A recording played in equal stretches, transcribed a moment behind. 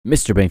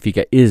Mr.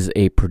 Benfica is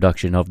a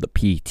production of the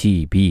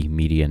PTB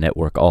Media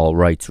Network. All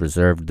rights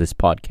reserved. This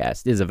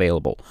podcast is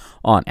available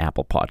on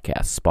Apple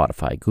Podcasts,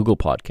 Spotify, Google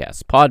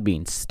Podcasts,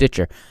 Podbean,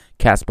 Stitcher,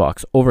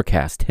 Castbox,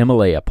 Overcast,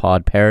 Himalaya,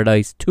 Pod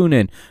Paradise,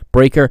 TuneIn,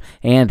 Breaker,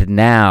 and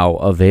now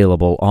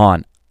available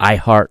on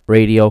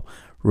iHeartRadio,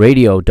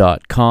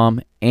 radio.com,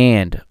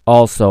 and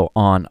also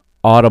on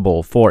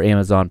Audible for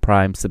Amazon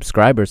Prime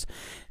subscribers.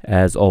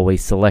 As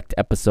always, select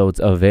episodes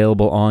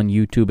available on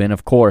YouTube and,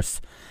 of course,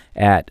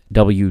 at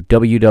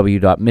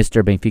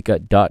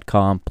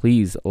www.mrbenfica.com.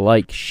 Please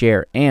like,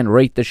 share, and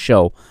rate the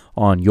show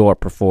on your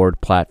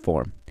preferred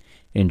platform.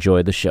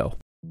 Enjoy the show.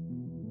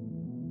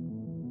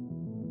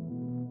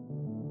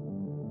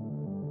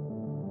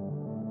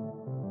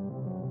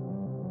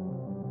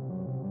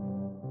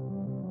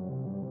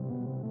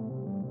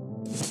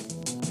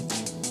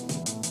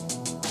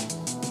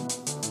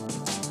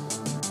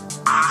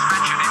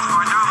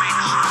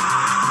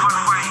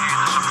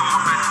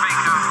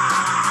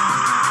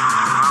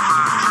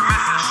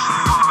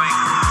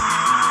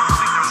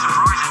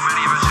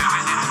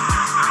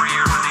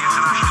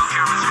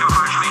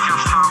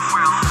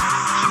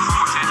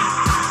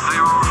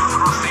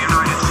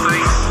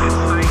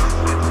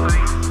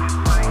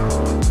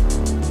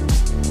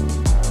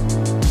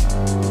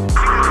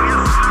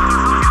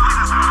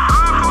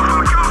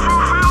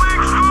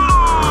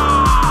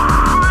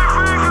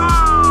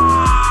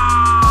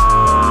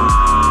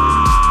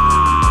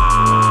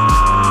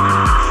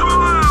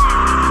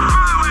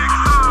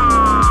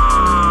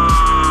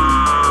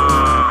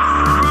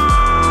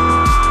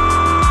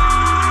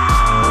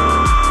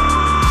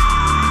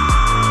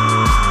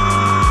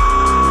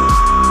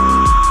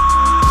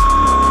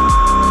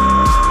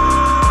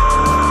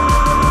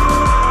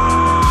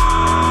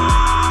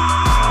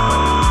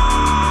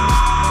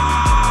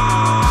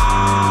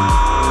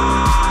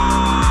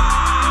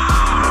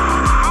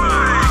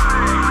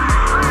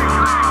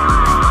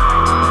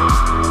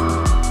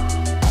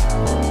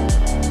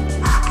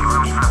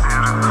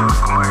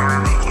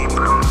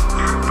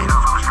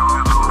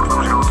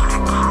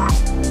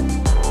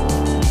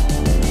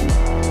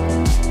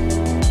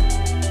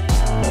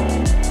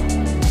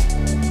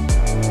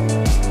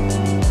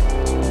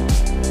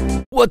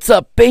 What's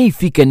up,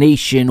 Benfica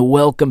Nation?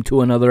 Welcome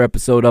to another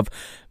episode of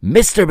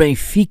Mr.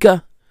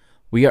 Benfica.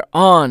 We are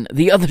on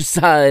the other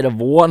side of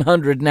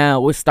 100 now.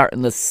 We're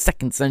starting the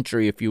second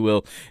century, if you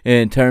will,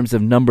 in terms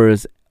of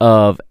numbers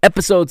of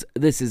episodes.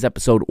 This is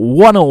episode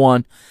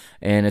 101,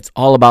 and it's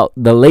all about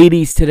the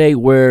ladies today.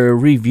 We're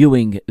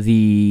reviewing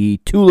the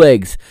two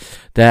legs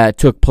that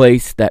took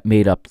place that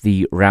made up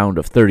the round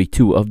of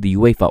 32 of the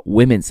UEFA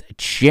Women's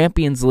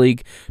Champions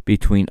League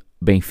between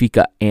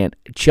Benfica and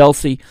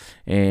Chelsea,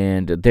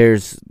 and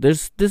there's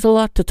a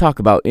lot to talk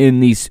about in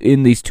these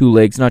two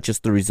legs. Not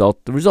just the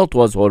result. The result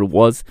was what it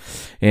was,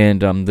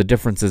 and the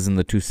differences in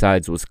the two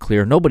sides was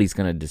clear. Nobody's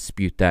going to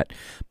dispute that.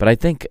 But I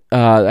think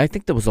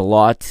there was a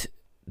lot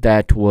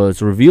that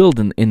was revealed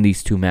in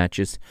these two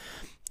matches.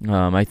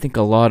 I think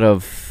a lot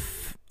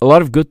of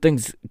good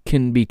things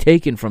can be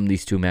taken from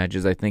these two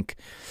matches. I think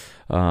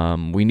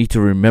we need to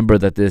remember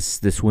that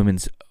this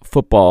women's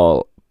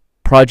football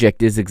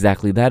project is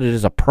exactly that. It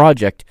is a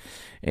project,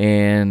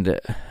 and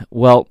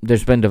well,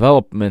 there's been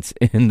developments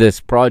in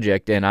this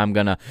project, and I'm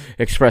gonna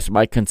express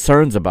my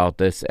concerns about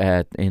this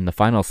in the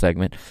final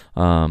segment.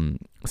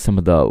 Some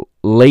of the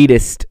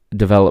latest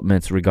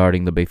developments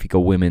regarding the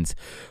Benfica women's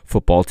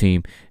football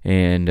team,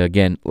 and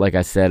again, like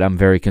I said, I'm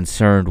very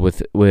concerned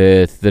with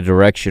the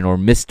direction or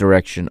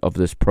misdirection of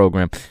this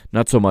program.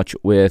 Not so much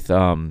with the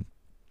on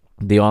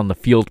the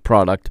field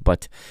product,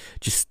 but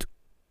just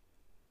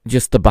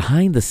the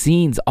behind the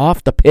scenes,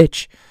 off the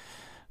pitch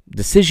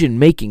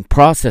decision-making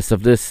process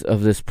of this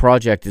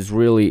project is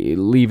really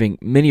leaving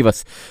many of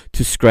us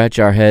to scratch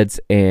our heads.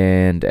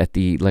 And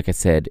like I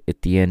said,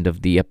 at the end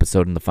of the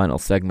episode in the final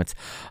segments,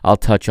 I'll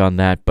touch on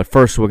that. But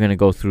first, we're going to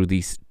go through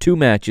these two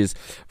matches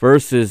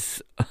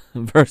versus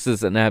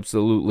an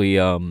absolutely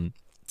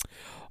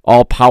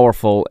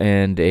all-powerful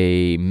and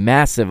a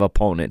massive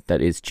opponent that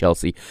is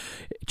Chelsea.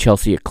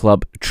 Chelsea, a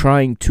club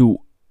trying to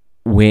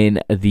win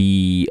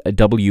the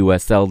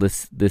WSL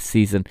this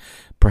season,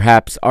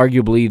 perhaps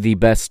arguably the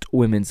best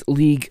women's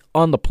league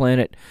on the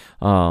planet.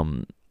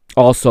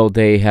 Also,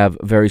 they have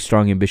very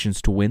strong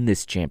ambitions to win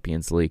this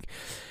Champions League.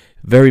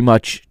 Very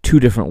much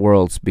two different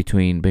worlds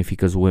between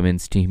Benfica's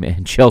women's team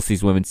and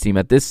Chelsea's women's team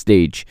at this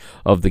stage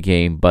of the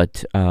game,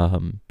 but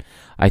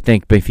I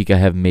think Benfica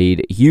have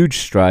made huge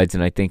strides,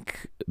 and I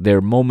think there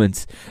are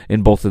moments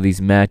in both of these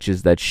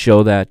matches that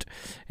show that,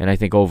 and I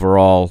think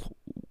overall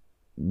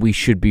we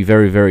should be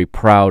very, very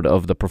proud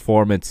of the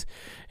performance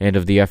and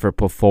of the effort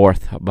put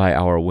forth by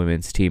our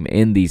women's team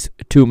in these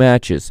two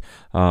matches.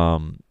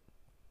 The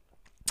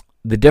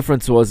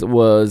difference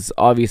was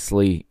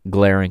obviously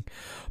glaring,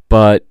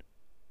 but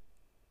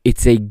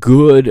it's a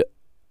good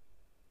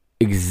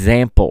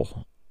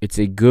example. It's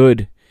a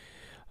good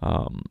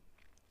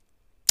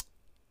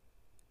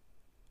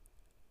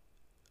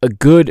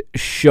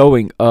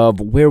showing of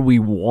where we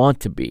want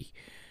to be.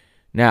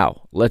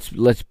 Now,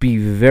 let's be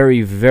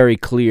very, very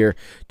clear.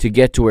 To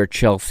get to where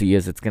Chelsea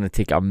is, it's going to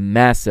take a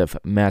massive,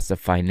 massive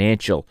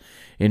financial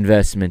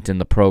investment in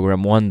the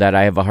program, one that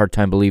I have a hard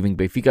time believing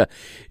Benfica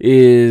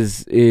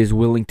is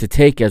willing to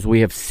take, as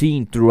we have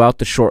seen throughout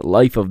the short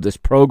life of this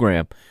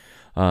program.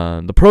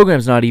 The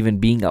program's not even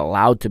being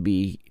allowed to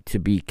be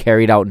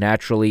carried out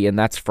naturally, and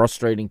that's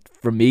frustrating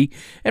for me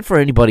and for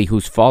anybody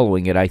who's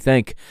following it, I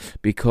think,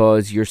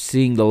 because you're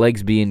seeing the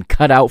legs being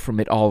cut out from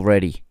it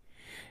already.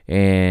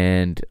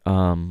 And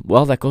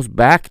that goes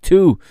back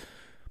to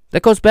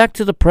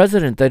the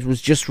president that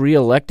was just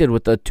reelected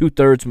with a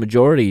 2/3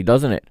 majority,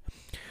 doesn't it?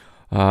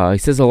 He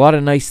says a lot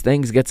of nice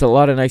things, gets a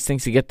lot of nice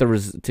things to get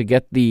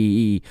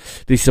the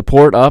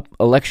support up.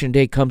 Election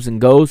day comes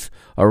and goes,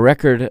 a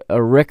record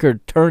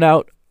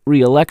turnout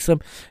reelects him,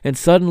 and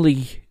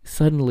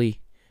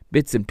suddenly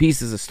bits and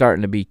pieces are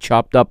starting to be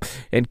chopped up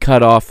and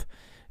cut off,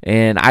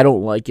 and I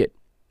don't like it.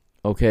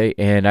 Okay,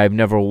 and I've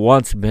never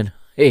once been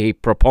a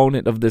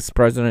proponent of this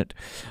president.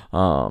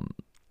 I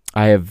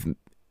have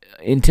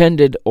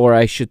intended, or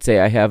I should say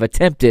I have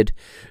attempted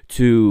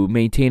to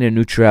maintain a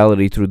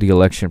neutrality through the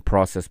election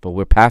process, but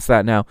we're past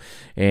that now,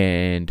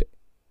 and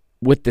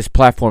with this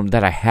platform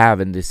that I have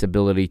and this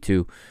ability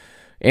to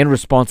and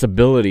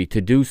responsibility to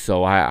do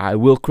so, I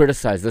will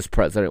criticize this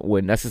president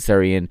when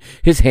necessary in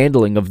his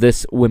handling of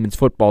this women's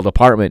football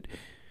department,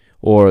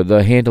 or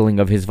the handling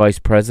of his vice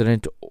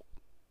president.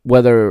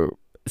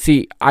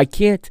 I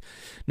can't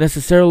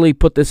necessarily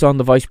put this on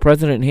the vice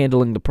president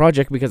handling the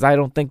project, because I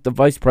don't think the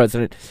vice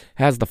president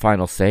has the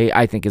final say.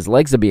 I think his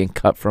legs are being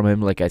cut from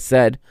him, like I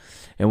said,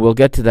 and we'll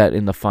get to that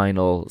in the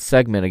final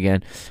segment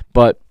again.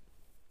 But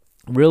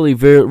really,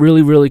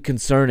 really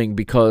concerning,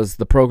 because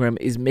the program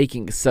is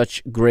making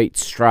such great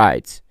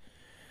strides,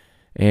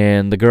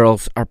 and the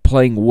girls are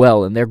playing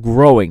well, and they're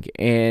growing,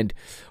 and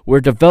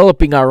we're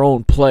developing our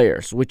own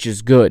players, which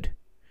is good.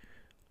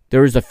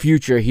 There is a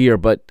future here,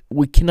 but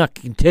we cannot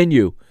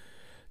continue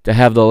to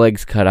have the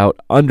legs cut out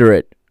under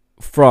it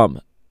from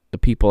the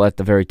people at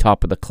the very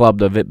top of the club,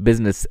 the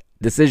business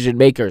decision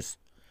makers.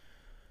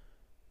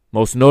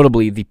 Most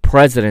notably, the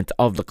president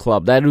of the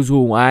club. That is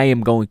who I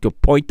am going to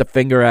point the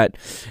finger at,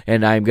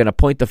 and I'm going to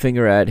point the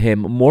finger at him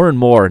more and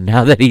more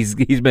now that he's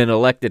been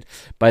elected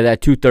by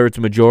that 2/3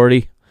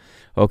 majority.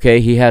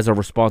 Okay, he has a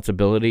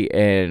responsibility,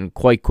 and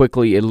quite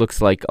quickly it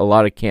looks like a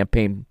lot of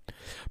campaign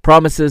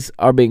promises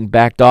are being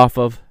backed off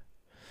of.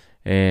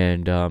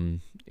 And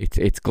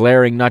it's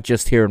glaring, not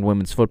just here in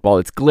women's football.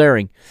 It's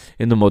glaring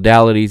in the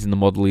modalities, in the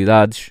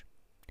modalidades.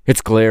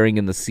 It's glaring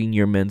in the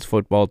senior men's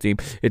football team.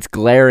 It's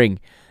glaring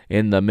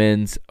in the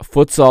men's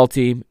futsal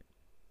team.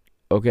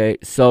 Okay,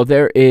 so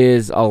there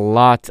is a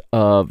lot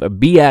of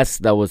BS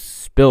that was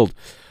spilled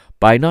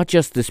by not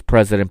just this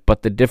president,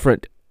 but the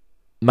different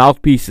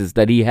mouthpieces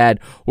that he had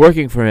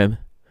working for him.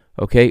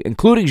 Okay,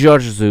 including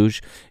Jorge Jesus,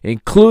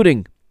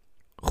 including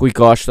Rui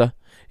Costa,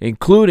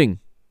 including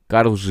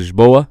Carlos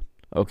Lisboa.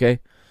 Okay,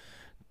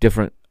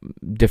 different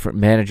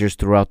managers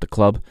throughout the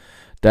club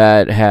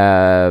that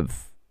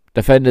have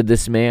defended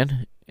this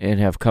man and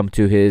have come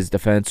to his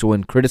defense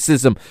when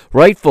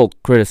rightful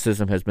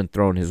criticism, has been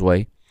thrown his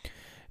way.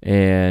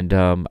 And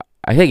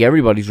I think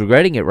everybody's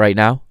regretting it right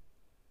now.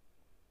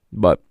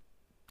 But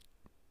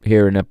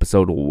here in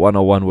episode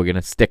 101, we're going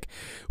to stick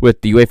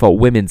with the UEFA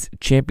Women's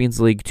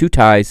Champions League. 2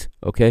 ties,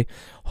 okay?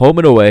 Home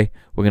and away.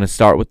 We're going to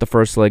start with the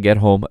first leg at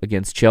home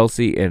against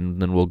Chelsea,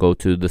 and then we'll go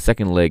to the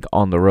second leg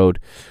on the road.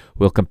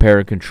 We'll compare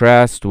and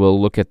contrast. We'll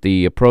look at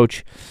the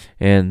approach,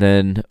 and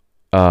then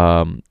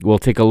we'll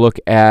take a look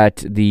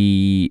at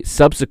the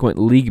subsequent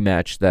league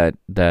match that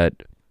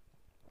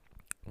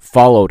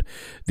followed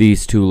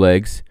these 2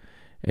 legs,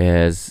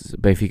 as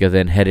Benfica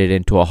then headed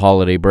into a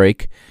holiday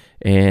break.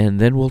 And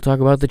then we'll talk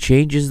about the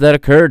changes that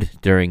occurred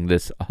during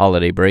this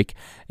holiday break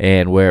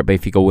and where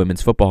Benfica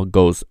women's football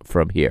goes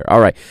from here. All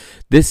right,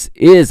 this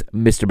is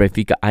Mr.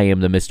 Benfica. I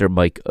am the Mr.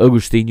 Mike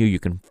Agostinho. You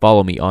can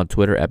follow me on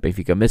Twitter at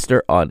Benfica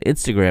Mister, on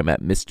Instagram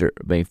at Mr.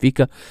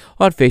 Benfica,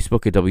 on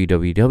Facebook at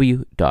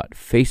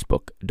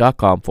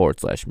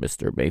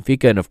www.facebook.com/Mr.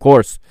 Benfica. And of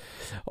course,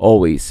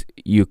 always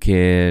you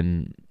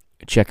can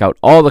check out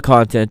all the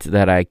content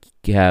that I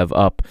have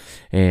up,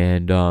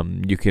 and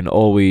you can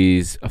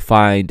always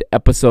find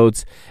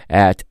episodes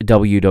at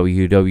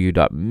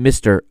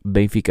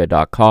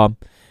www.mrbenfica.com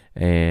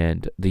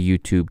and the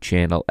YouTube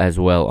channel as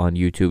well. On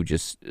YouTube,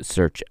 just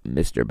search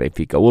Mr.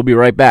 Benfica. We'll be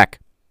right back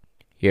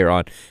here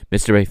on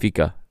Mr.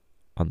 Benfica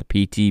on the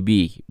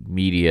PTB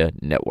Media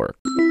Network.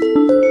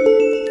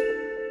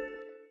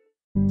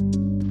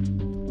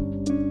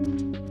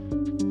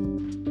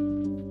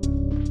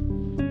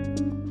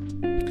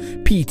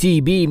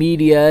 PTB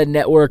Media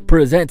Network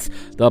presents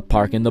the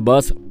Park in the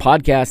Bus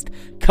podcast,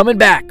 coming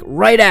back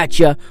right at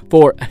you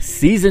for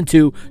Season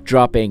 2,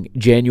 dropping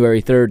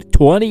January 3rd,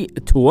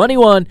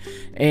 2021,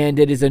 and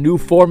it is a new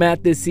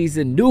format this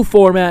season, new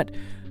format,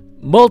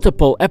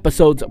 multiple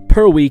episodes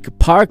per week,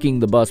 Parking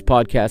the Bus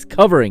podcast,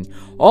 covering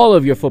all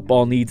of your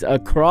football needs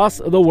across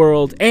the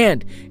world.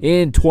 And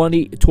in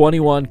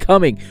 2021,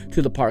 coming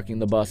to the Parking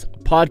the Bus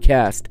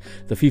podcast,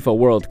 the FIFA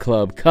World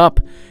Club Cup,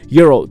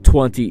 Euro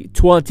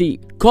 2020,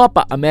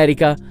 Copa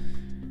America,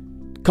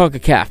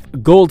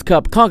 CONCACAF Gold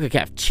Cup,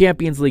 CONCACAF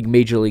Champions League,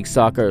 Major League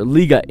Soccer,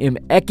 Liga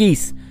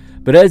MX,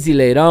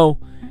 Brasileirão,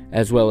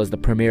 as well as the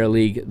Premier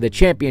League, the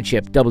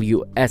Championship,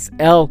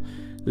 WSL,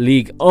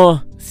 Ligue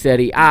 1,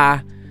 Serie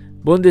A,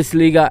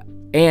 Bundesliga,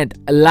 and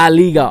La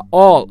Liga,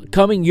 all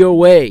coming your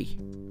way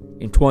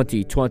in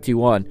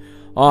 2021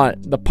 on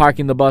the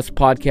Parking the Bus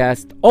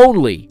podcast,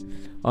 only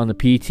on the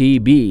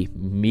PTB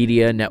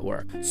Media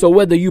Network. So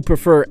whether you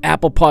prefer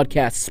Apple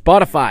Podcasts,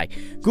 Spotify,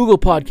 Google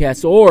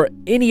Podcasts, or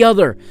any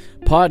other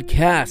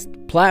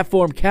podcast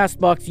platform,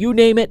 Castbox, you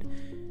name it,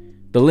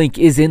 the link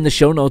is in the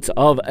show notes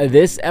of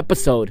this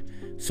episode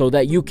so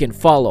that you can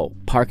follow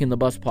Parking the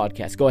Bus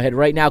podcast. Go ahead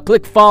right now,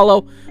 click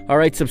follow. All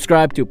right,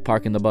 subscribe to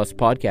Parking the Bus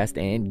podcast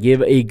and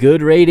give a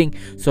good rating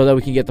so that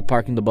we can get the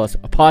Parking the Bus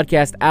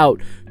podcast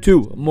out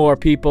to more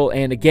people.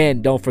 And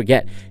again, don't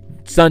forget,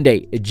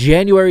 Sunday,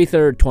 January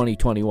 3rd,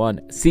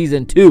 2021,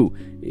 Season 2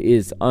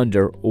 is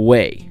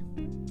underway.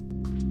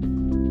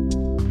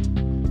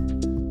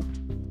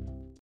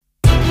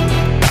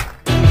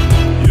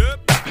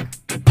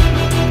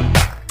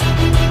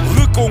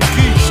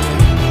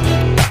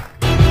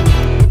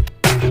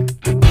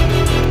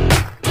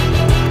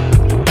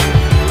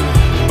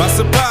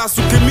 Passo a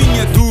passo, o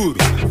caminho é duro.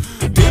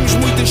 Temos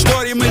muita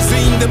história, mas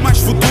ainda mais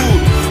futuro.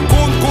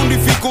 Conto com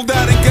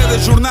dificuldade em cada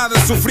jornada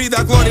sofrida.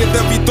 A glória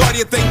da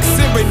vitória tem que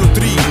ser bem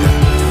nutrida.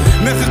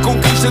 Na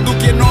reconquista do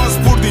que é nosso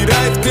por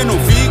direito, que eu não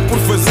fico por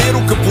fazer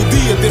o que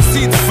podia ter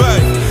sido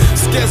feito.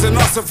 Se queres a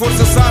nossa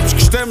força, sabes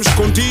que estamos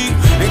contigo.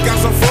 Em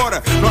casa ou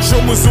fora, nós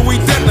somos o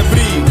eterno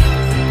abrigo.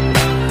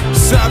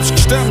 Sabes que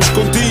estamos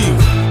contigo.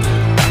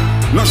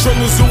 Nós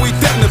somos o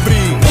eterno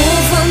abrigo.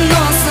 Ouve a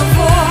nossa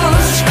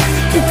voz,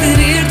 o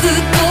querer de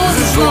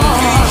todos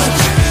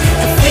nós.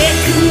 A fé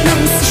que não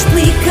se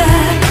explica.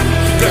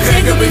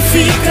 Carrega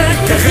Benfica,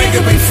 carrega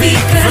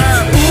Benfica.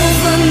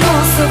 Ouve a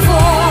nossa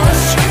voz,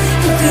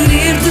 o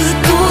querer de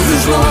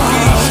todos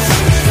nós.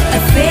 A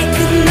fé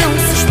que não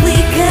se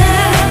explica.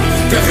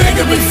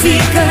 Carrega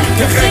Benfica,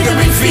 carrega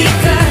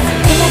Benfica.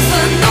 Ouve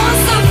a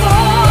nossa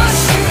voz,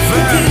 o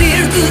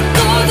querer de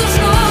todos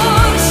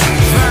nós.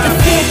 A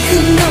fé que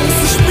não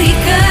se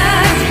explica.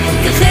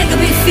 Carrega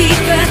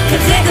Benfica,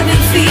 carrega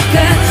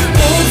Benfica.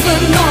 Ouve a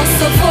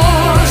nossa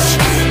voz,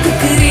 o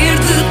querer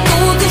de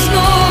todos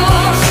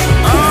nós.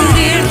 O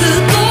querer de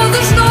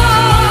todos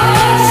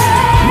nós.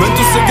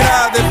 Manto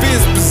sagrado é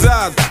peso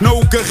pesado, não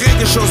o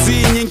carregas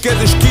sozinho. Em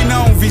cada esquina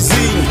há um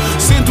vizinho.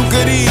 Sente o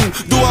carinho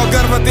do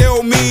Algarve até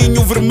ao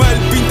Minho. O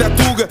vermelho pinta a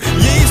tuga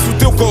e é isso o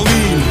teu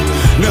colinho.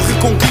 Na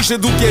reconquista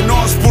do que é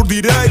nosso por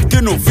direito, que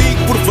eu não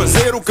fico por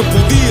fazer o que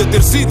podia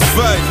ter sido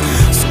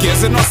feito. Se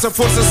queres a nossa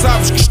força,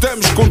 sabes que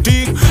estamos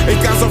contigo. Em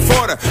casa ou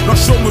fora, nós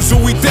somos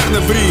o eterno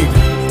abrigo.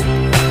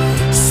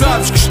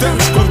 Sabes que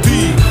estamos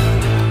contigo.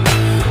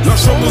 Nós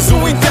somos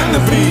o eterno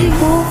abrigo.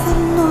 Ouve a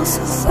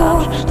nossa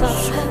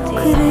voz, o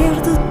querer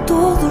de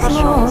todos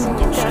nós.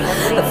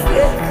 A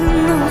fé que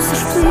não se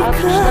explica.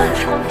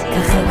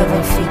 Carrega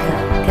Benfica,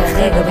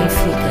 carrega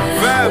Benfica.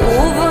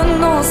 Ouve a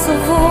nossa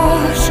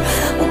voz,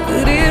 o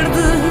querer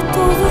de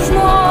todos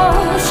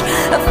nós.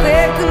 A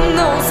fé que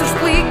não se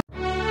explica.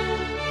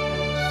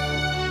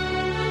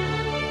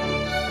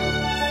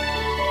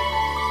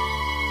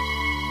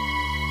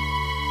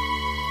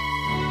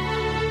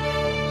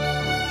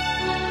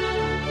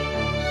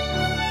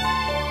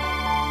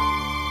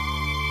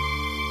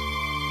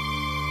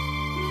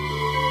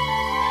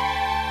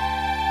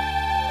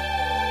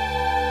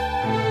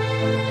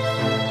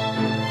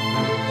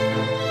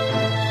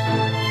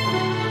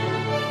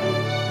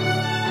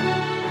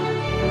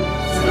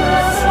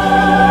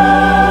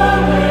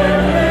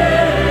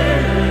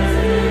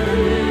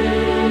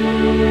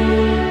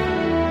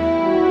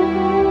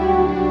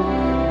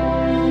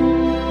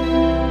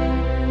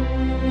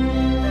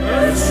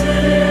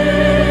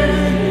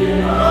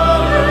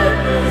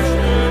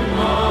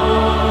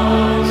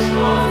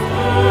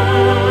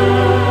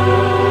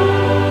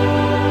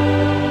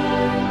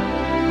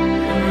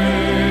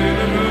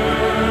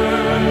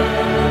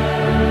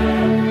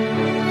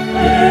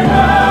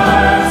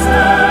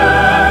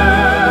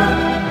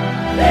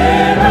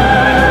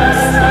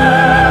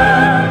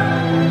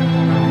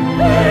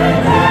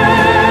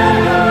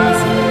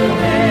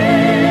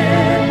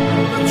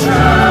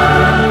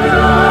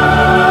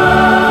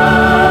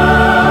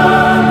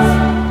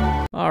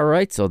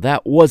 So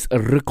that was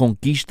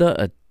Reconquista,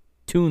 a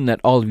tune that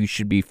all of you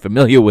should be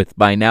familiar with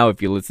by now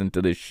if you listen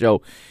to this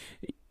show.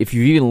 If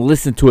you've even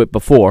listened to it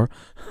before,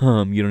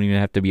 you don't even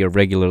have to be a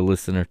regular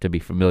listener to be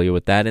familiar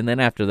with that. And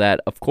then after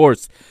that, of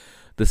course,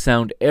 the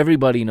sound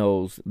everybody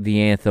knows, the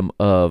anthem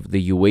of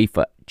the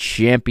UEFA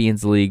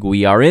Champions League.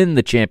 We are in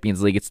the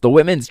Champions League. It's the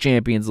Women's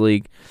Champions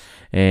League.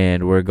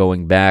 And we're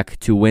going back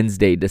to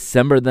Wednesday,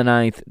 December the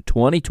 9th,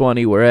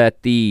 2020. We're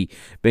at the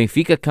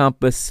Benfica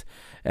campus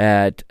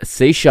at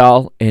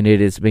Seychelles, and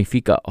it is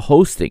Benfica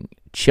hosting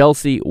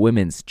Chelsea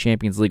Women's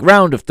Champions League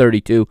round of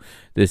 32.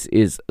 This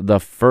is the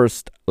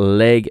first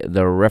leg.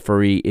 The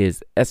referee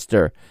is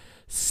Esther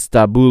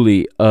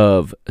Stabuli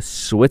of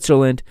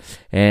Switzerland.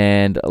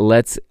 And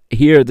let's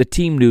hear the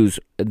team news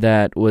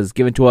that was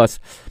given to us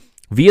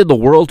via the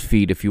World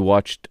Feed if you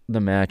watched the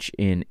match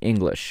in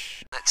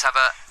English. Let's have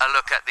a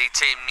look at the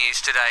team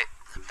news today.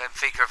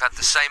 Benfica have had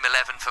the same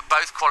 11 for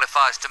both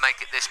qualifiers to make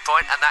it this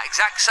point, and that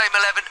exact same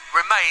 11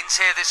 remains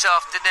here this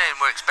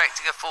afternoon. We're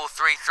expecting a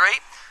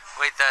 4-3-3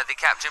 with the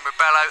captain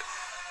Rebelo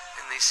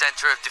in the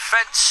centre of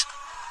defence.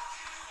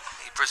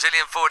 The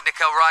Brazilian forward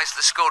Nicole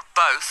Reisler scored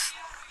both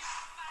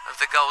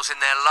of the goals in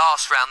their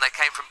last round. They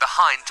came from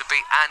behind to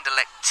beat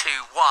Anderlecht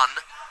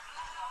 2-1.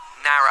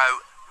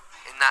 Narrow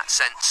in that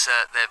sense,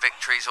 their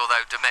victories,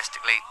 although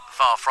domestically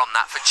far from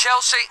that. For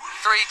Chelsea,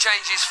 3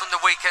 changes from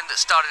the weekend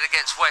that started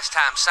against West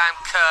Ham. Sam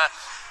Kerr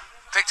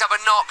picked up a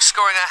knock,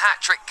 scoring a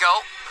hat-trick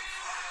goal.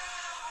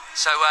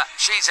 So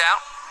she's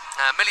out.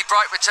 Millie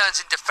Bright returns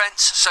in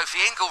defence.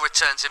 Sophie Ingle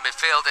returns in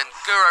midfield. And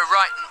Guro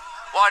Reiten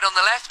wide on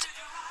the left.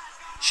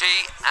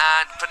 She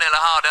and Pernilla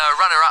Harder,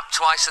 runner-up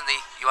twice and the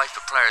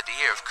UEFA Player of the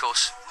Year, of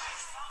course,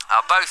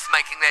 are both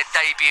making their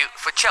debut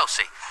for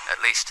Chelsea,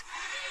 at least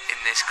in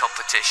this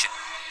competition.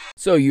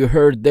 So you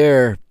heard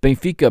there,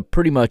 Benfica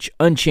pretty much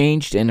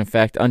unchanged, and in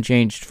fact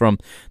unchanged from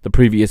the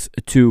previous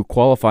 2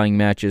 qualifying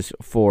matches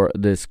for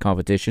this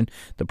competition,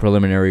 the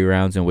preliminary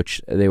rounds in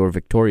which they were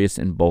victorious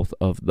in both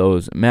of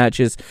those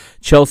matches.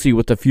 Chelsea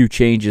with a few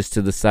changes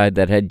to the side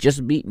that had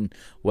just beaten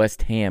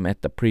West Ham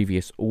at the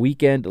previous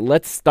weekend.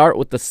 Let's start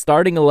with the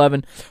starting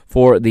 11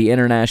 for the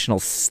international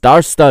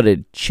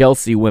star-studded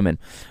Chelsea women.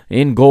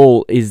 In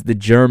goal is the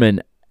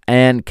German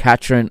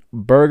Ann-Katrin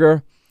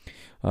Berger.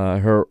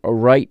 Her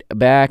right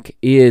back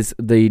is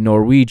the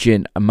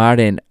Norwegian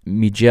Maren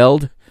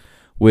Mjeld,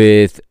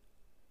 with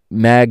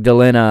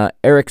Magdalena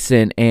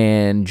Eriksson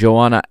and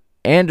Joanna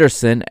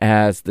Andersson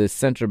as the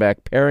center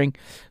back pairing.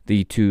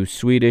 The 2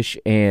 Swedish,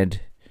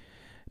 and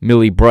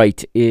Millie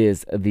Bright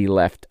is the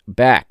left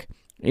back.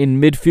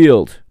 In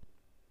midfield,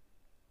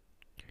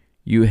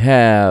 you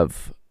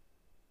have,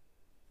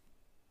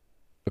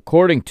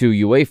 according to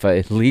UEFA,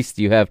 at least,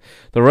 you have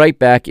the right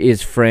back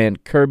is Fran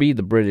Kirby,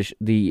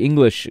 the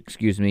English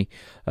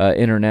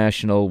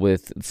international,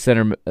 with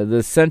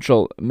the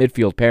central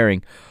midfield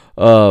pairing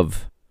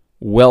of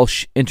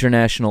Welsh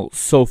international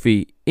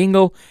Sophie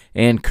Ingle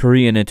and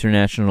Korean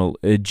international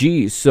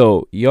Ji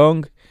So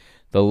Young.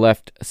 The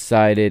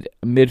left-sided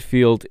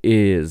midfield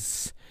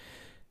is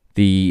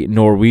the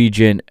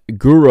Norwegian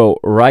Guro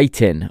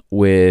Reiten,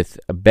 with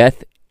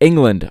Beth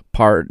England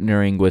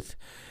partnering with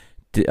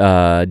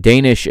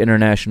Danish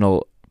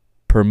international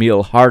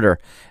Pernille Harder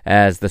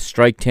as the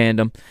strike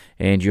tandem.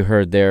 And you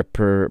heard there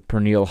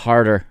Pernille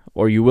Harder,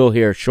 or you will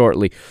hear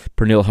shortly,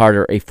 Pernille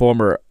Harder, a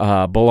former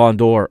Ballon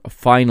d'Or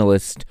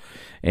finalist,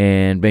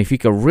 and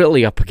Benfica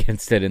really up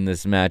against it in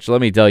this match.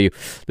 Let me tell you,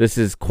 this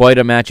is quite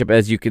a matchup,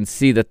 as you can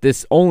see that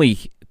this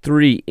only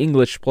 3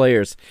 English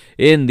players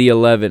in the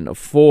 11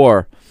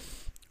 for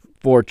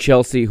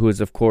Chelsea, who is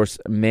of course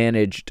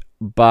managed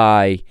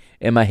by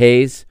Emma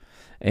Hayes.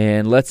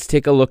 And let's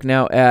take a look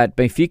now at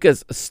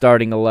Benfica's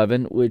starting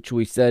 11, which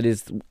we said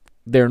is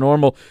their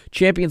normal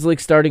Champions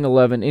League starting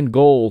 11. In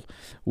goal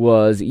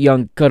was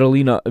young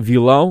Carolina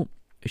Villon.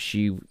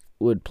 She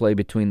would play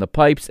between the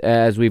pipes,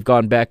 as we've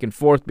gone back and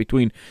forth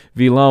between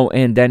Villon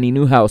and Danny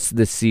Newhouse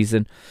this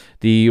season.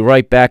 The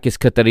right back is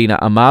Catarina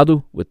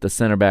Amado, with the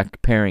center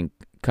back pairing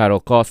Carol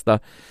Costa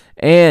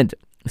and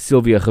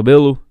Silvia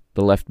Rebelo.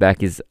 The left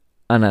back is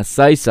Ana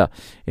Saisa.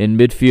 In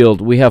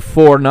midfield, we have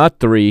 4, not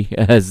 3,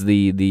 as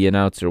the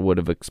announcer would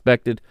have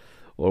expected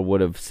or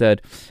would have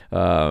said.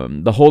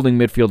 The holding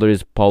midfielder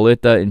is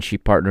Pauleta, and she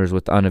partners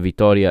with Ana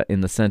Vitoria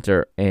in the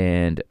center.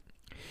 And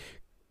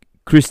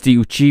Christy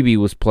Uchibi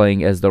was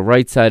playing as the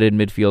right-sided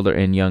midfielder,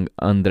 and young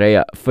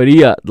Andrea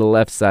Faria, the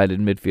left-sided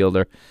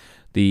midfielder.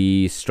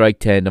 The strike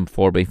tandem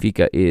for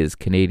Benfica is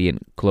Canadian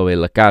Chloe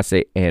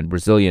Lacasse and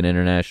Brazilian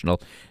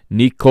international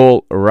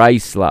Nicole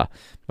Reisler.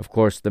 Of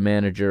course, the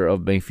manager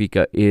of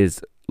Benfica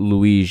is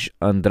Luís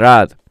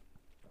Andrade.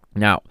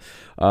 Now,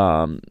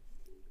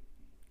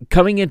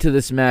 coming into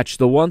this match,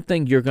 the one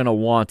thing you're going to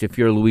want if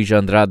you're Luís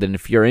Andrade and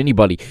if you're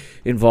anybody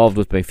involved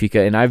with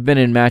Benfica, and I've been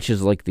in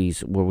matches like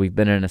these where we've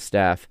been in a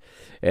staff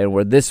and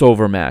where this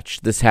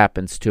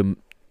happens to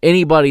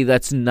anybody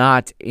that's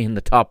not in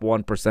the top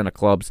 1% of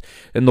clubs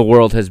in the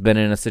world has been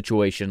in a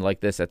situation like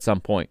this at some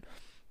point,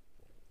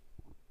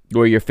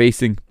 where you're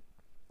facing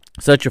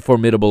such a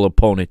formidable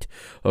opponent,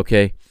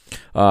 okay?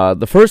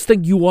 The first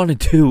thing you want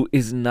to do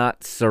is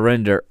not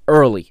surrender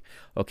early,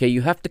 okay?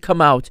 You have to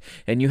come out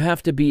and you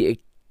have to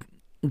be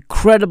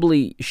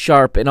incredibly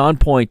sharp and on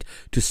point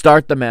to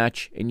start the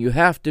match, and you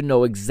have to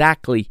know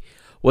exactly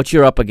what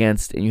you're up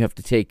against, and you have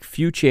to take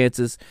few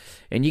chances,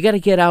 and you got to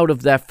get out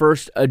of that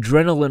first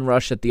adrenaline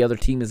rush that the other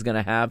team is going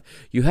to have.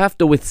 You have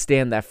to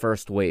withstand that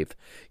first wave.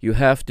 You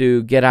have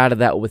to get out of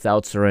that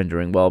without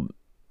surrendering. Well,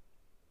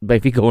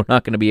 Benfica were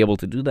not going to be able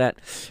to do that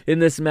in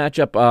this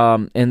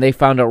matchup, and they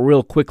found out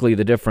real quickly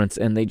the difference,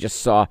 and they just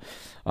saw,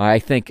 I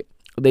think,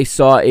 they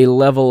saw a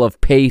level of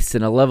pace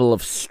and a level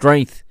of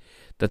strength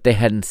that they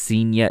hadn't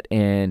seen yet,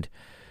 and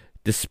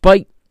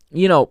despite,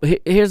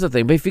 here's the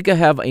thing, Benfica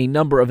have a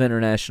number of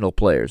international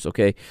players,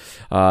 okay?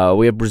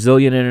 We have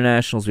Brazilian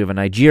internationals, we have a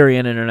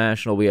Nigerian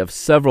international, we have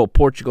several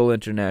Portugal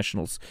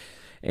internationals,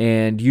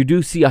 and you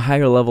do see a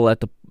higher level at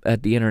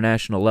the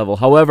international level.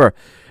 However,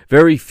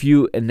 very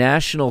few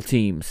national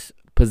teams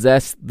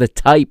possess the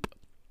type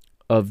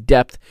of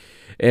depth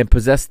and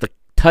possess the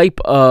type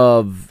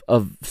of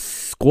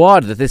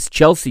squad that this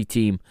Chelsea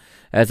team,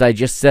 as I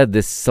just said,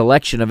 this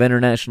selection of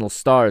international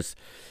stars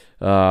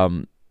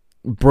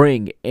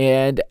bring.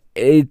 And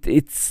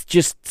it's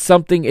just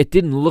something it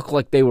didn't look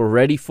like they were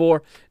ready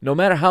for. No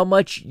matter how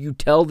much you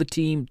tell the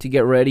team to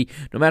get ready,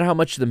 no matter how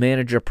much the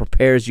manager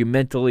prepares you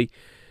mentally,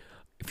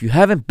 if you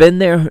haven't been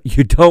there,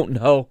 you don't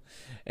know.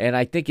 And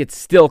I think it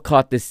still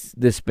caught this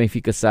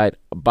Benfica side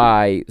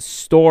by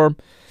storm.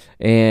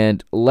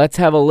 And let's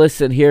have a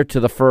listen here to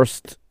the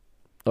first,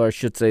 or I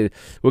should say,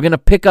 we're going to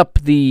pick up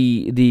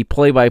the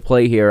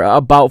play-by-play here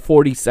about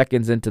 40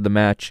 seconds into the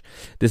match.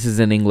 This is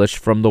in English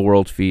from the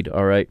World Feed,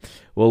 all right?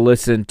 We'll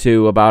listen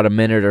to about a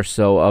minute or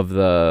so of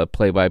the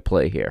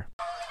play-by-play here.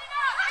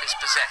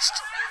 Dispossessed.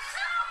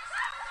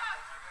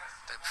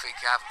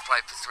 Benfica haven't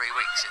played for 3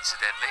 weeks,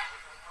 incidentally.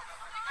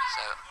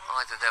 So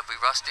either they'll be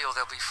rusty or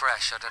they'll be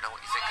fresh. I don't know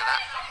what you think of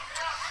that.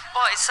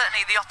 Well, it's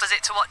certainly the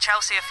opposite to what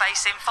Chelsea are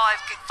facing. Five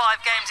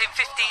games in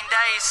 15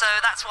 days, so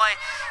that's why,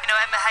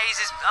 Emma Hayes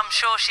is, I'm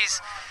sure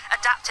she's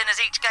adapting as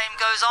each game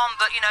goes on,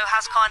 but,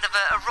 has kind of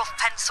a rough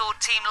penciled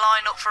team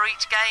lineup for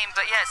each game.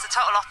 But yeah, it's the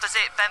total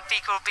opposite.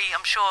 Benfica will be,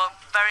 I'm sure,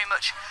 very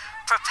much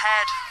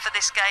prepared for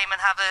this game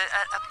and have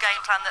a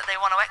game plan that they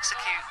want to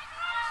execute.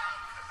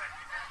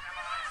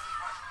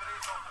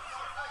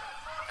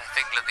 I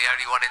think England the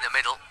only one in the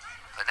middle.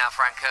 But now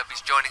Fran Kirby's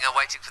joining her,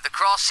 waiting for the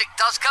cross. It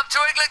does come to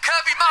England.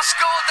 Kirby must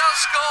score, does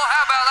score.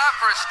 How about that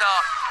for a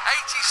start?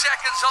 80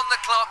 seconds on the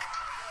clock,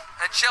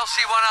 and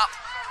Chelsea won up.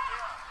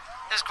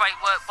 It was great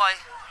work by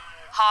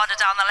Harder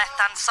down the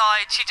left-hand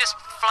side. She just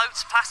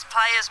floats past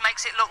players,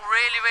 makes it look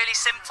really, really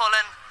simple,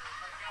 and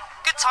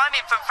good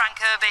timing from Fran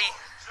Kirby.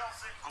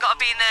 Got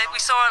to be in we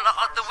saw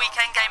the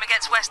weekend game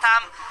against West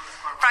Ham.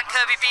 Fran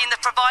Kirby being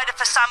the provider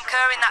for Sam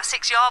Kerr in that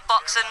 6-yard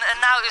box, and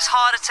now it was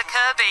Harder to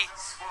Kirby.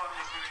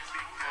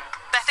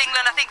 Beth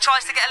England, I think,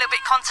 tries to get a little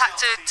bit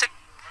contact to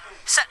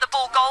set the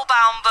ball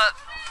goal-bound, but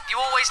you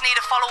always need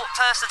a follow-up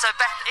person, so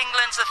Beth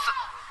England's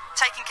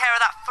taking care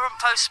of that front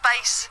post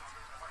space.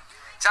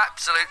 It's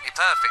absolutely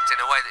perfect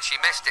in a way that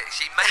she missed it.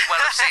 She may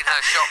well have seen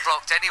her shot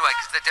blocked anyway,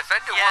 because the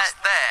defender was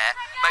there,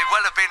 may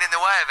well have been in the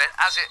way of it.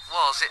 As it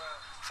was, it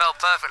fell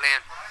perfectly,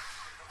 and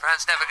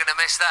Fran's never going to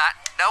miss that.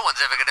 No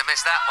one's ever going to miss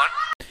that one.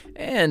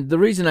 And the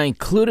reason I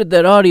included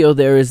that audio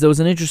there is there was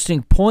an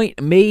interesting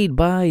point made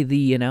by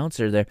the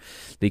announcer there,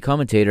 the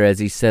commentator, as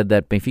he said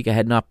that Benfica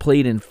had not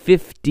played in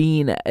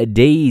 15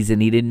 days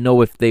and he didn't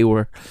know if they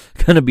were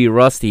going to be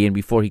rusty. And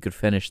before he could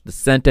finish the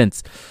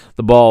sentence,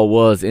 the ball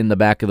was in the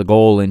back of the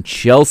goal and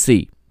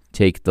Chelsea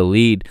take the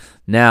lead.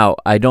 Now,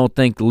 I don't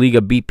think Liga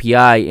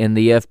BPI and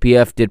the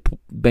FPF did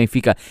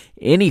Benfica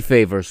any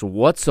favors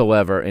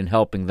whatsoever in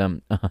helping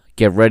them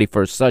get ready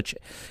for such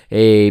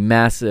a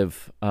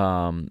massive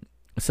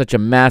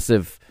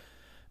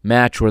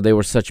match where they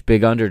were such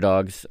big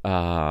underdogs.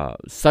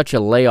 Such a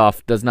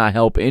layoff does not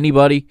help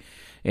anybody,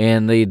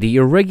 and the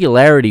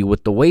irregularity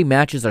with the way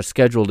matches are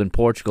scheduled in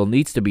Portugal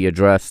needs to be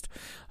addressed.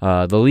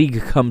 The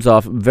league comes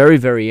off very,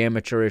 very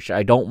amateurish.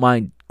 I don't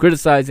mind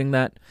criticizing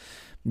that.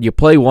 You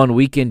play one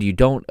weekend, you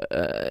don't,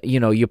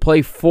 you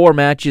play 4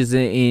 matches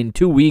in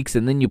 2 weeks,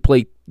 and then you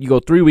go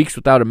 3 weeks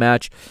without a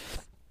match.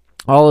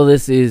 All of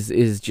this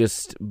is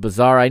just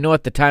bizarre. I know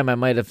at the time I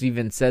might have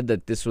even said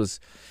that this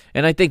was,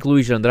 and I think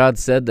Luis Andrade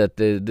said that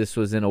this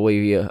was in a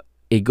way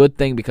a good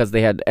thing because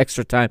they had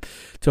extra time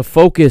to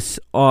focus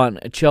on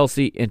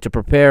Chelsea and to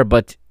prepare,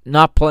 but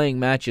not playing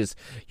matches,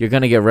 you're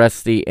going to get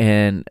rusty,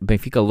 and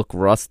Benfica look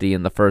rusty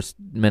in the first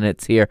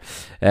minutes here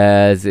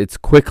as it's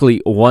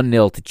quickly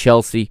 1-0 to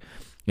Chelsea.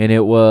 And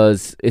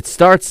it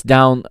starts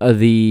down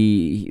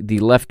the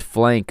left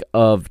flank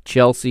of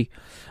Chelsea,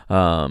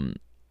 and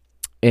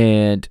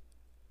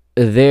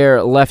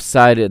their left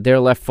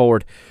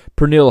forward,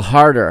 Pernille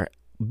Harder,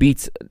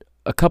 beats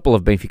a couple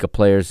of Benfica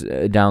players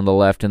down the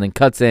left and then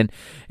cuts in,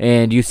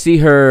 and you see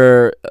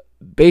her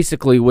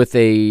basically with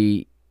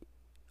a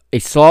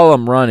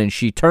solemn run, and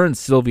she turns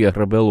Silvia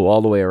Rebelo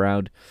all the way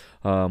around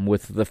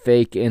with the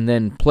fake, and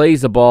then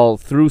plays a ball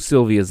through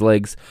Silvia's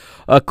legs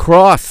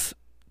across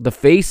the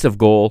face of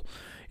goal.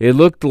 It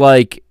looked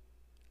like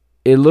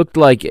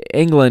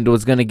England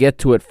was going to get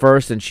to it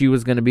first, and she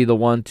was going to be the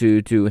one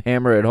to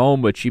hammer it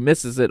home, but she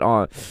misses it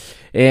on.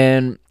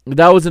 And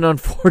that was an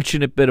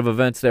unfortunate bit of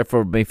events there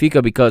for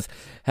Benfica, because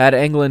had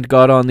England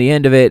got on the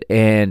end of it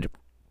and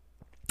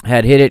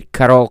had hit it,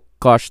 Carol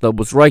Costa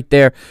was right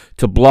there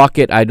to block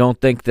it. I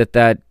don't think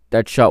that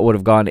shot would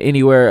have gone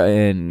anywhere,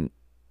 and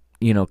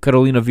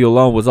Carolina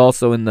Violon was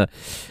also in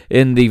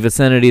the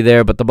vicinity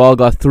there, but the ball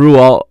got through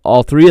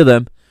all three of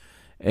them,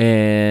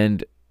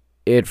 and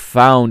it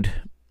found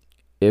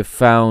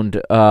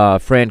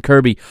Fran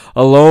Kirby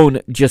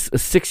alone just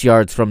 6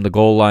 yards from the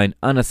goal line.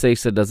 Ana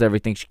Seiza does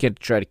everything she can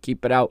to try to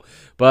keep it out,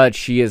 but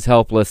she is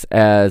helpless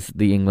as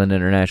the England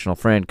international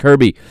Fran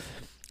Kirby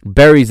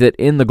buries it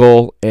in the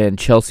goal, and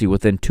Chelsea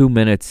within 2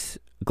 minutes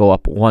go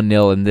up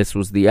 1-0, and this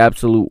was the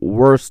absolute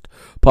worst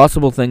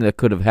possible thing that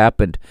could have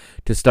happened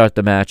to start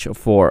the match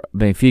for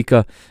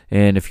Benfica.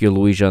 And if you're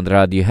Luís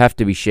Andrade, you have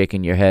to be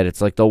shaking your head.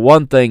 It's like the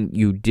one thing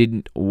you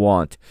didn't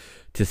want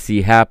to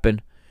see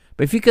happen.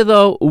 Benfica,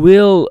 though,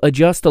 will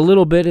adjust a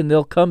little bit, and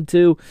they'll come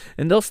to,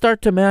 and they'll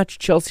start to match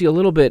Chelsea a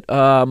little bit.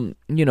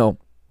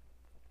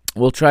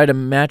 We'll try to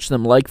match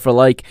them like for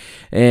like,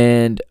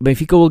 and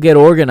Benfica will get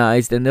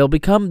organized, and they'll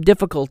become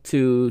difficult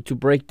to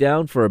break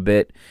down for a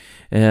bit.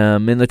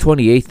 In the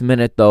 28th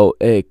minute, though,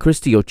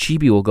 Christy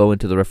Ochibi will go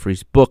into the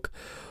referee's book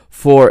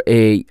for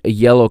a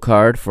yellow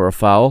card for a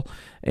foul,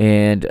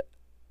 and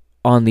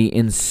on the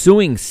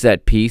ensuing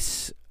set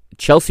piece,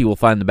 Chelsea will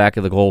find the back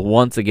of the goal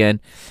once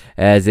again,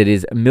 as it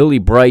is Millie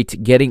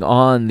Bright getting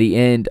on the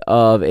end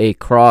of a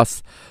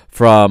cross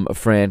from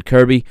Fran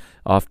Kirby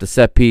off the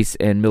set piece,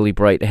 and Millie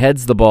Bright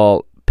heads the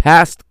ball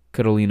past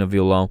Carolina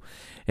Violon,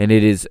 and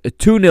it is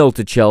 2-0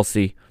 to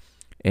Chelsea,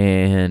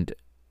 and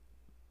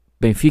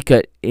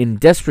Benfica in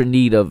desperate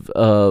need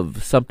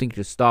of something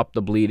to stop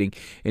the bleeding,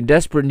 in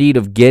desperate need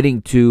of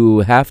getting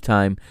to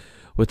halftime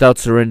without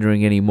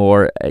surrendering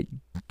anymore,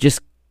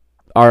 just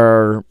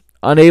are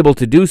unable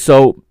to do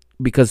so,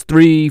 because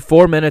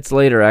 3-4 minutes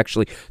later,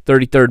 actually,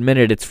 33rd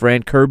minute, it's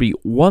Fran Kirby,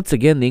 once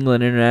again the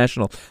England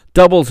international,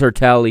 doubles her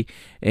tally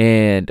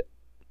and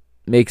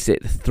makes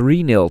it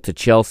 3-0 to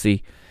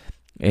Chelsea.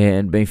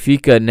 And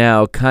Benfica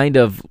now kind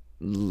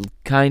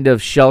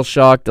of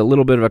shell-shocked, a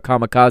little bit of a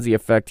kamikaze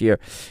effect here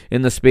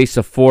in the space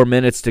of 4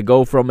 minutes to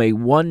go from a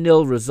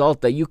 1-0 result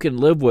that you can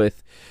live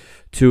with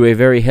to a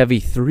very heavy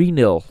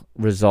 3-0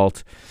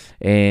 result.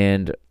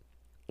 And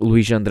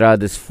Luís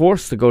Andrade is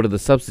forced to go to the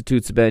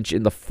substitutes bench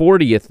in the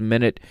 40th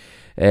minute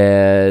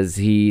as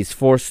he's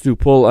forced to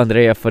pull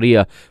Andrea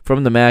Faria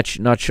from the match.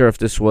 Not sure if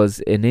this was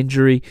an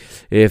injury,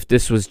 if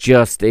this was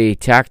just a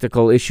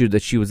tactical issue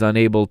that she was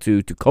unable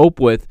to cope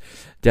with.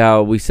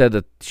 Now, we said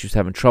that she was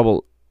having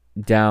trouble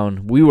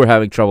down. We were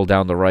having trouble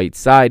down the right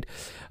side.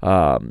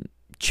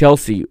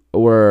 Chelsea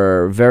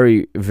were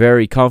very,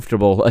 very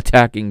comfortable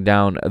attacking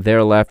down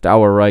their left,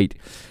 our right.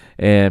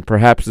 And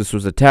perhaps this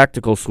was a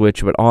tactical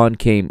switch, but on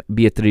came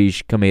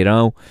Beatriz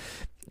Cameirão,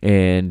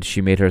 and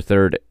she made her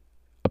third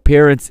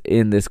appearance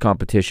in this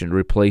competition,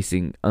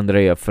 replacing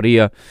Andrea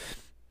Faria.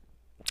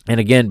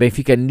 And again,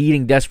 Benfica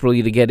needing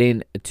desperately to get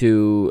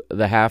into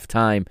the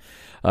halftime,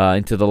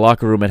 into the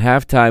locker room at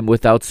halftime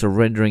without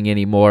surrendering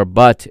anymore,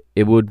 but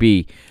it would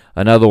be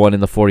another one in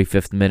the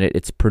 45th minute.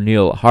 It's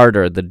Pernille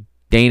Harder, the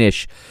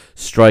Danish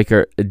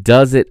striker,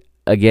 does it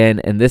again,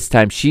 and this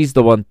time she's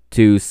the one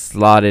to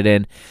slot it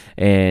in,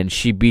 and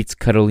she beats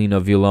Carolina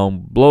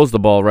Violon, blows the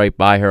ball right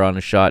by her on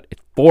a shot.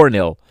 It's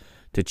 4-0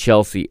 to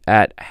Chelsea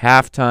at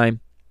halftime,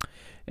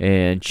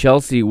 and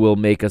Chelsea will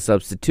make a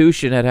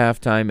substitution at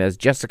halftime as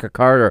Jessica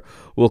Carter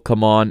will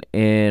come on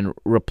and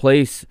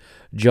replace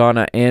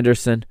Jonna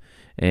Anderson,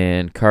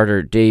 and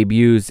Carter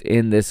debuts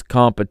in this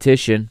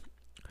competition,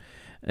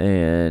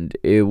 and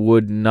it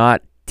would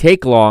not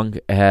take long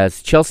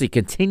as Chelsea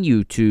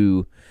continue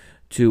to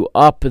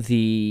up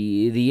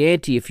the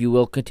ante, if you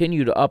will,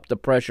 continue to up the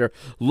pressure,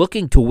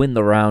 looking to win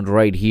the round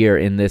right here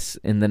in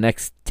the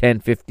next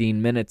 10-15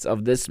 minutes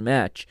of this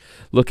match,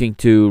 looking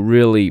to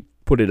really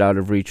put it out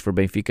of reach for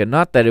Benfica.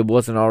 Not that it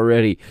wasn't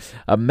already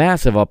a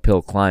massive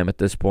uphill climb at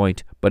this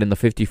point, but in the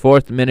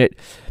 54th minute,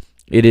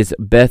 it is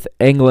Beth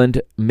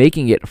England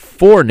making it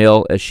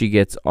 4-0 as she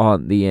gets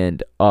on the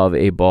end of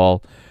a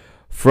ball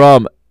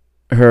from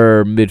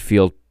her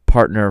midfield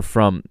partner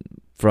from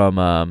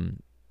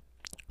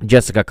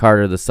Jessica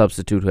Carter, the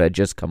substitute who had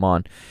just come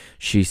on.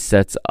 She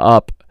sets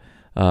up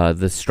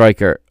the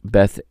striker,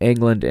 Beth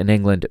England, and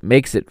England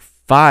makes it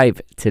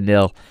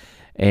 5-0.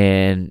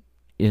 And,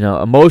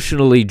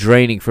 emotionally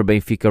draining for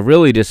Benfica,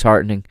 really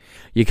disheartening.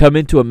 You come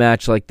into a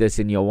match like this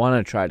and you want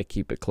to try to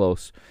keep it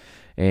close.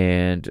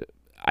 And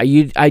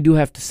I do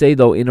have to say,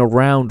 though, in a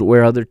round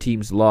where other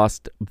teams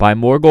lost by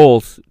more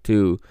goals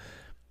to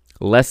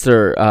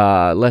lesser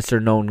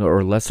known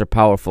or lesser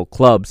powerful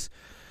clubs,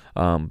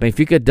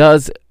 Benfica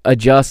does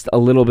adjust a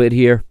little bit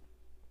here.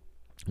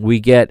 We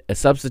get a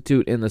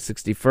substitute in the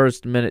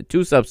 61st minute.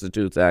 2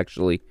 substitutes,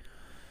 actually.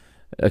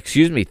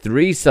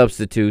 3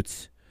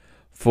 substitutes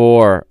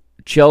for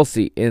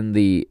Chelsea in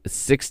the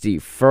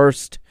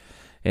 61st.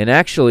 And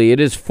actually, it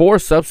is 4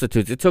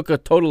 substitutes. It took a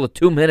total of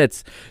 2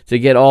 minutes to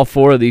get all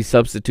 4 of these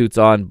substitutes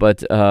on.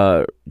 But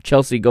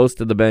Chelsea goes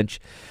to the bench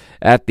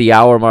at the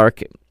hour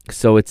mark.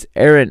 So it's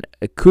Erin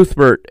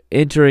Cuthbert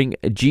entering,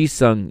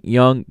 Ji-Sung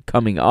Young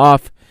coming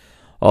off.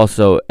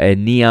 Also,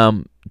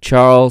 Niam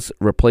Charles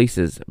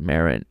replaces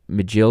Maren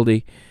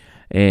Majildi.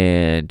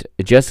 And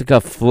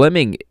Jessica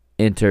Fleming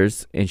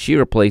enters, and she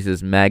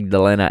replaces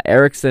Magdalena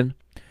Eriksson,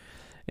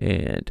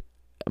 and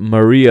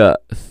Maria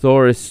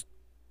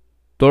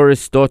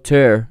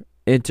Thorisdottir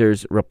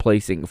enters,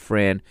 replacing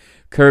Fran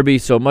Kirby.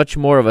 So much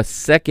more of a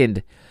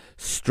second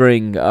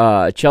string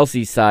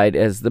Chelsea side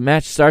as the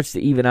match starts to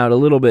even out a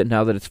little bit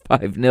now that it's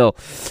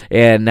 5-0,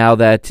 and now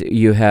that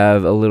you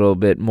have a little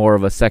bit more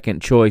of a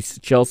second choice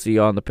Chelsea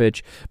on the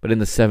pitch. But in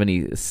the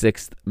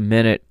 76th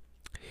minute,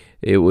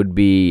 it would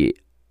be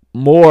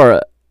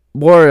more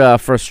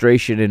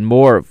frustration and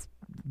more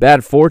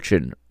bad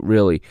fortune,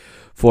 really,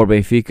 for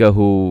Benfica,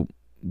 who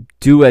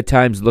do at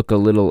times look a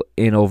little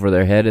in over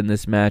their head in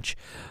this match.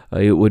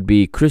 It would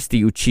be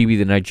Christy Uchibi,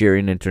 the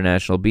Nigerian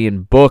international,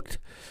 being booked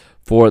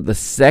for the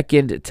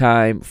second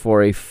time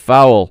for a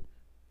foul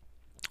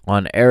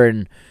on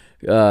Aaron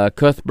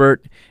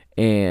Cuthbert,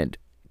 and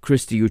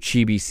Christy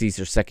Uchibi sees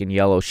her second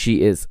yellow.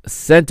 She is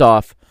sent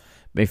off.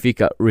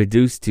 Benfica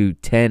reduced to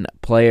 10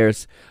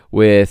 players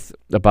with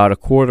about a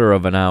quarter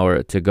of an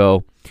hour to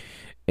go,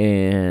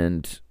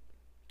 and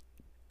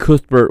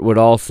Cuthbert would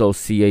also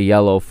see a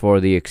yellow for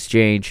the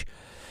exchange.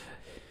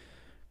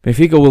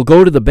 Benfica will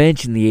go to the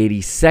bench in the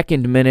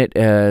 82nd minute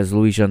as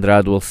Luis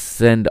Andrade will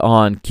send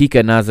on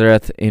Kika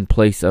Nazareth in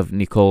place of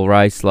Nicole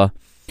Reisler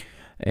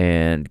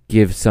and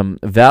give some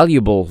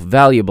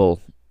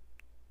valuable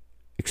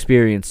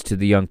experience to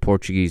the young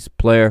Portuguese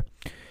player.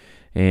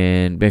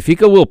 And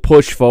Benfica will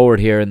push forward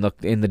here in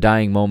the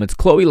dying moments.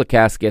 Chloe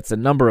Lacasse gets a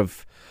number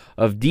of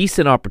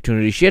decent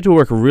opportunities. She had to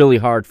work really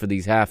hard for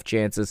these half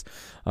chances.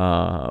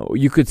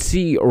 You could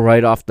see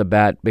right off the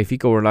bat,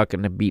 Benfica were not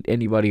going to beat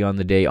anybody on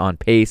the day on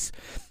pace.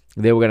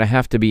 They were going to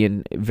have to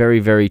be very,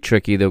 very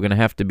tricky. They were going to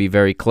have to be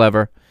very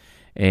clever.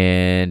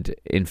 And,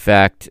 in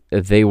fact,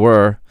 they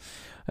were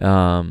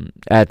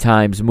at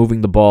times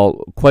moving the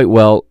ball quite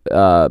well.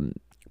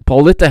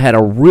 Paulita had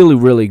a really,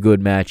 really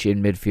good match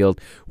in midfield,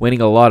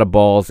 winning a lot of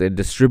balls and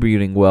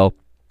distributing well.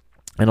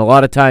 And a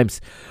lot of times,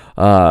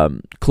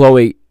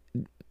 Chloe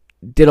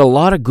did a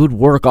lot of good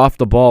work off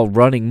the ball,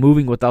 running,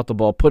 moving without the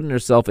ball, putting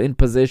herself in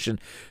position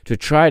to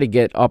try to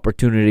get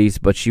opportunities,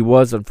 but she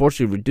was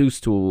unfortunately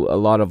reduced to a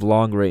lot of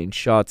long-range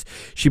shots.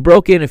 She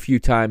broke in a few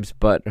times,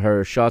 but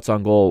her shots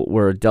on goal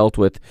were dealt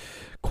with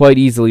quite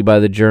easily by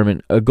the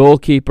German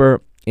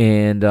goalkeeper,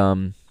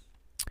 and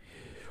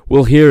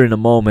we'll hear in a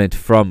moment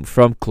from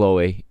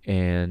Chloe,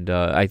 and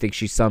I think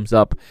she sums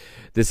up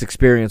this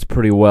experience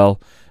pretty well.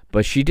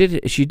 But she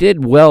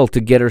did well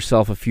to get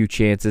herself a few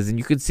chances, and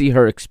you could see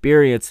her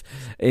experience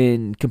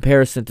in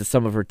comparison to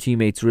some of her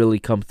teammates really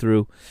come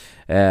through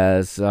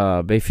as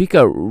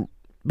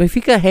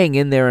Benfica hang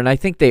in there, and I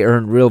think they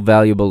earn real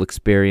valuable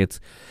experience.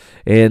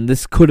 And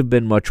this could have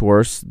been much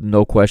worse,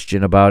 no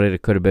question about it.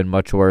 It could have been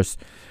much worse.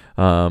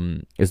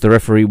 As the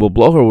referee will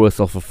blow her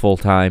whistle for full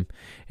time,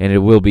 and it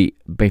will be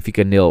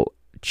Benfica 0,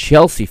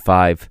 Chelsea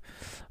 5.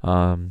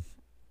 Of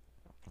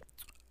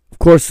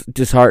course,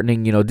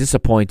 disheartening,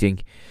 disappointing.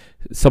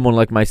 Someone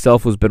like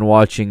myself who's been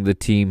watching the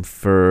team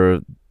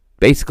for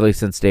basically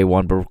since day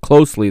one, but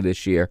closely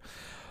this year.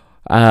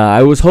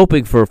 I was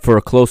hoping for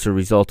a closer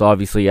result,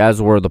 obviously,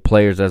 as were the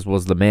players, as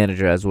was the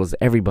manager, as was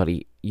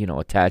everybody,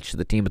 attached to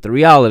the team. But the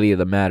reality of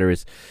the matter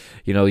is,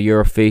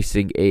 you're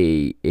facing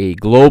a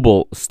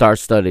global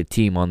star-studded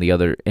team on the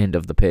other end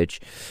of the pitch.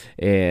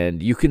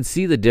 And you can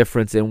see the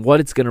difference in what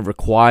it's going to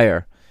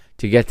require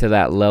to get to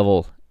that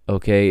level,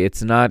 okay?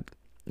 It's not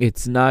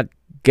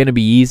going to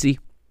be easy.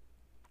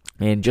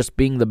 And just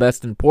being the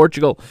best in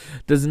Portugal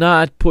does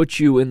not put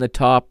you in the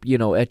top,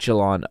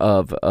 echelon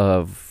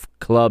of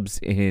clubs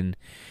in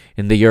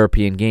the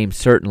European game,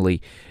 certainly.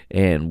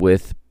 And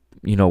with,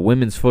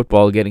 women's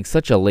football getting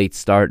such a late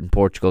start in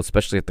Portugal,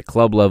 especially at the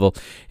club level,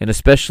 and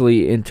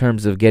especially in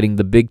terms of getting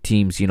the big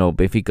teams,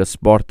 Benfica,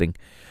 Sporting,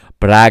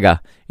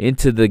 Braga,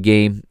 into the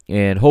game,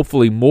 and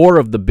hopefully more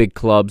of the big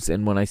clubs.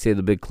 And when I say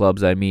the big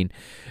clubs, I mean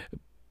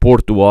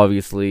Porto,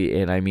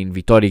 obviously, and I mean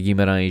Vitória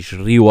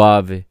Guimarães, Rio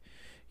Ave.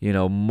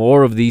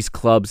 More of these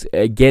clubs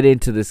get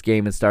into this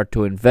game and start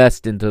to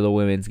invest into the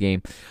women's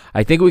game.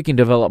 I think we can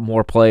develop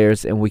more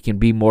players and we can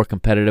be more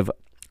competitive.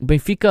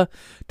 Benfica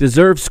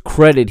deserves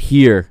credit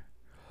here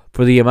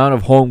for the amount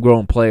of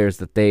homegrown players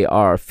that they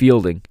are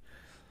fielding.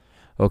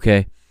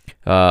 Okay.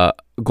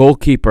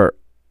 Goalkeeper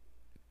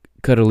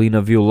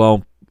Carolina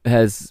Violão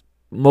has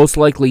most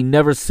likely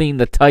never seen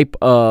the type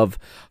of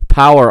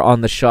power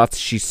on the shots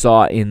she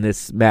saw in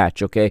this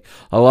match, okay?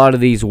 A lot of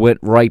these went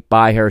right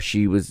by her.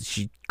 She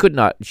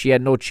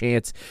had no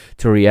chance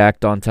to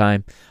react on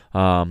time.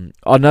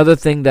 Another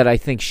thing that I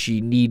think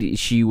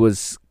she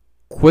was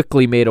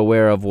quickly made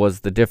aware of was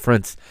the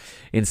difference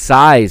in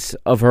size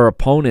of her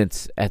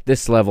opponents at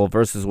this level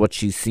versus what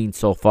she's seen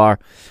so far,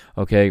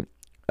 okay?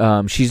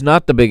 She's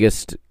not the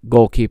biggest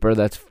goalkeeper,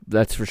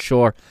 that's for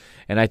sure.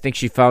 And I think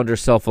she found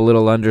herself a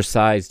little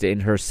undersized in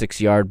her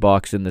 6-yard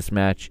box in this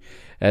match,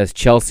 as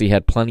Chelsea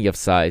had plenty of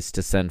size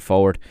to send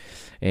forward.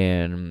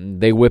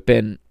 And they whip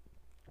in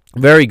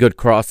very good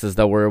crosses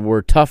that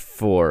were tough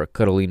for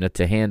Carolina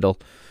to handle.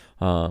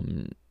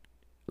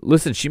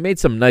 Listen, she made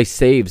some nice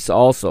saves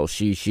also.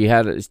 She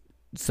had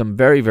some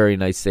very, very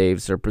nice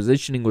saves. Her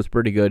positioning was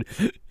pretty good.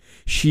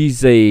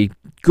 She's a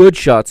good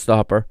shot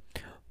stopper,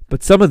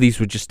 but some of these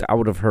were just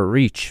out of her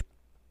reach.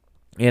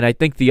 And I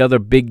think the other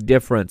big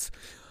difference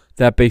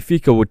that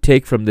Benfica would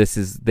take from this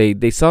is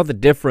they saw the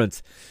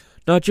difference,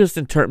 not just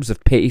in terms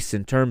of pace,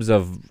 in terms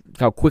of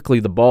how quickly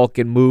the ball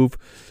can move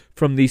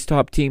from these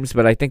top teams,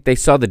 but I think they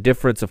saw the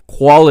difference of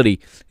quality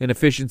and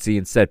efficiency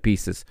in set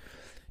pieces.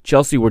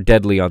 Chelsea were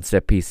deadly on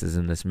set pieces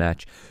in this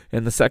match,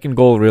 and the second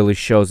goal really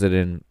shows it.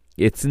 In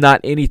it's not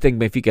anything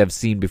Benfica have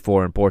seen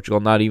before in Portugal,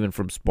 not even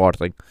from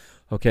Sporting,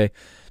 okay?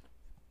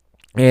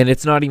 And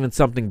it's not even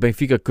something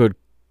Benfica could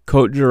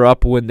conjure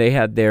up when they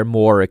had their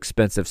more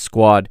expensive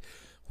squad,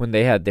 when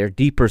they had their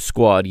deeper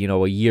squad,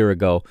 a year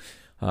ago.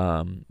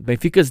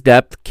 Benfica's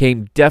depth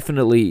came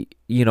definitely,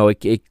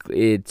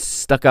 it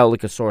stuck out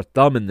like a sore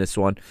thumb in this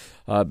one.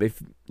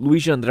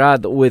 Luis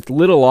Andrade with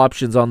little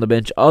options on the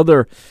bench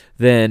other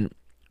than,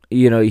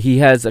 he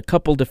has a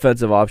couple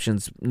defensive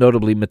options,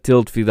 notably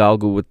Matilde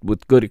Fidalgo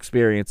with good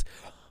experience.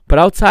 But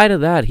outside of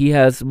that, he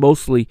has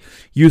mostly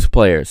youth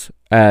players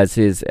as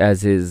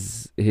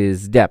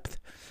his depth.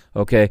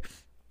 Okay,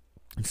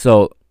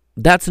 so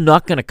that's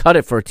not going to cut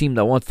it for a team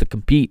that wants to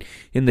compete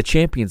in the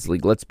Champions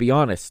League. Let's be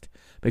honest.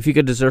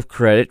 Benfica deserve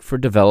credit for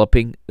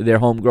developing their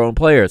homegrown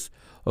players.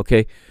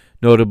 Okay,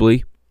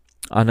 notably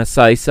Ana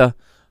Saisa,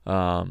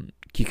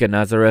 Kika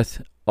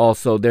Nazareth.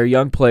 Also, they're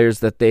young players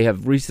that they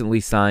have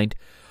recently signed.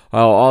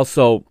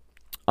 Also,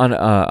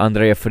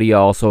 Andrea Fria,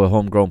 also a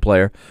homegrown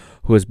player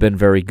who has been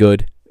very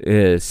good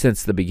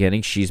since the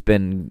beginning. She's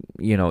been,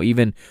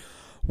 even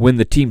when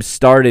the team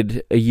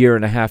started a year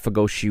and a half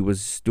ago, she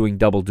was doing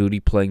double duty,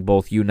 playing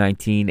both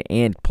U19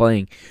 and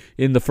playing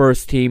in the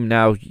first team.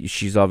 Now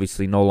she's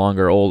obviously no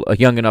longer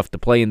young enough to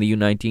play in the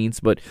U19s,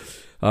 but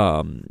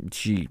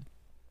she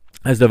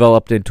has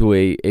developed into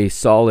a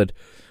solid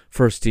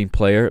first team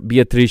player.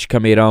 Beatriz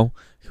Cameirão,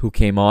 who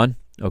came on,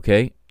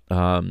 okay.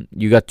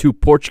 You got two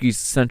Portuguese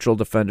central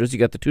defenders. You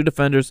got the two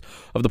defenders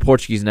of the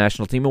Portuguese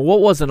national team. And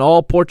what was an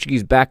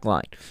all-Portuguese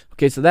backline?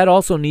 Okay, so that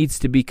also needs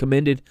to be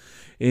commended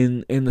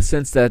in the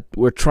sense that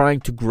we're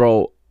trying to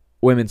grow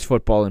women's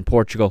football in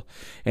Portugal.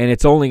 And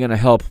it's only going to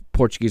help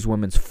Portuguese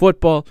women's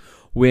football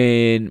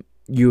when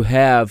you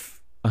have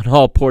an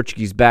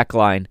all-Portuguese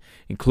backline,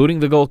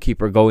 including the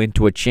goalkeeper, go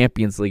into a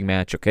Champions League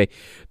match, okay?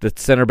 The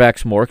center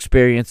back's more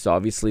experienced,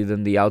 obviously,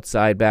 than the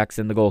outside backs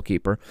and the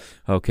goalkeeper,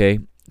 okay?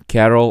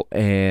 Carol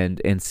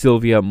and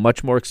Sylvia,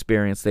 much more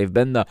experienced. They've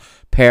been the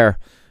pair,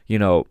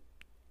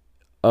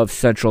 of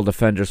central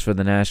defenders for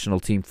the national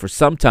team for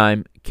some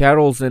time.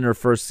 Carol's in her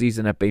first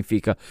season at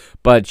Benfica,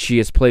 but she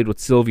has played with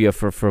Sylvia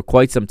for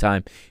quite some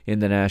time in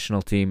the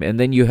national team. And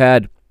then you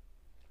had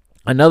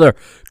another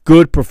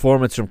good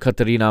performance from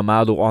Catarina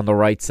Amado on the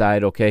right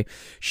side, okay?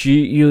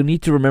 You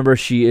need to remember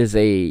she is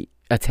a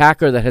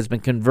attacker that has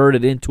been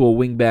converted into a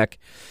wingback,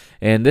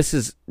 and this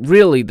is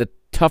really the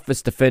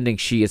toughest defending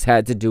she has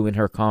had to do in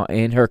her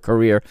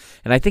career,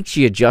 and I think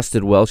she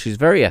adjusted well. She's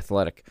very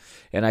athletic,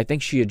 and I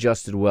think she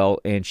adjusted well,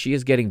 and she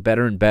is getting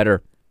better and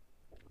better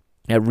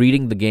at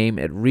reading the game,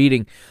 at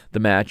reading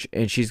the match,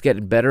 and she's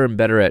getting better and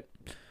better at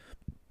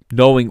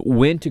knowing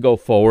when to go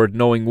forward,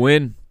 knowing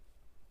when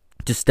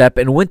to step,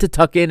 and when to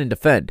tuck in and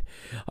defend.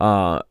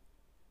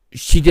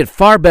 She did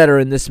far better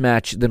in this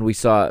match than we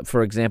saw,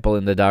 for example,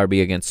 in the derby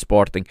against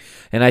Sporting,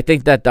 and I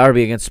think that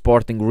derby against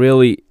Sporting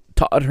really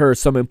taught her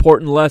some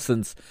important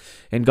lessons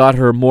and got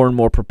her more and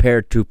more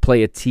prepared to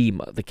play a team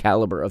the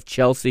caliber of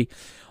Chelsea.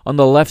 On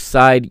the left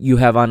side, you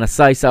have Ana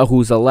Saisa,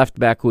 who's a left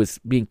back who is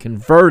being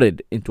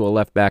converted into a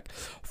left back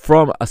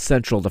from a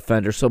central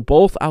defender. So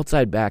both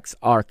outside backs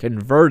are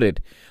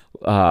converted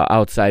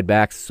outside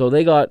backs. So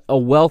they got a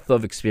wealth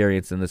of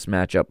experience in this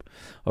matchup.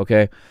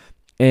 Okay,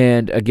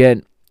 and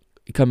again,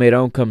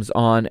 Cameirão comes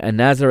on, and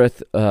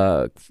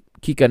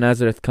Kika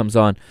Nazareth comes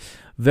on.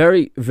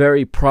 Very,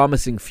 very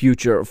promising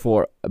future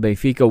for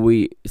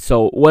Benfica.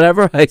 So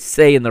whatever I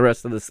say in the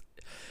rest of this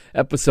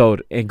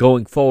episode and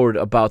going forward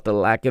about the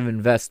lack of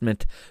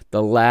investment,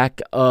 the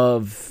lack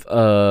of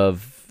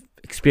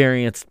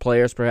experienced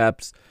players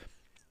perhaps,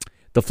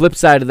 the flip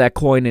side of that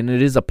coin, and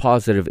it is a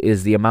positive,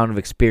 is the amount of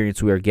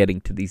experience we are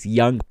getting to these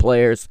young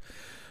players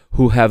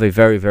who have a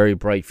very, very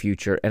bright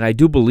future. And I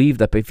do believe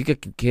that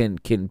Benfica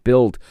can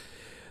build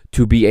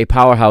to be a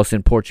powerhouse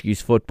in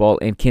Portuguese football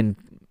and can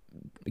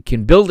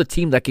build a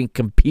team that can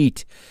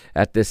compete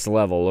at this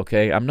level,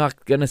 okay? I'm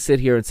not going to sit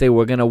here and say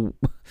we're going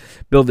to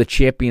build a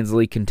Champions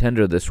League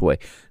contender this way.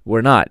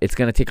 We're not. It's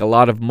going to take a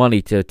lot of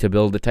money to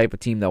build the type of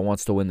team that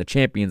wants to win the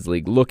Champions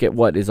League. Look at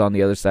what is on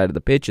the other side of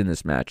the pitch in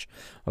this match,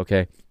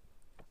 okay?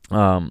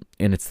 And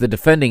it's the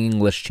defending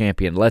English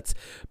champion. Let's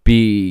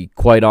be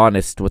quite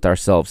honest with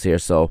ourselves here.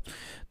 So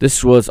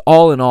this was,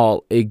 all in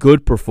all, a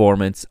good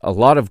performance. A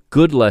lot of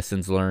good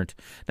lessons learned.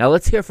 Now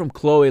let's hear from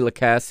Chloe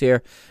Lacasse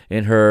here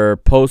in her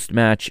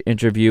post-match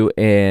interview.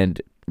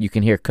 And you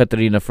can hear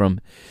Catarina from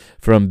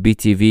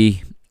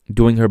BTV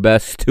doing her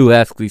best to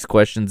ask these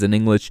questions in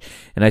English.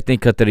 And I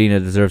think Catarina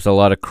deserves a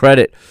lot of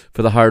credit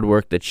for the hard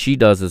work that she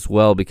does as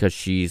well, because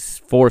she's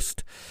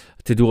forced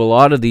to do a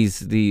lot of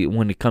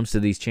when it comes to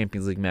these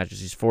Champions League matches.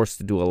 She's forced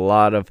to do a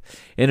lot of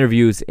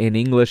interviews in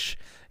English,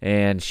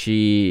 and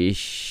she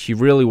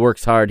really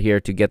works hard here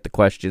to get the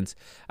questions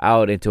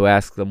out and to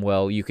ask them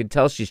well. You can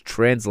tell she's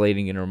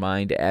translating in her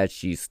mind as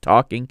she's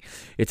talking.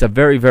 It's a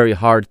very, very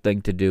hard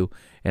thing to do,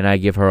 and I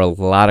give her a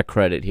lot of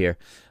credit here.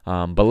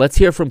 But let's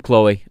hear from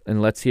Chloe,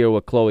 and let's hear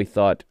what Chloe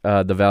thought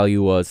the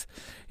value was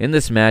in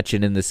this match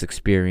and in this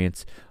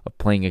experience of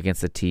playing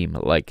against a team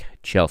like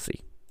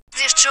Chelsea.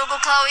 This jogo,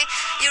 Chloe,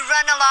 you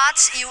run a lot,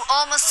 you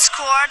almost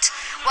scored.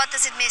 What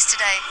does it miss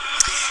today?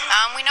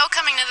 We know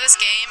coming into this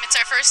game, it's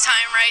our first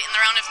time, right, in the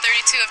round of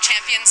 32 of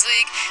Champions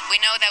League. We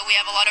know that we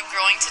have a lot of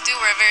growing to do.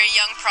 We're a very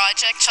young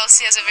project.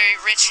 Chelsea has a very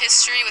rich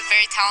history with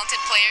very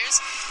talented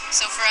players.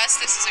 So for us,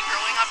 this is a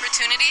growing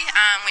opportunity.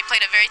 We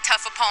played a very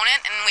tough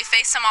opponent, and we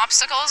faced some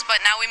obstacles,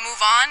 but now we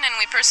move on, and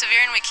we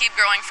persevere, and we keep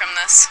growing from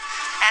this.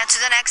 And to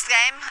the next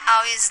game,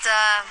 how are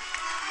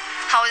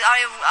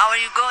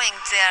you going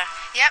there?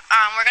 Yep,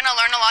 we're going to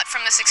learn a lot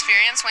from this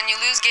experience. When you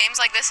lose games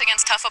like this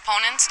against tough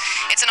opponents,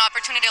 it's an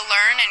opportunity to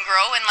learn and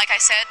grow. And like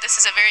I said, this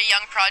is a very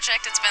young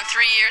project. It's been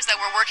 3 years that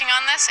we're working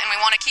on this, and we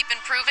want to keep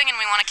improving, and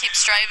we want to keep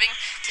striving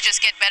to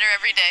just get better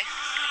every day.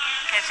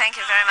 Okay,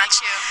 thank you very much.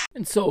 Thank you.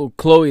 And so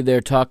Chloe,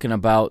 they're talking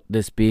about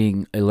this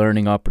being a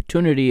learning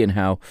opportunity and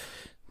how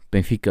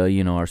Benfica,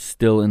 are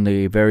still in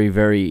the very,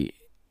 very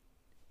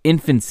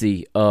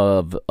infancy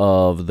of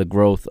the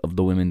growth of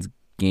the women's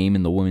game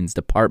in the women's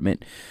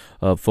department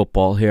of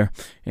football here.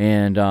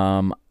 And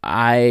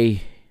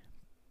I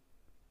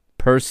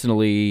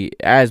personally,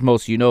 as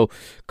most of you know,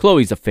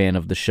 Chloe's a fan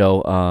of the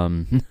show.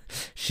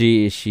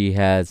 She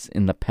has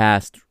in the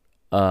past,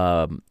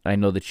 I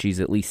know that she's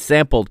at least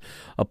sampled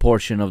a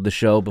portion of the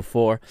show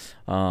before.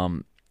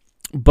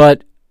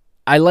 But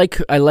I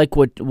like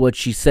what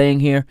she's saying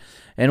here,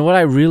 and what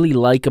I really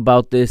like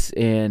about this,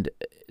 and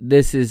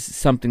this is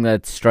something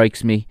that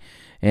strikes me,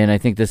 and I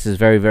think this is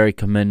very, very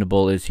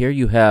commendable, is here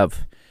you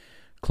have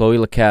Chloe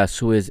Lacasse,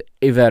 who is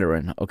a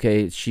veteran,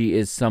 okay? She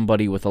is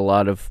somebody with a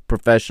lot of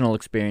professional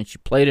experience. She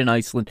played in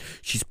Iceland.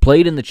 She's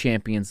played in the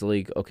Champions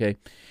League, okay?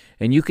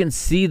 And you can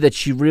see that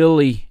she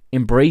really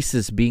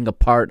embraces being a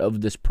part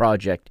of this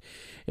project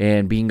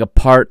and being a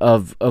part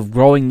of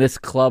growing this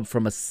club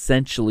from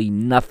essentially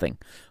nothing,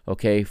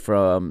 okay?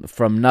 From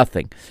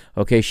nothing,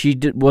 okay? She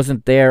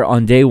wasn't there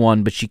on day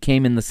one, but she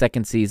came in the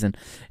second season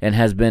and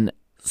has been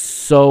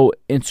so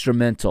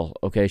instrumental,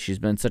 okay? She's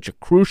been such a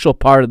crucial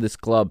part of this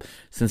club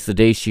since the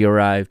day she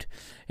arrived,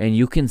 and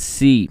you can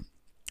see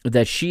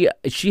that she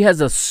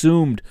has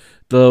assumed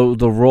the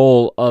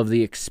role of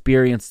the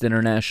experienced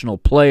international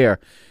player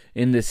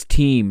in this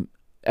team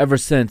ever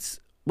since,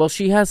 well,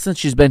 she has since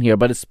she's been here,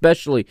 but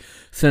especially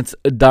since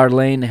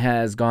Darlene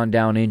has gone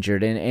down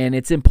injured, and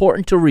it's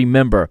important to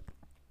remember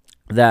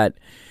that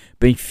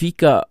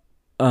Benfica,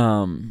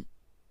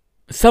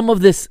 some of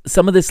this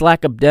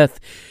lack of depth,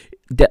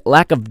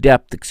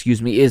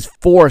 is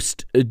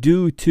forced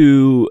due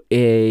to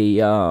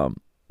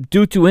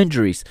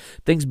injuries,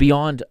 things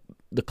beyond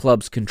the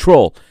club's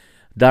control.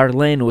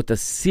 Darlene with a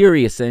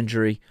serious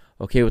injury,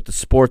 okay, with the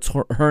sports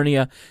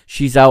hernia,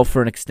 she's out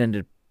for an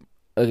extended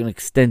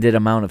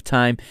amount of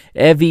time.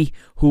 Evie,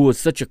 who was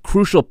such a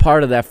crucial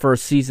part of that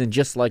first season,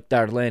 just like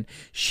Darlene,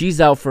 she's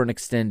out for an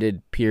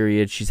extended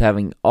period. She's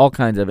having all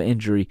kinds of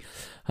injury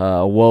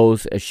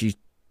woes as she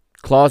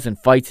claws and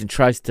fights and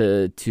tries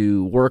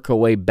to work her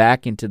way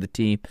back into the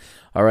team.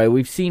 All right,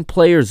 we've seen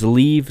players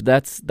leave.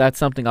 That's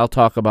something I'll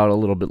talk about a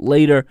little bit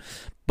later.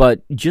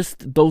 But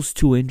just those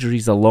two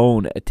injuries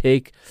alone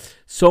take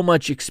so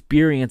much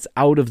experience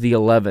out of the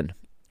 11,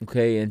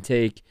 okay, and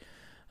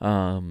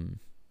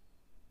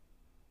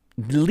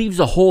leaves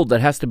a hole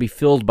that has to be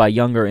filled by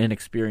younger,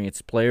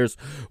 inexperienced players,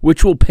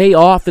 which will pay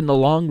off in the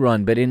long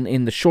run. But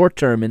in the short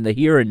term, in the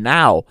here and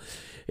now,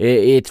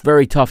 it's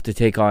very tough to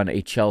take on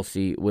a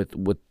Chelsea with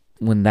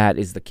when that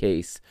is the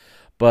case.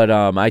 But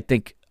I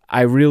think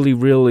I really,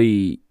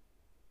 really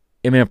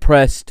am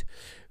impressed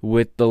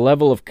with the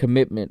level of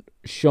commitment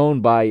shown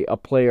by a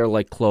player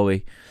like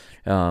Chloe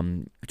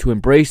to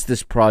embrace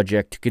this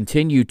project, to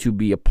continue to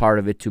be a part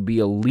of it, to be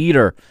a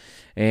leader,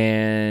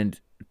 and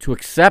to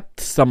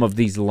accept some of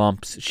these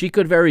lumps. She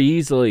could very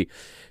easily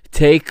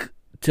take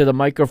to the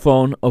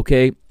microphone,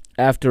 okay,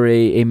 after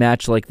a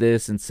match like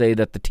this and say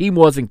that the team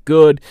wasn't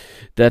good,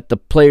 that the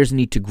players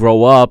need to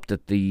grow up,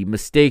 that the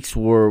mistakes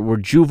were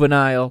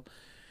juvenile.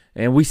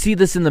 And we see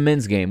this in the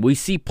men's game. We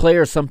see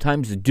players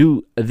sometimes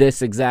do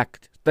this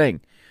exact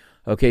thing.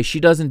 Okay, she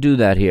doesn't do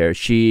that here.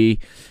 She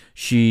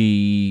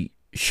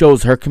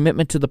shows her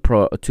commitment to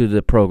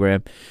the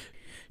program.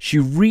 She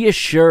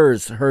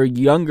reassures her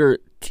younger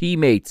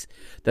teammates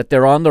that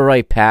they're on the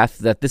right path,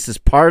 that this is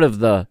part of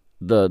the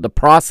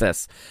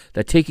process,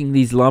 that taking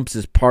these lumps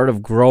is part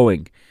of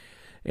growing,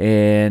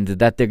 and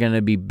that they're going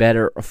to be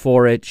better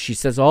for it. She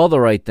says all the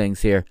right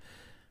things here.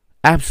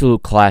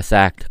 Absolute class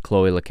act,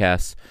 Chloe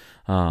Lacasse.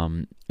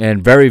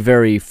 And very,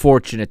 very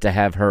fortunate to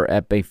have her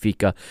at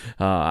Benfica.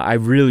 I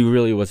really,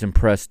 really was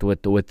impressed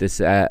with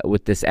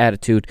this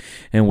attitude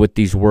and with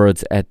these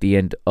words at the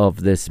end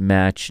of this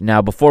match.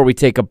 Now, before we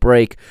take a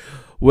break,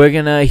 we're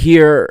going to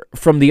hear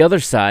from the other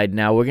side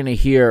now. We're going to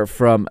hear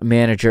from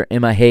manager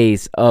Emma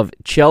Hayes of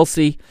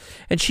Chelsea.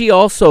 And she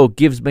also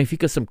gives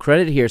Benfica some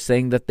credit here,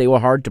 saying that they were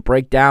hard to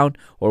break down,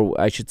 or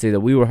I should say that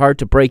we were hard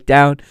to break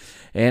down.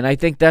 And I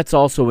think that's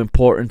also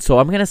important. So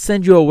I'm going to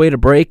send you away to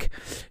break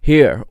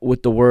here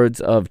with the words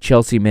of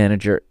Chelsea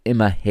manager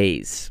Emma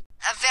Hayes.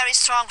 A very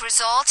strong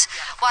result.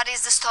 What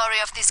is the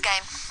story of this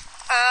game?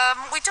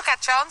 We took our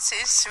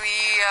chances.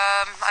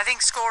 I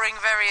think scoring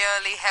very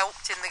early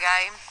helped in the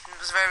game. It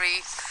was a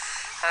very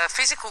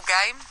physical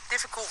game.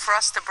 Difficult for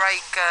us to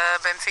break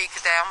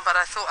Benfica down, but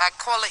I thought our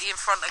quality in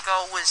front of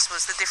goal was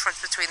the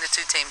difference between the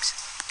two teams.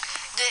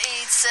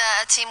 It's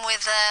a team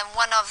with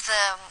one of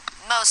the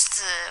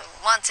most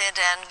wanted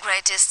and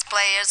greatest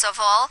players of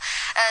all.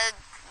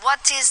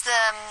 What do you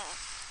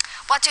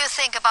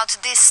think about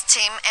this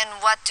team, and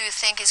what do you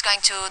think is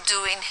going to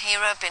do in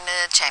Europe in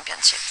the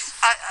championships?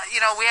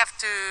 We have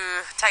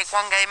to take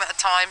one game at a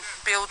time,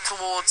 build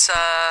towards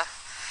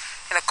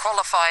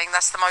qualifying.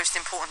 That's the most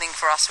important thing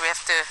for us. We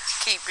have to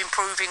keep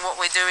improving what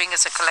we're doing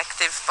as a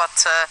collective,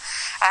 but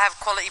I have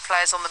quality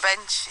players on the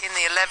bench in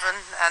the 11,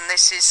 and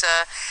this is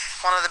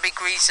one of the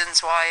big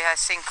reasons why I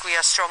think we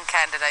are strong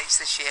candidates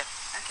this year.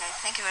 Okay,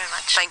 thank you very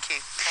much. Thank you.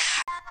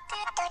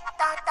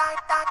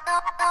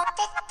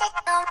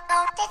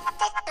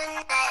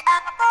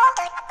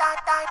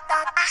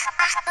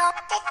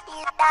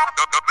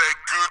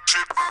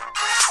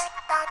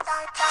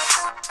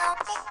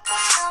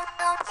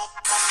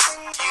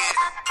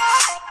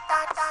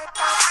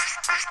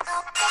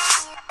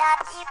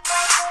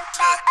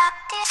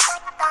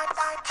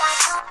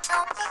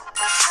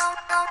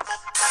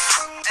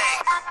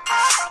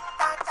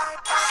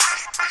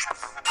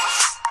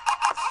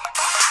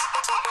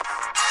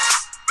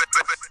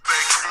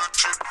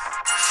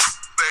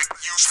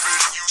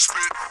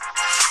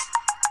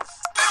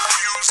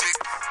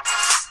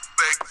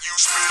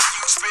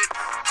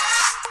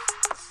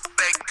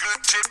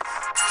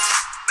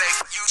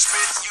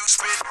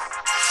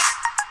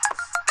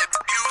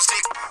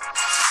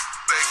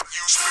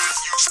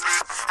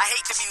 I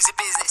hate the music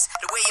business,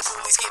 the way your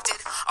bully's gifted.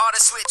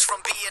 Artists switch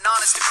from being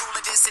honest to cool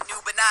and distant, new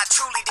but not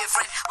truly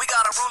different. We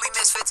got unruly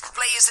misfits,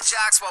 players and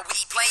jocks, while we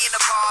playing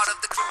the part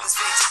of the coolest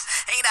victim.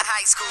 Ain't a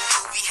high school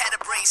movie, had a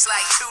brace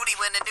like Tootie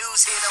when the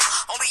news hit them.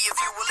 Only if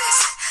you will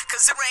listen,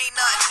 cause there ain't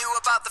nothing new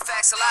about the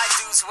facts of life,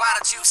 dudes. Why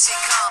don't you sit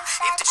calm?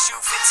 If the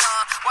shoe fits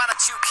on, why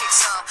don't you kick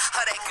some?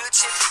 Of that good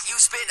shit that you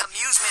spit,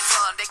 amusement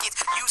fun. They get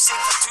you sick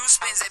from two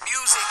spins at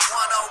music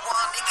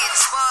 101. It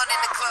gets fun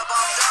in the club,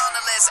 I'm done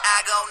unless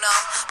I go numb.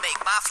 Make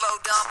my flow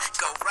dumb,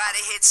 go write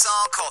a hit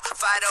song called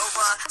Fight or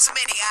Run. So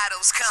many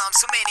idols come,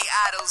 so many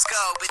idols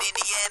go, but in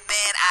the end,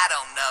 man, I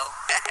don't know.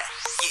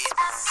 Yeah.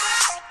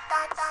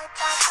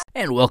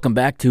 And welcome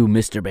back to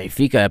Mr.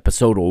 Benfica,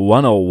 episode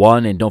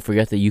 101. And don't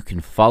forget that you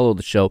can follow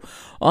the show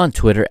on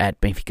Twitter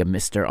at Benfica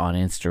Mister, on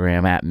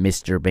Instagram at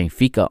Mr.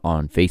 Benfica,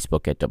 on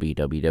Facebook at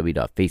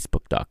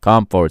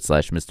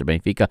www.facebook.com/Mr.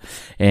 Benfica.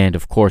 And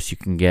of course, you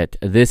can get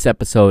this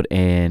episode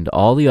and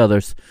all the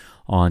others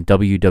on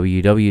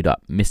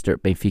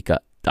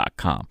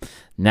www.mrbenfica.com.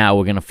 Now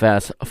we're going to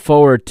fast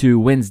forward to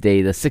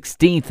Wednesday, the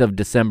 16th of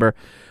December.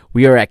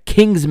 We are at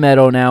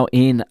Kingsmeadow now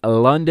in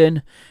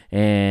London,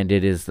 and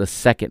it is the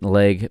second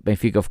leg.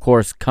 Benfica, of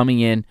course, coming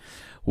in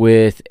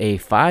with a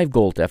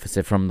 5-goal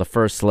deficit from the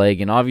first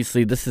leg, and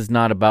obviously this is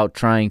not about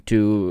trying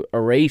to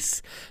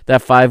erase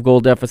that 5-goal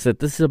deficit.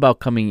 This is about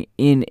coming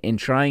in and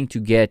trying to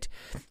get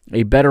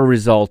a better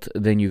result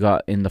than you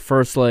got in the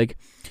first leg.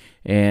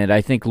 And I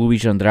think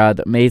Luis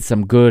Andrade made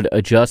some good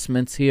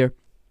adjustments here.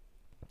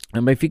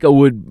 And Benfica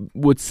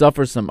would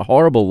suffer some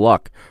horrible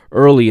luck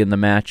early in the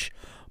match.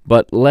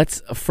 But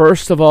let's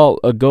first of all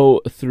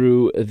go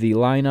through the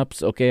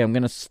lineups. Okay, I'm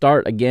going to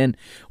start again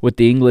with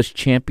the English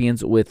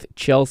champions, with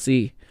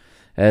Chelsea,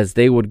 as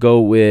they would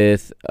go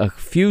with a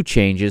few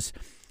changes.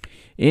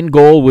 In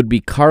goal would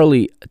be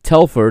Carly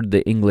Telford,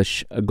 the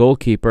English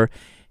goalkeeper,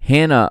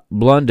 Hannah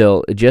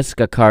Blundell,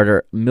 Jessica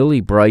Carter,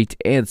 Millie Bright,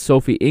 and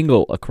Sophie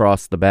Ingle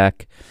across the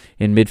back.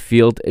 In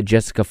midfield,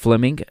 Jessica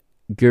Fleming,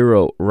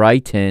 Guro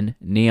Wrighton,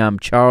 Niam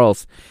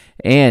Charles,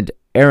 and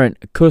Erin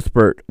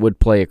Cuthbert would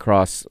play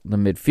across the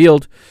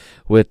midfield,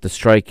 with the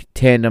strike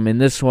tandem in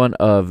this one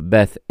of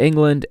Beth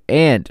England,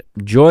 and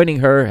joining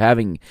her,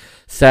 having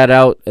sat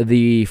out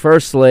the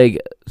first leg.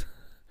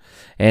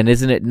 And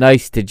isn't it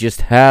nice to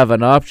just have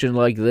an option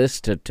like this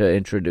to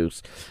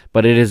introduce?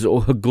 But it is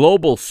a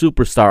global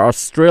superstar,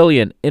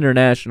 Australian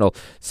international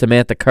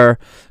Samantha Kerr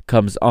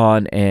comes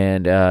on,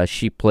 and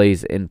she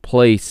plays in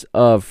place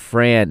of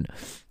Fran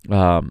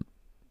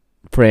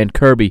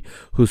Kirby,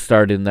 who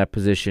started in that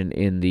position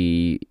in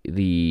the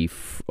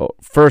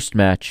first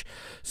match.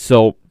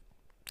 So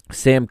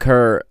Sam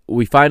Kerr,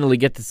 we finally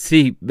get to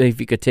see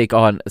Benfica take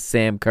on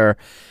Sam Kerr,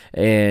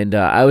 and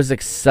I was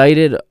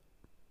excited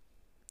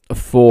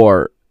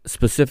for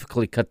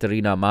specifically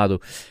Katerina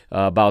Amadou,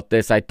 about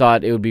this. I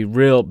thought it would be a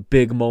real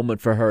big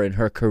moment for her in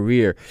her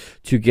career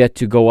to get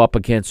to go up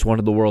against one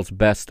of the world's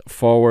best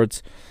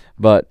forwards,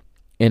 but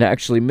in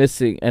actually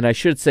missing, and I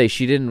should say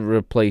she did not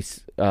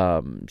replace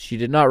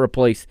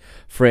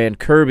Fran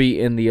Kirby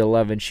in the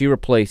 11. She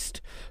replaced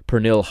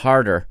Pernille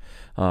Harder.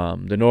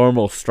 The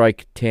normal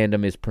strike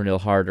tandem is Pernille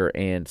Harder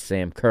and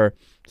Sam Kerr,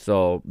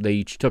 so they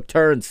each took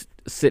turns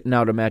sitting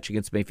out a match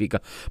against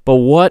Benfica. But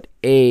what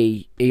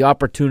a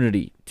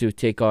opportunity to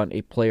take on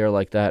a player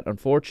like that.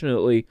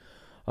 Unfortunately,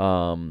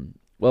 well,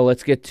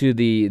 let's get to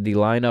the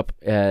lineup.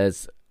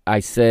 As I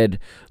said,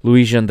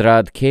 Luís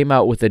Andrade came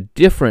out with a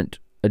different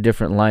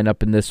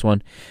lineup in this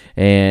one,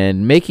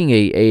 and making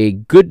a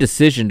good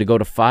decision to go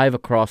to 5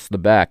 across the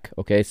back.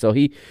 Okay, so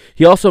he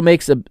also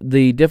makes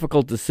the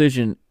difficult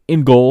decision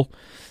in goal,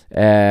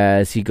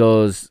 as he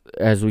goes,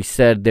 as we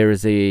said, there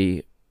is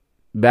a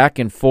back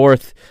and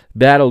forth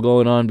battle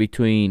going on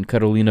between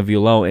Carolina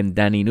Violão and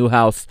Dani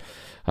Neuhaus.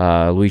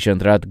 Luís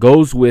Andrade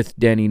goes with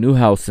Dani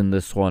Neuhaus in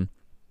this one,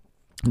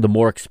 the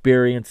more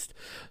experienced,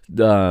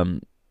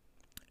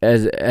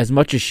 as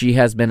much as she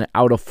has been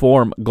out of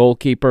form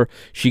goalkeeper.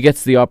 She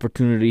gets the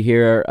opportunity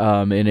here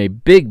in a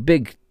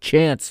big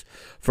chance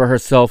for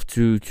herself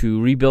to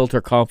rebuild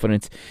her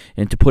confidence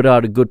and to put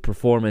out a good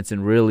performance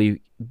and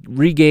really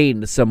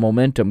regain some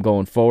momentum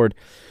going forward.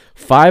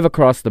 5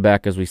 across the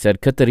back, as we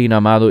said.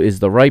 Katerina Amadou is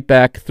the right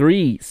back.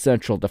 3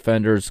 central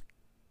defenders.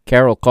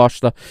 Carol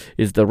Costa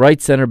is the right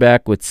center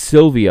back, with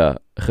Silvia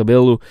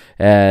Rebelo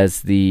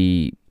as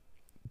the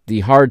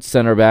hard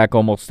center back,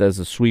 almost as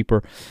a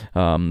sweeper.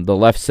 The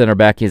left center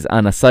back is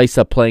Ana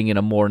Saisa, playing in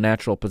a more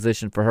natural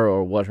position for her,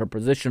 or what her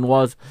position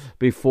was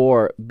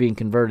before being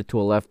converted to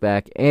a left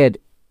back. And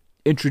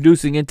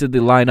introducing into the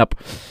lineup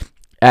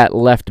at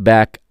left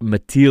back,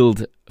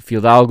 Matilde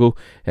Fidalgo,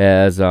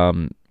 as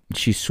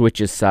she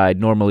switches side.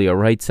 Normally a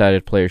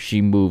right-sided player,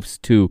 she moves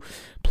to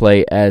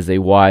play as a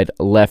wide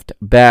left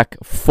back.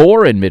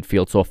 4 in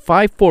midfield, so a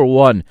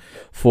 5-4-1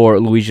 for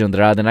Luís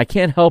Andrade. And I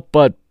can't help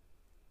but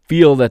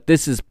feel that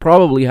this is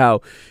probably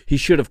how he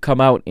should have come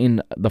out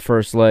in the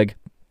first leg.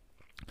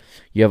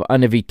 You have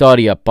Ana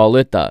Vitória,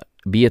 Pauleta,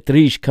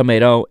 Beatriz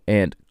Cameirão,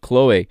 and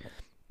Chloe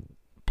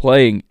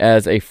playing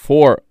as a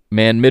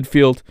 4-man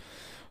midfield,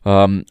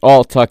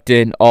 all tucked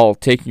in, all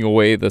taking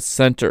away the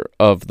center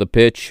of the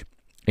pitch,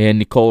 and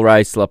Nicole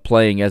Reisler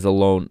playing as a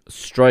lone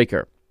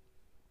striker.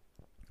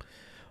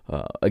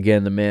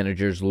 Again, the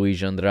managers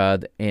Luís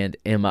Andrade and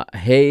Emma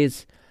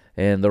Hayes.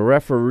 And the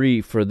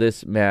referee for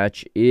this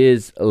match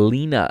is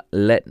Lina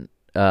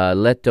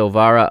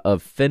Letovara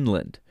of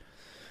Finland.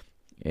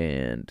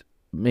 And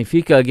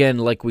Benfica, again,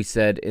 like we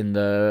said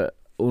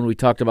when we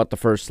talked about the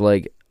first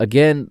leg,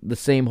 again, the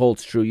same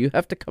holds true. You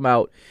have to come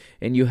out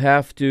and you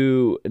have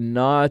to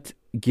not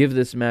give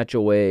this match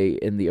away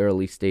in the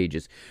early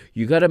stages.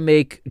 You got to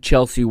make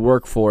Chelsea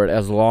work for it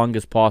as long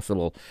as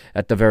possible,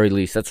 at the very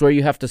least. That's where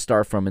you have to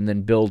start from and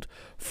then build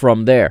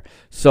from there.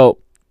 So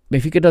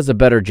Benfica does a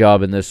better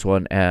job in this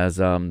one, as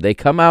they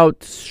come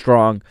out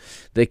strong,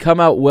 they come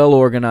out well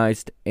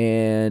organized,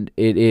 and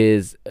it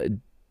is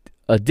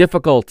a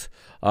difficult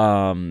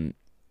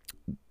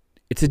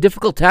it's a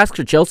difficult task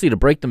for Chelsea to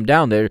break them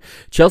down.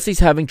 Chelsea's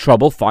having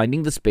trouble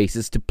finding the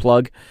spaces to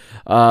plug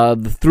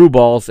the through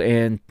balls,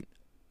 and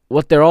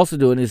what they're also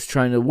doing is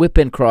trying to whip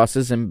in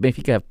crosses, and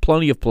Benfica have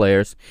plenty of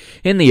players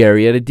in the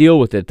area to deal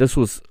with it. This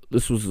was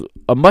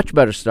a much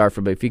better start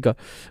for Benfica,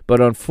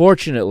 but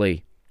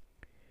unfortunately,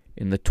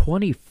 in the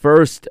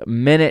 21st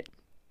minute,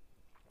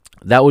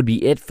 that would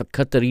be it for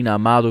Katerina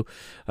Amadou.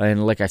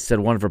 And like I said,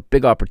 one of her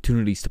big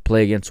opportunities to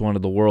play against one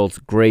of the world's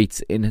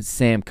greats in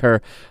Sam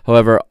Kerr.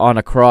 However, on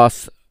a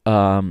cross,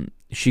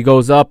 she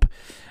goes up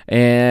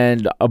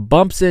and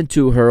bumps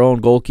into her own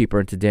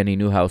goalkeeper, into Dani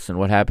Neuhaus. And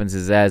what happens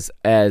is, as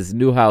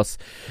Neuhaus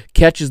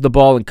catches the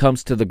ball and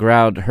comes to the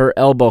ground, her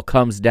elbow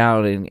comes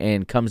down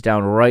and comes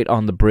down right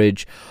on the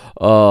bridge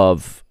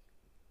of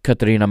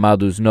Katerina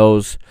Amadou's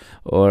nose,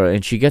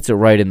 and she gets it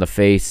right in the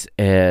face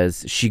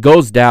as she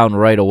goes down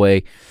right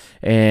away.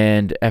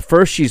 And at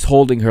first she's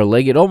holding her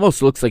leg. It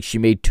almost looks like she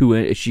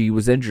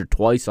was injured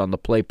twice on the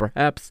play,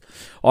 perhaps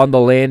on the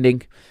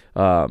landing,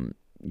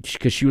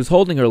 because she was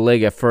holding her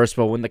leg at first.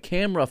 But when the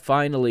camera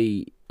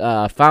finally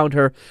found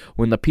her,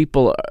 when the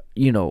people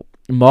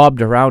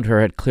mobbed around her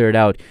had cleared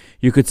out,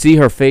 you could see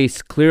her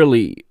face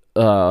clearly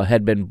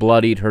had been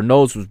bloodied. Her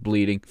nose was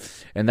bleeding,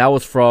 and that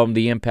was from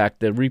the impact.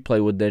 The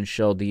replay would then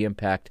show the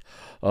impact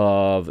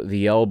of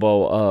the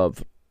elbow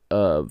of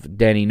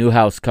Dani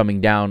Neuhaus coming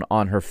down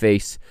on her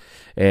face,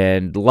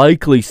 and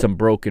likely some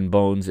broken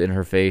bones in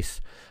her face.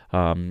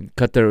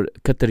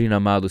 Katerina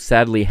Amadou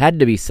sadly had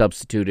to be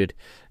substituted,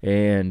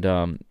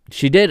 and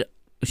she did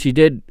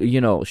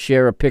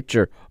share a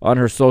picture on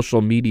her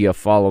social media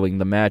following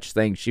the match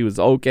saying she was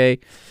okay.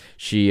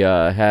 She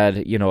had,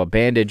 a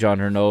bandage on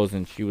her nose,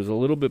 and she was a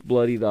little bit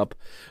bloodied up.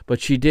 But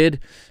she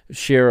did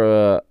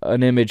share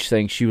an image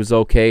saying she was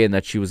okay and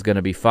that she was going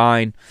to be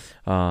fine.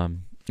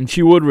 And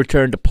she would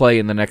return to play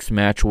in the next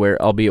match,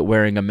 albeit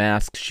wearing a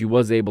mask. She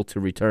was able to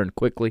return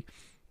quickly.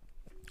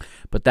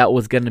 but that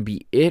was going to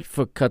be it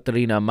for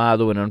Catarina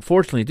Amado. And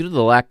unfortunately, due to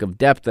the lack of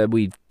depth that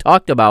we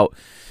talked about,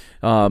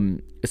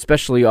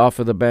 especially off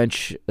of the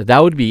bench,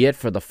 that would be it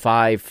for the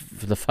five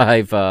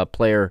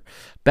player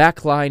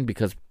back line,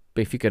 because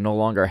Benfica no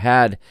longer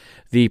had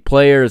the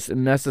players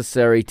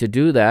necessary to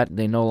do that.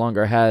 They no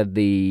longer had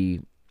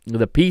the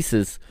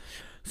pieces.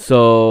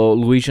 So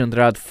Luis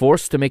Andrade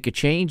forced to make a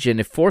change, and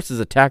it forces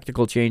a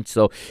tactical change.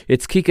 So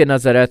it's Kika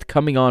Nazaret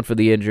coming on for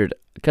the injured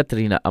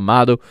Catarina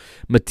Amado.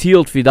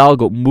 Matilde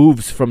Fidalgo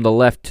moves from the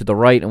left to the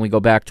right, and we go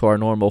back to our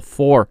normal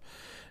 4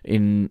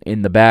 in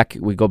the back.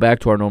 We go back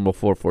to our normal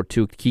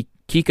 4-4-2.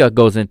 Kika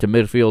goes into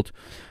midfield.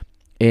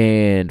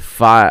 And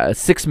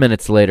 6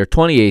 minutes later,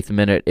 28th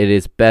minute, it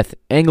is Beth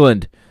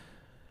England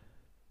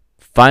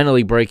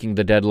finally breaking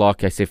the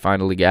deadlock. I say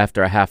finally,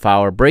 after a half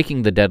hour,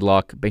 breaking the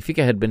deadlock.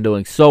 Benfica had been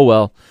doing so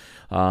well,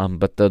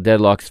 but the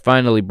deadlock's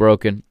finally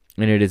broken,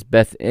 and it is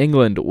Beth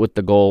England with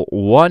the goal,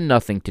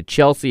 1-0 to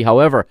Chelsea.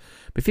 However,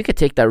 Benfica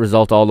take that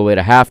result all the way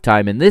to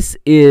halftime, and this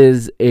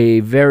is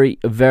a very,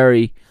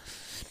 very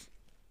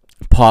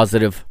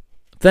positive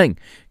thing.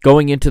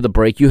 Going into the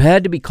break, you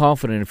had to be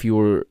confident if you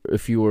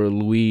were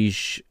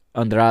Luis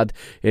Andrade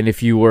and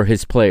if you were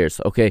his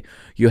players. Okay,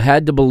 you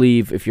had to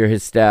believe, if you're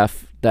his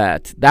staff,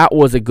 that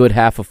was a good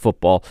half of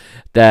football.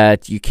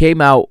 That you came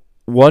out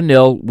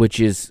 1-0, which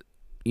is,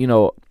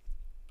 an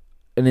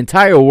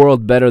entire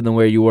world better than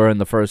where you were in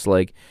the first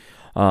leg.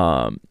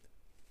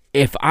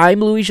 If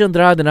I'm Luis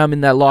Andrade and I'm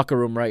in that locker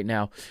room right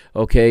now,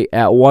 okay,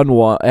 at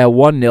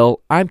 1-0,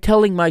 I'm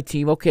telling my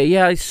team, okay,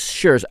 yeah,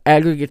 sure,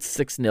 aggregate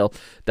 6-0.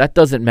 That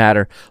doesn't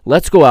matter.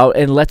 Let's go out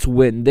and let's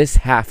win this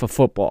half of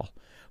football.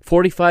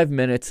 45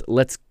 minutes,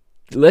 let's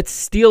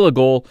steal a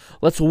goal.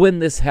 Let's win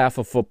this half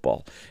of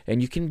football.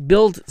 And you can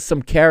build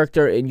some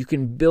character and you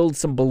can build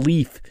some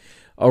belief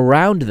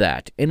around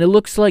that. And it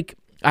looks like,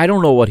 I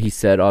don't know what he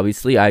said,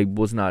 obviously. I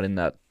was not in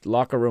that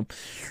locker room.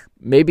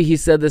 Maybe he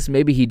said this,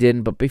 maybe he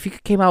didn't, but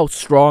Benfica came out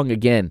strong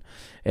again.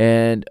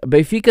 And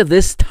Benfica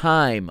this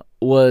time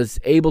was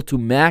able to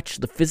match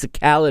the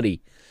physicality.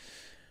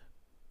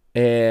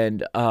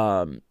 And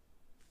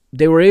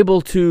they were able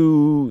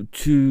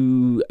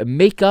to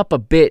make up a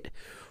bit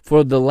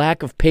for the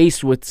lack of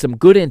pace with some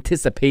good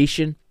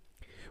anticipation.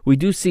 We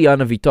do see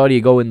Ana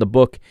Vitória go in the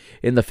book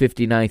in the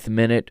 59th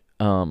minute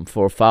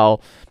for a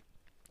foul.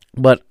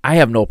 But I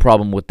have no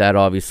problem with that,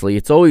 obviously.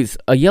 It's always,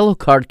 a yellow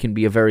card can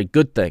be a very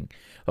good thing.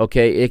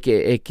 Okay,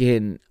 it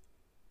can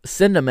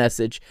send a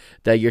message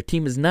that your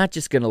team is not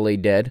just going to lay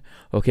dead.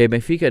 Okay,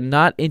 Benfica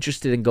not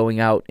interested in going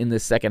out in the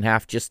second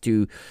half just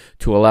to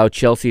allow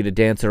Chelsea to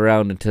dance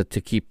around and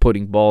to keep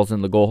putting balls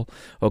in the goal.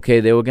 Okay,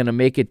 they were going to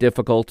make it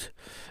difficult.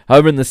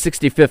 However, in the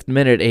 65th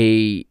minute,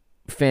 a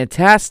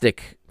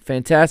fantastic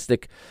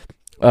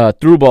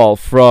through ball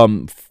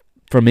from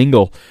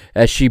Ingle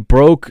as she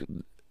broke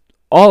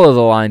all of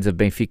the lines of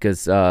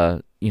Benfica's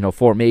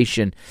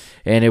formation,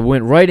 and it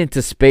went right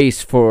into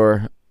space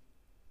for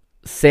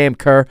Sam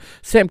Kerr.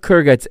 Sam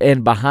Kerr gets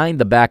in behind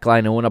the back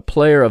line, and when a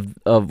player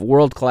of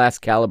world-class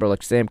caliber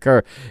like Sam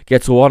Kerr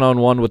gets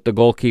one-on-one with the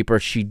goalkeeper,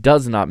 she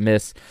does not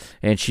miss,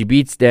 and she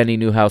beats Danny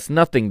Newhouse.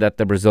 Nothing that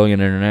the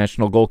Brazilian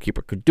international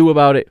goalkeeper could do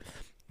about it.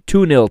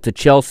 2-0 to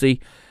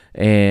Chelsea,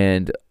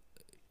 and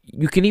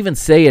you can even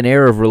say an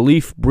air of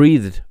relief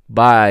breathed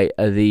by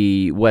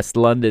the West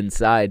London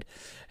side,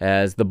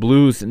 as the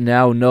Blues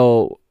now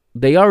know.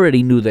 They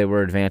already knew they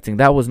were advancing.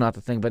 That was not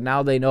the thing. But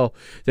now they know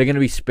they're going to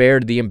be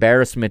spared the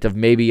embarrassment of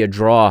maybe a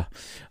draw,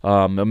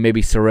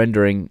 maybe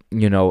surrendering,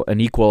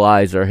 an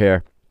equalizer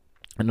here.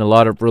 And a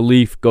lot of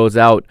relief goes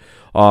out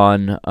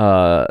on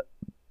the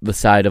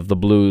side of the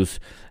Blues.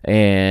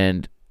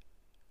 And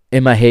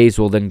Emma Hayes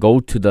will then go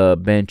to the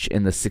bench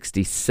in the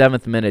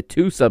 67th minute.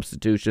 2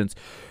 substitutions.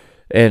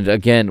 And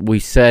again, we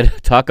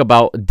said, talk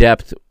about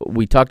depth.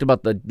 We talked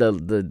about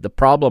the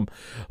problem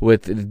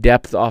with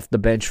depth off the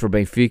bench for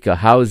Benfica.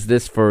 How is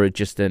this for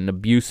just an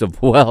abuse of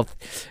wealth?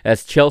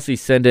 As Chelsea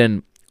send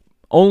in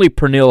only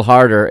Pernille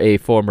Harder, a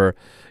former,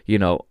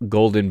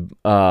 golden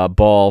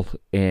ball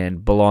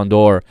and Ballon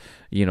d'Or,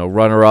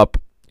 runner-up.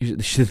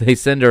 They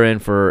send her in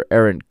for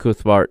Erin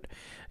Cuthbert.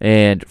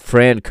 And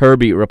Fran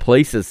Kirby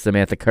replaces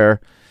Samantha Kerr.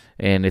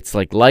 And it's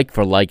like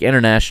for like,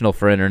 international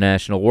for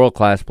international,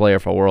 world-class player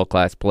for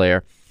world-class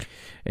player.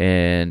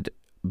 And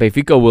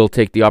Benfica will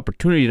take the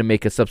opportunity to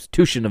make a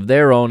substitution of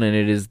their own, and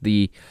it is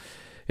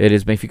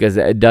Benfica's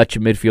Dutch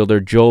midfielder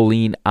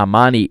Jolene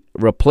Amani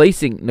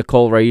replacing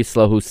Nicole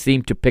Raisla, who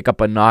seemed to pick up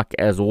a knock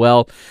as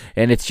well.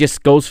 And it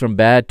just goes from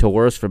bad to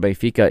worse for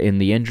Benfica in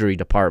the injury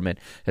department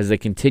as they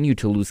continue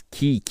to lose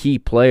key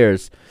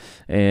players.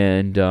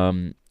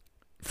 And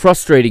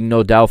frustrating,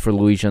 no doubt, for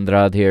Luis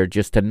Andrade here,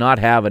 just to not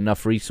have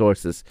enough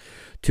resources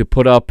to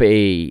put up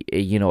a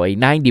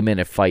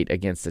 90-minute fight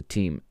against a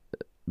team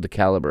the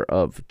caliber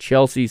of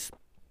Chelsea's.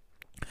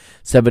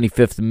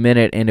 75th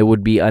minute, and it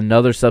would be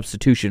another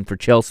substitution for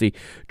Chelsea.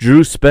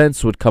 Drew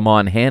Spence would come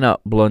on, Hannah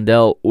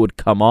Blundell would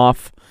come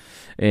off,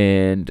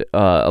 and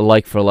a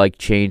like-for-like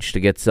change to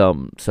get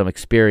some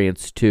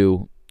experience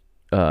to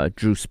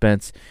Drew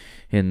Spence.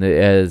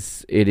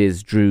 as it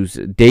is Drew's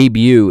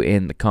debut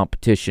in the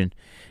competition.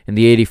 In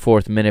the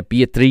 84th minute,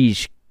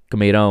 Beatriz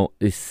Cameirão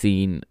is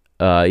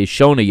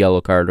shown a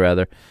yellow card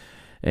rather,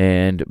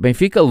 and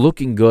Benfica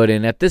looking good.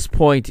 And at this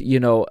point,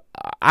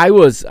 I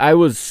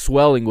was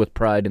swelling with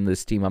pride in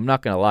this team. I'm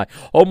not going to lie,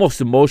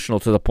 almost emotional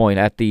to the point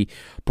at the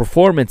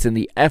performance and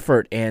the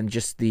effort and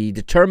just the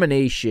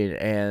determination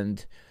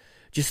and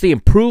just the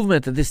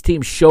improvement that this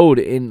team showed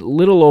in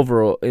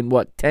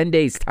 10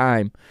 days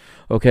time,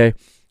 okay,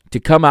 to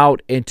come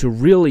out and to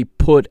really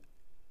put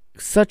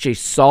such a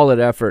solid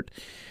effort.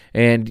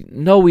 And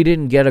no, we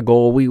didn't get a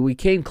goal. We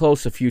came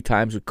close a few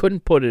times. We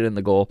couldn't put it in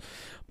the goal,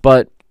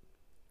 but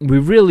we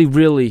really,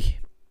 really,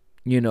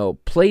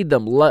 played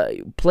them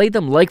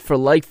like for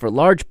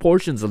large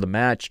portions of the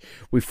match.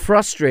 We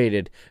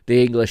frustrated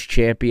the English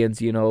champions.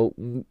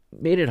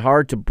 Made it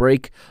hard to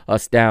break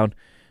us down.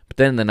 But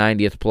then in the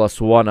 90th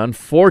 +1,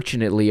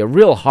 unfortunately, a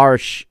real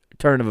harsh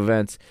turn of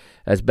events,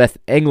 as Beth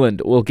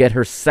England will get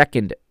her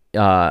second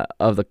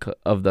of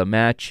the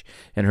match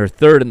and her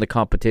third in the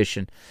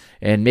competition,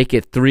 and make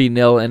it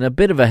 3-0, and a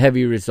bit of a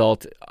heavy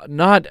result,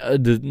 not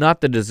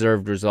the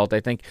deserved result. I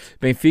think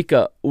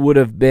Benfica would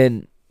have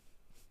been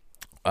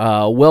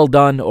well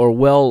done, or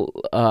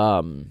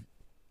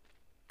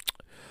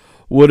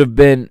would have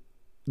been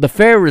the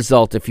fair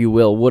result, if you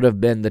will, would have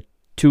been the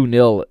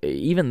 2-0.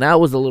 Even that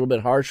was a little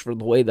bit harsh for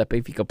the way that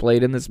Benfica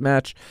played in this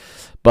match,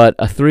 but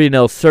a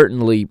 3-0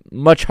 certainly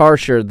much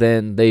harsher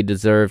than they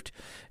deserved.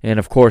 And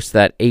of course,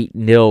 that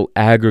 8-0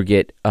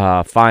 aggregate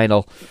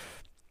final,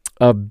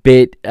 a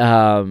bit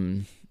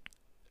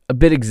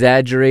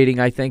exaggerating,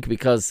 I think,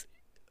 because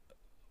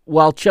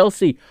while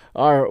Chelsea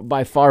are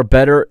by far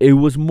better, it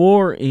was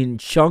more in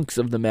chunks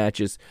of the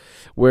matches,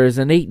 whereas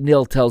an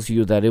 8-0 tells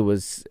you that it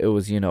was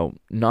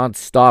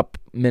non-stop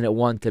minute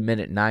 1 to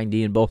minute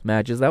 90 in both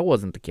matches. That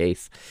wasn't the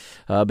case.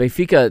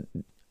 Benfica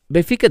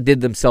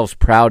did themselves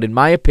proud, in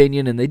my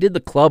opinion, and they did the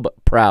club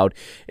proud.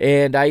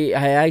 And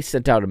I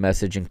sent out a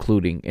message and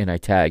I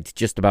tagged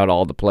just about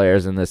all the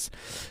players in this,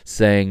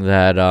 saying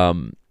that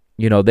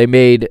they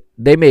made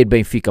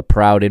Benfica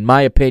proud. In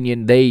my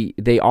opinion,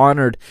 they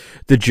honored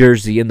the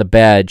jersey and the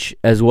badge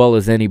as well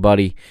as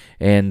anybody,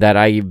 and that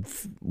I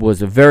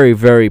was very,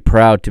 very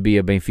proud to be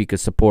a Benfica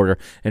supporter,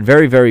 and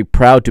very, very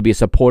proud to be a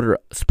supporter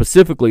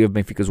specifically of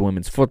Benfica's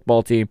women's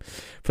football team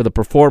for the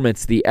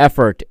performance, the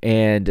effort,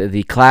 and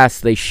the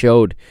class they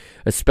showed,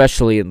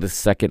 especially in the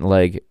second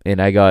leg.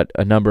 And I got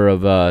a number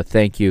of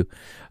thank you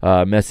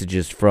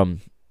messages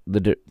from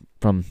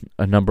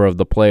a number of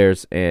the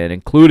players, and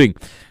including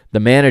the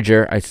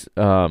manager.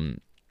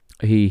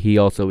 He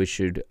also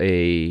issued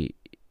a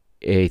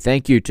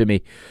thank you to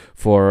me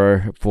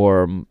for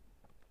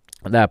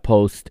that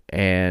post.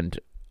 And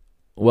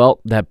well,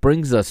 that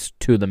brings us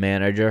to the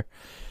manager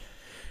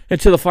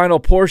and to the final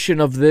portion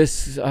of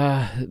this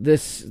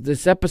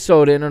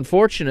episode. And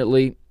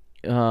unfortunately,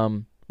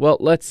 well,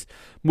 let's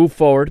move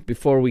forward.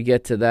 Before we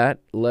get to that,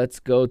 let's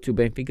go to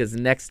Benfica's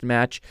next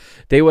match.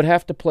 They would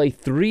have to play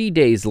 3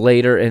 days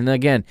later, and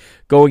again,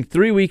 going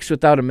 3 weeks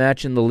without a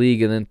match in the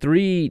league, and then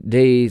 3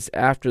 days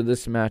after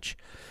this match,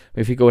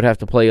 Benfica would have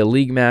to play a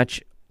league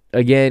match.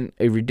 Again,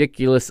 a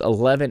ridiculous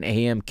 11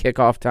 a.m.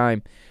 kickoff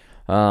time.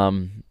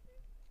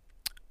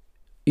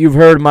 You've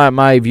heard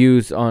my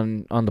views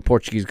on the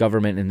Portuguese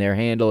government and their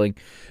handling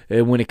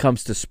when it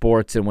comes to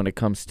sports and when it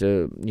comes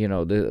to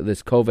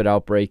this COVID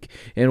outbreak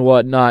and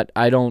whatnot.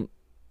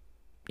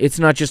 It's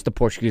not just the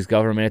Portuguese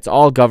government; it's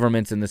all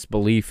governments in this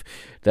belief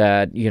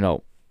that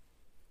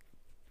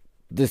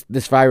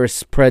this virus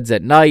spreads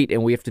at night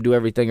and we have to do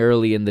everything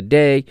early in the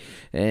day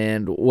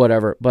and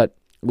whatever. But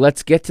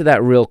let's get to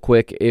that real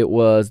quick. It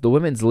was the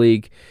Women's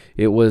League.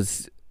 It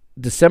was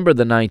December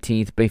the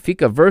 19th,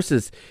 Benfica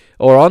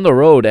on the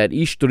road at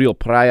Estoril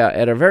Praia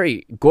at a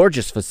very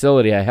gorgeous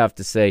facility, I have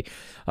to say.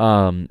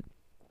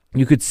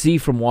 You could see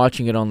from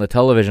watching it on the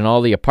television,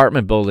 all the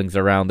apartment buildings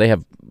around. They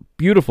have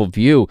beautiful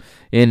view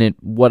in it,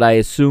 what I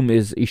assume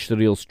is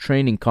Estoril's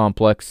training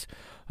complex.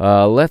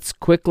 Let's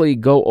quickly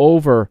go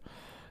over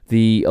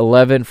the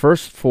 11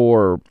 first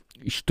for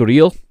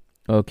Estoril.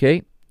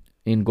 Okay.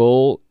 In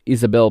goal,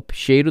 Isabel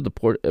Peixeiro.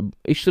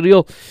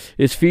 Estoril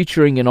is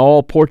featuring an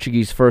all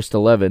Portuguese first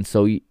 11.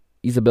 So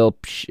Isabel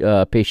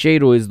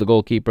Peixeiro is the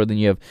goalkeeper. Then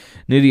you have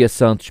Nidia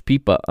Santos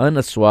Pipa,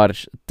 Ana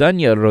Soares,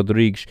 Tânia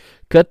Rodrigues,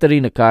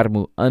 Catarina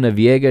Carmo, Ana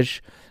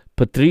Viegas,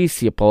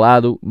 Patricia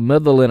Palado,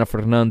 Madalena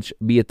Fernandes,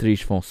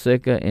 Beatriz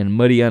Fonseca, and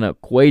Mariana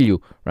Coelho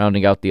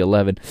rounding out the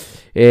 11.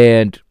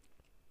 And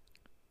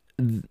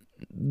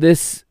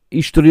this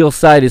Estoril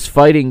side is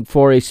fighting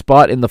for a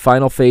spot in the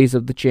final phase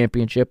of the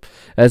championship.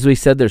 As we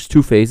said, there's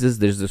two phases.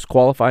 There's this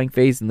qualifying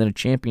phase and then a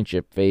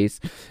championship phase.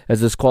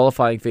 As this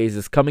qualifying phase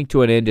is coming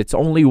to an end, it's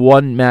only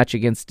one match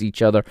against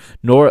each other,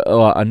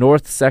 a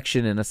north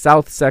section and a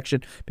south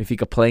section.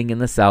 Benfica playing in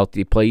the south.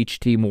 You play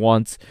each team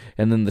once,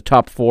 and then the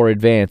top four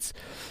advance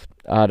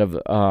out of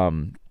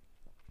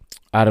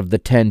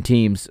the 10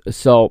 teams.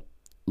 So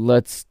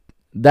let's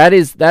that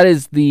is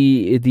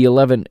the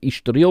 11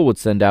 Estoril would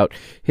send out.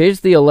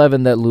 Here's the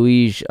 11 that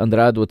Luis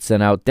Andrade would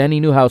send out. Danny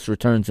Newhouse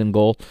returns in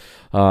goal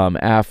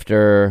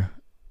after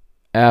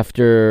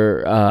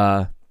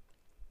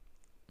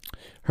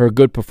her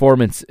good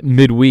performance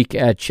midweek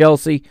at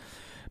Chelsea.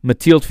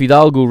 Matilde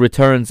Fidalgo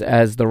returns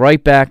as the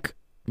right back.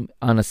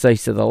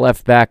 Anastasia, the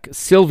left back.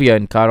 Silvia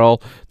and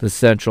Carol, the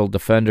central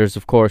defenders,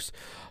 of course.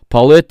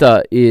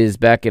 Pauletta is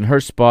back in her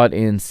spot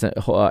in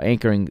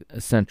anchoring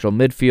central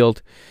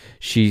midfield.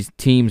 She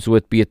teams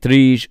with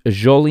Beatriz,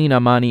 Jolene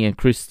Amani, and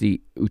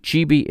Christy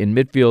Uchibi in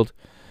midfield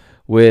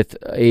with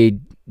a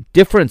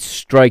different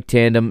strike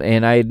tandem.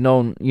 And I had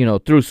known,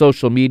 through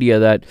social media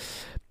that,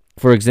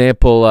 for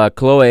example,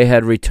 Chloe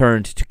had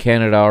returned to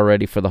Canada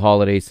already for the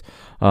holidays.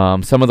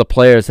 Some of the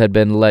players had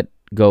been let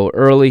go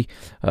early.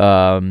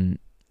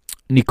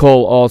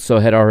 Nicole also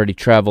had already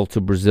traveled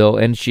to Brazil,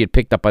 and she had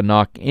picked up a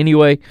knock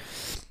anyway.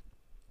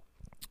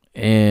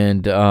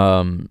 And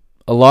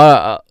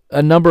a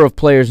number of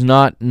players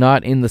not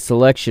in the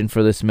selection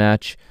for this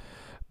match.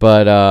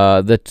 But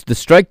the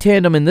strike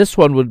tandem in this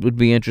one would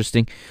be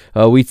interesting.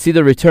 We'd see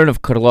the return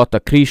of Carlota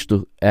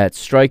Cristo at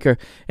striker,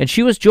 and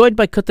she was joined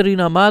by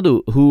Catarina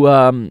Amado, who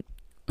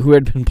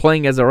had been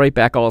playing as a right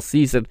back all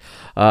season,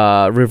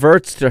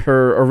 reverts to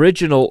her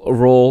original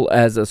role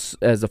as a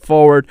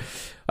forward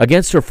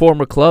against her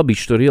former club,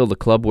 Estoril, the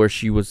club where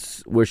she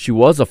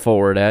was a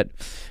forward at.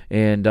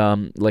 And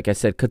like I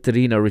said,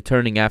 Catarina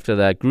returning after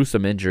that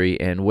gruesome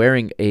injury and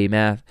wearing a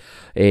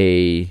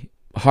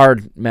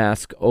hard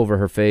mask over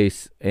her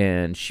face,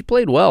 and she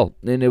played well.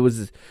 And it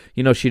was,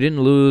 she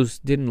didn't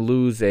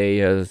lose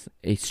a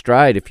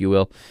stride, if you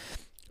will.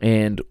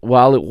 And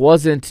while it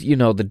wasn't,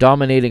 the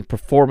dominating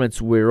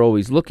performance we're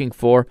always looking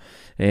for,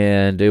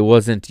 and it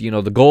wasn't,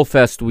 the goal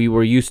fest we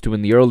were used to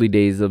in the early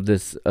days of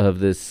this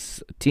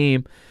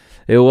team,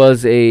 it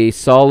was a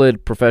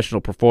solid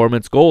professional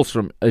performance. Goals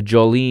from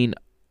Jolene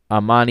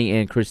Amani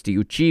and Christy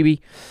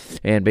Uchibi,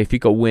 and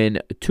Benfica win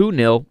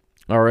 2-0.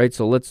 All right,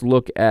 so let's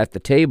look at the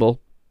table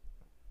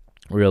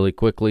really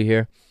quickly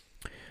here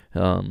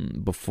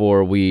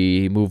before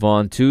we move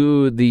on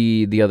to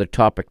the other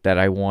topic that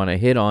I want to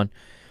hit on,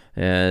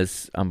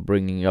 as I'm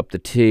bringing up the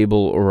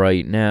table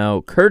right now.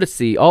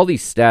 All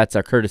these stats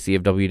are courtesy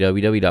of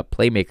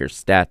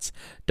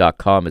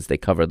www.playmakerstats.com as they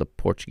cover the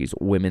Portuguese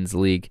Women's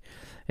League.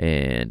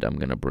 And I'm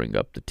going to bring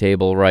up the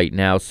table right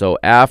now. So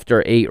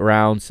after 8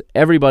 rounds,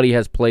 everybody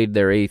has played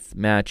their 8th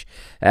match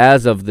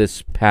as of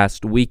this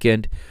past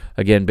weekend.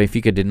 Again,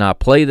 Benfica did not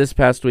play this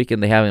past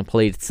weekend. They haven't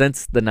played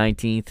since the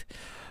 19th.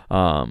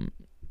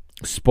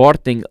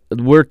 Sporting,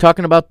 we're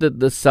talking about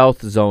the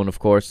South Zone, of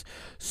course.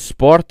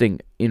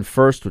 Sporting in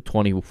first with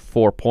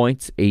 24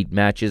 points, 8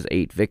 matches,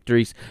 8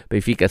 victories.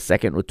 Benfica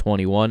second with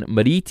 21.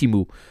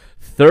 Marítimo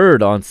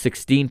third on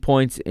 16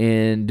 points,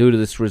 and due to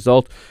this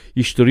result,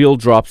 Estoril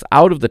drops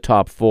out of the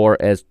top 4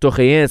 as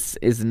Torreense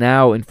is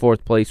now in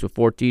 4th place with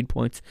 14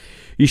 points.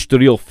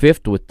 Estoril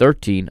 5th with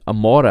 13.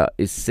 Amora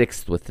is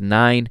 6th with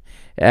 9,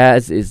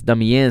 as is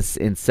Damiense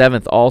in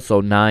 7th,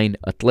 also 9.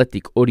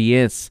 Athletic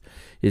Oriense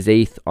is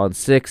 8th on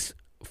 6.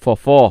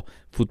 Fofó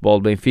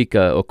Futebol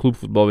Benfica, or Club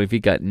Futebol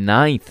Benfica,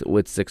 9th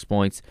with 6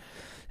 points.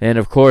 And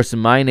of course,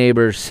 my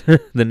neighbors,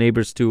 the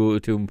neighbors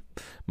to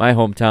my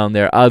hometown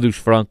there, Adus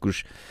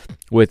Francos,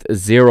 with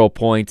 0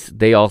 points.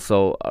 They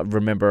also,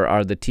 remember,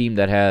 are the team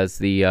that has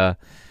the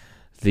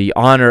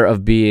honor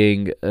of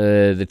being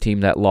the team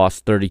that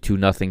lost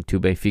 32-0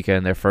 to Benfica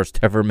in their first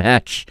ever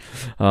match.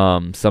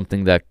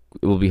 Something that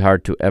will be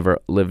hard to ever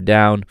live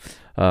down.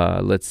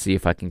 Let's see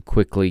if I can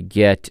quickly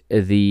get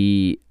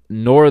the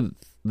north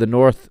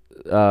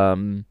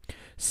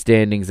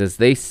standings as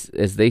they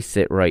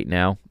sit right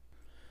now.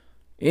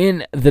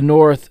 In the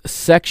north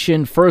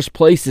section, first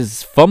place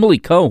is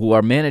Famalicão, who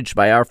are managed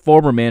by our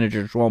former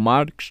manager, João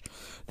Marques.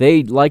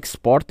 They, like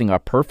Sporting, are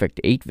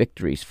perfect. 8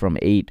 victories from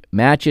 8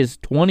 matches,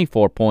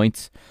 24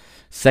 points.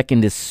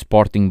 Second is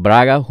Sporting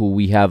Braga, who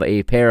we have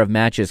a pair of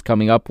matches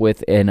coming up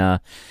with in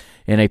a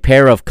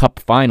pair of cup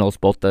finals,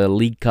 both the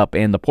League Cup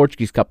and the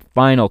Portuguese Cup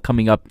final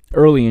coming up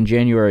early in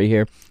January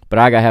here.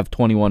 Braga have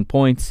 21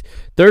 points.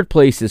 Third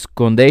place is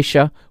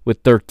Condeixa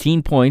with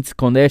 13 points.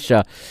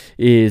 Condeixa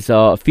is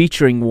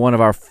featuring one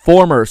of our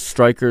former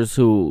strikers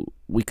who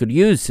we could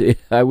use.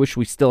 I wish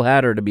we still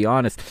had her, to be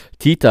honest.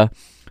 Tita,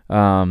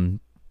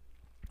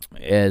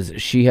 as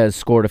she has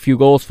scored a few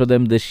goals for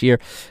them this year.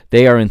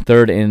 They are in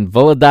third, and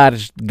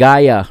Valadares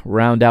Gaia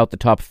round out the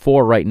top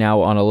 4 right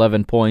now on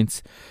 11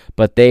 points.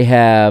 But they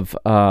have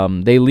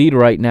they lead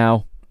right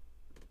now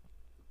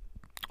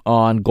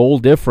on goal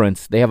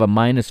difference. They have a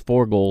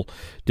 -4 goal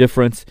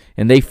difference,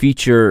 and they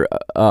feature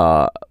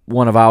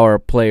one of our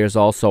players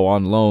also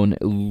on loan,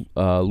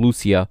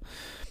 Lucia.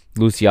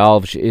 Lucia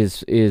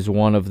Alves is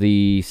one of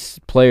the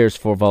players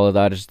for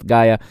Valadares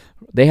Gaia.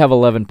 They have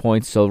 11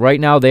 points, so right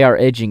now they are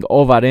edging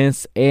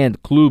Ovarense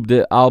and Clube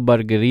de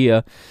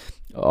Albergaria,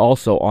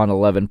 also on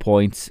 11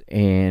 points.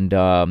 And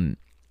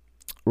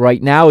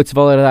Right now, it's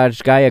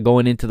Valadares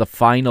going into the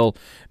final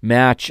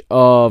match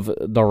of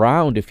the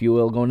round, if you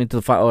will, going into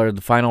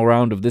the final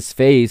round of this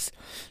phase.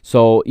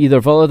 So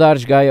either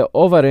Valadares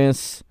or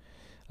Varense,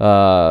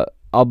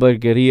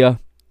 Albergaria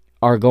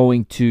are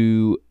going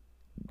to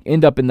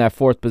end up in that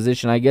fourth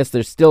position. I guess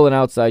there's still an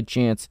outside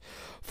chance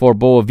for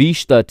Boa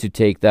Vista to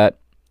take that.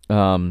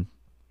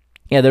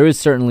 Yeah, there is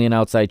certainly an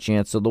outside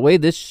chance. So the way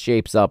this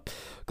shapes up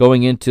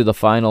going into the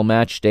final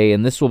match day,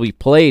 and this will be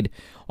played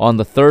on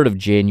the 3rd of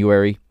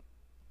January,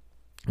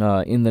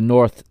 in the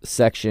north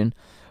section.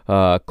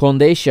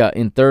 Condeixa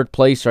in third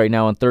place right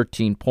now on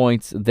 13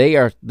 points. They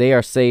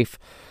are safe.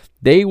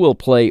 They will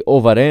play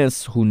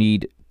Ovarense, who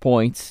need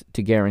points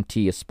to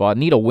guarantee a spot.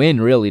 Need a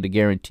win, really, to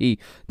guarantee.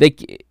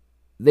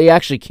 They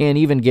actually can't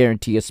even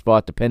guarantee a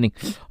spot, depending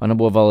on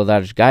what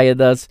Valadares Gaia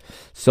does.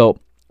 So,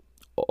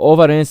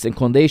 Ovarense and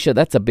Condeixa,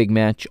 that's a big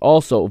match.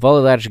 Also,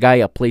 Valadares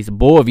Gaia plays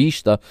Boa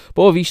Vista.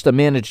 Boa Vista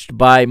managed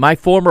by my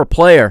former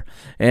player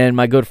and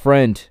my good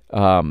friend,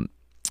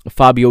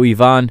 Fabio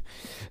Ivan.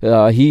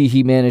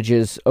 He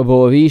manages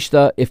Boa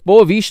Vista. If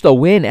Boa Vista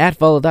win at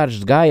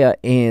Valadares Gaia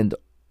and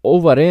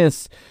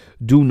Ovarense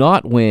do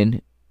not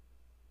win,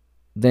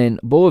 then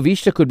Boa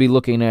Vista could be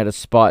looking at a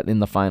spot in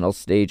the final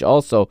stage.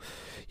 Also,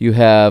 you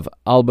have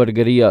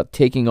Albergaria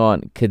taking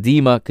on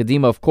Cadima.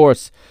 Cadima, of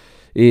course,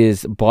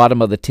 is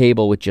bottom of the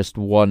table with just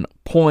 1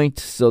 point,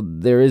 so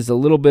there is a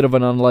little bit of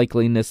an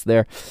unlikeliness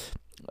there,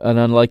 an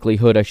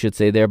unlikelihood, I should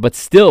say, there, but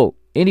still,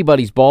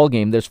 anybody's ball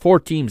game. There's 4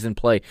 teams in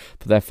play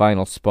for that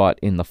final spot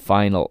in the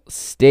final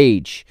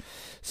stage.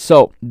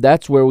 So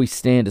that's where we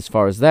stand as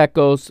far as that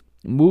goes.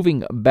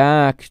 Moving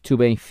back to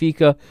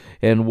Benfica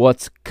and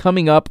what's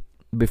coming up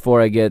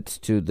before I get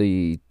to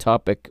the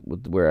topic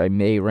where I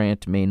may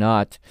rant, may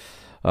not.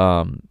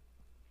 Coming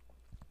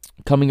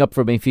up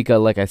for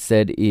Benfica, like I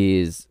said,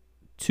 is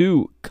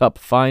 2 cup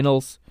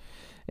finals.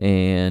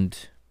 And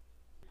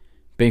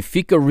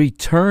Benfica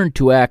returned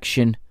to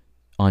action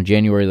on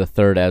January the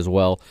 3rd as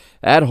well,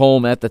 at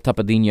home at the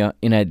Tapadinha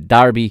in a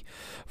derby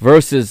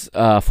versus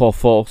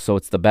Fofo. So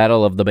it's the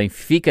battle of the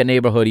Benfica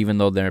neighborhood, even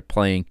though they're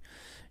playing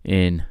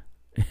in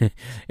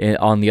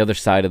on the other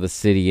side of the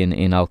city in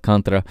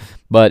Alcântara.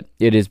 But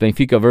it is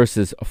Benfica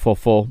versus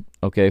Fofo.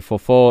 Okay,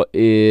 Fofo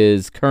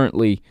is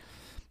currently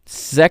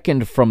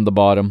second from the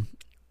bottom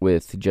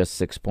with just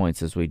 6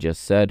 points, as we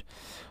just said.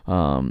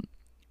 And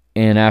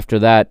after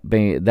that,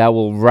 that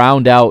will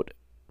round out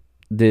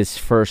this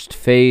first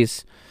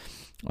phase.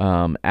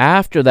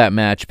 After that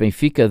match,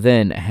 Benfica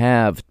then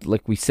have,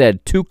 like we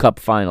said, 2 cup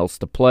finals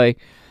to play.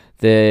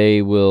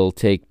 They will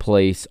take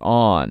place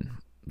on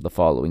the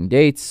following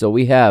dates. So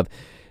we have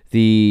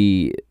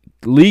the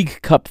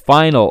League Cup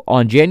final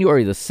on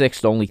January the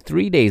 6th, only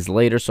 3 days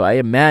later. So I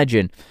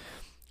imagine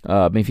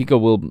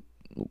Benfica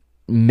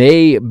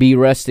may be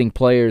resting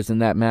players in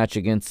that match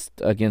against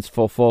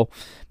Fofo,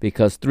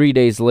 because 3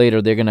 days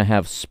later they're going to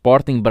have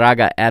Sporting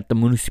Braga at the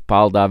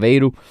Municipal de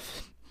Aveiro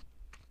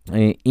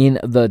in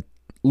the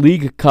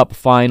League Cup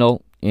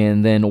final,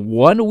 and then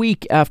 1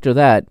 week after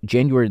that,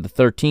 January the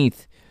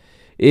 13th,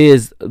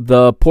 is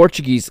the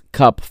Portuguese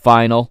Cup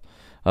final.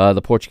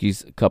 The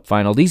Portuguese Cup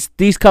final.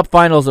 These Cup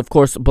finals, of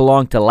course,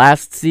 belong to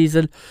last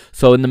season.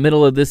 So in the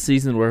middle of this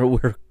season,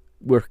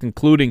 we're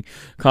concluding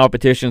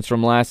competitions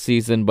from last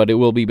season, but it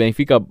will be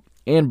Benfica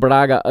and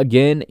Braga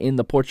again in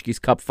the Portuguese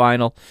Cup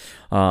final.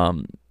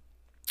 And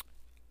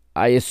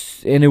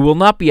it will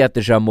not be at the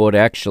Jamor,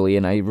 actually.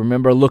 And I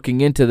remember looking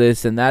into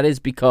this, and that is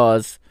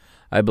because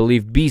I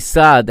believe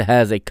Bissad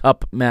has a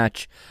cup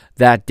match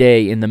that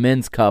day in the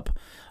Men's Cup.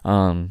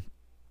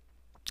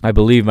 I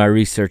believe my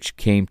research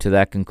came to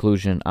that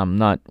conclusion. I'm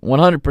not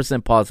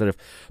 100% positive.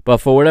 But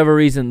for whatever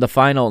reason, the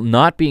final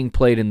not being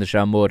played in the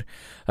Jamor,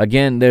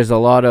 again, there's a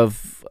lot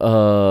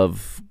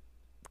of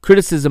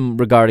criticism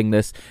regarding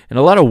this and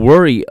a lot of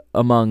worry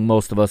among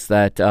most of us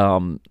that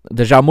the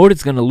Jamor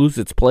is going to lose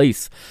its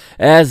place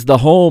as the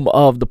home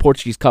of the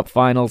Portuguese Cup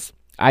finals.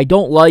 I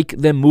don't like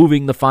them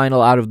moving the final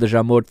out of the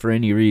Jamor for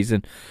any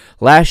reason.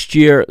 Last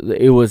year,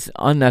 it was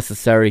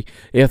unnecessary.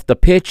 If the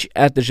pitch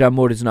at the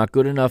Jamor is not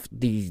good enough,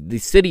 the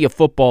city of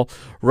football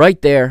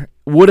right there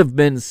would have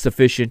been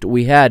sufficient.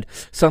 We had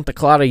Santa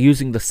Clara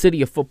using the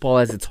city of football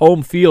as its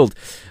home field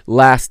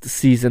last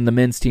season, the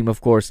men's team,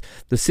 of course.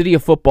 The city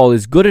of football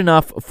is good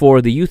enough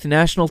for the youth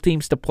national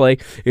teams to play.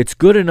 It's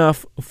good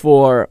enough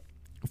for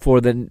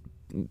the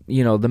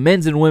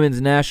men's and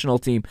women's national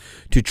team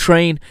to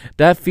train.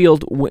 That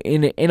field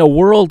in a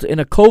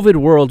COVID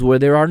world where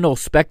there are no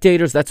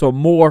spectators, that's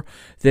more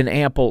than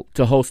ample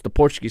to host the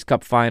Portuguese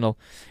Cup final,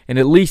 and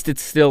at least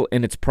it's still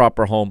in its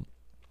proper home.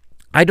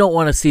 I don't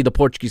want to see the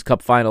Portuguese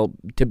Cup final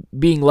to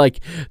being like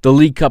the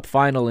League Cup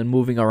final and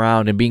moving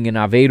around and being in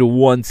Aveiro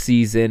one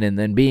season and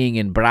then being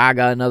in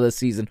Braga another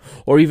season,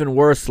 or even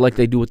worse, like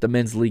they do with the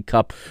Men's League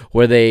Cup,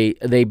 where they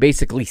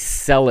basically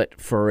sell it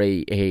for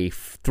a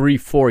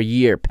 3-4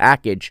 year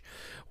package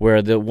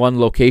where the one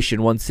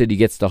location, one city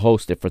gets to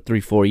host it for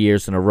 3-4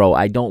 years in a row.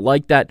 I don't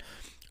like that.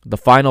 The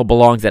final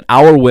belongs at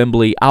our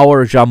Wembley,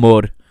 our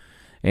Jamor,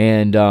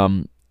 and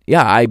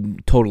I'm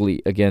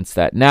totally against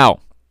that. Now,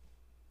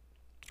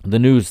 the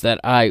news that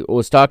I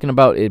was talking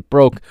about. It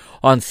broke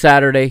on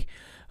Saturday,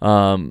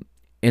 and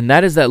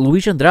that is that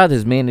Luis Andrade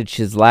has managed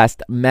his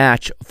last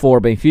match for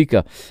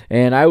Benfica.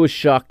 And I was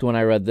shocked when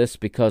I read this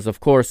because, of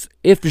course,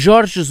 if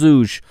Jorge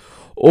Jesus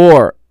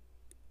or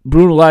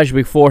Bruno Lage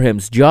before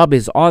him's job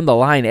is on the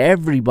line,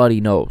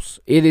 everybody knows.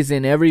 It is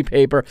in every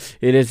paper.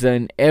 It is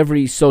in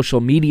every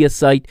social media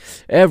site,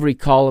 every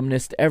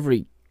columnist,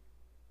 every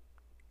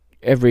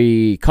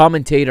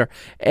commentator,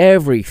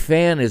 every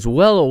fan is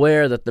well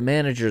aware that the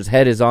manager's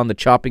head is on the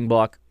chopping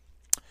block.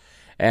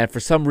 And for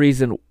some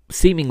reason,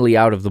 seemingly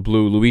out of the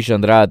blue, Luis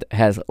Andrade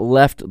has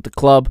left the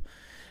club.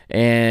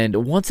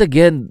 And once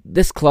again,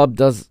 this club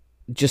does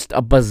just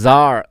a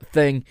bizarre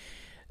thing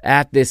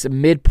at this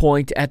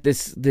midpoint, at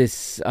this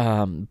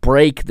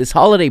break, this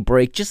holiday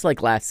break, just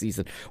like last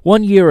season.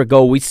 1 year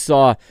ago, we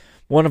saw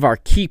one of our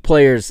key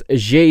players,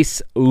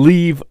 Jace,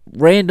 leave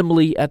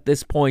randomly at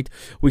this point.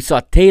 We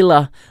saw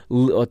Tyler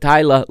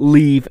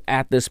leave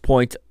at this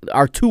point.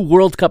 Our 2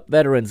 World Cup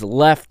veterans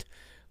left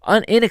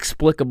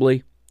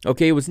inexplicably.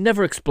 Okay, it was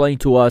never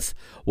explained to us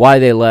why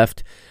they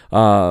left.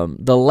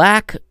 The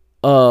lack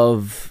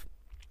of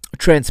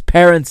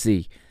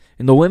transparency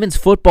in the women's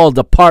football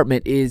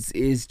department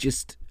is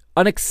just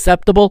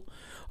unacceptable.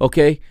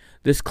 Okay,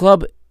 this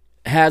club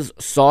has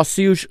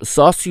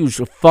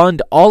Sócios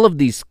fund all of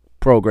these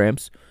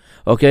programs.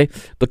 Okay,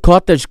 the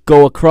cotas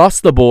go across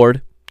the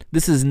board.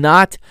 This is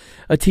not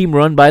a team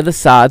run by the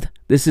SAD.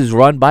 This is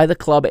run by the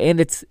club, and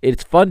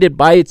it's funded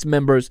by its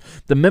members.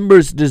 The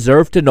members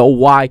deserve to know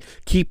why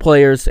key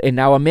players and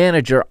now a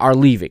manager are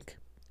leaving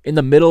in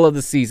the middle of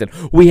the season.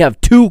 We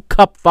have 2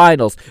 cup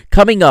finals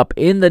coming up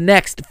in the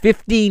next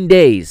 15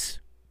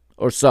 days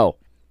or so.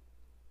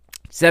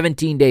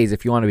 17 days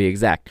if you want to be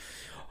exact.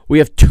 We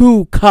have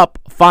 2 cup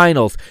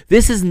finals.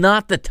 This is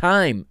not the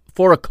time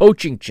for a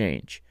coaching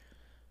change.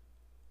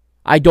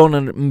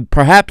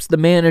 Perhaps the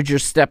manager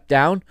stepped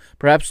down.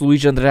 Perhaps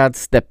Luis Andrade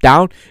stepped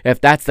down. If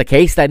that's the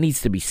case, that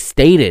needs to be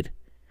stated.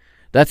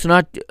 That's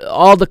not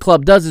all the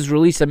club does is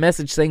release a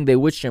message saying they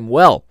wish him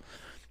well.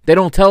 They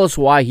don't tell us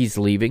why he's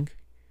leaving.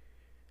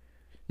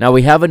 Now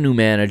we have a new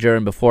manager,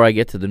 and before I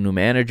get to the new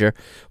manager,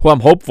 who I'm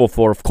hopeful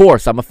for, of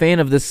course, I'm a fan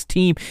of this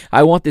team.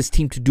 I want this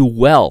team to do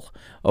well.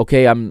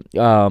 Okay, I'm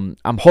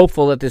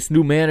hopeful that this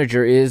new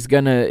manager is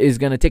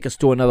gonna take us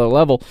to another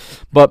level.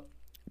 But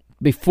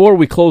before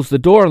we close the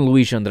door on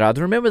Luis Andrade,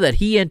 remember that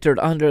he entered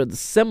under the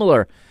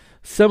similar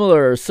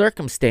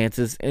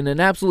circumstances in an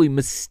absolutely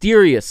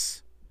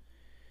mysterious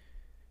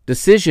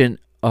decision,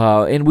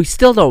 and we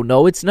still don't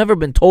know. It's never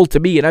been told to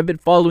me, and I've been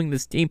following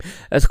this team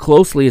as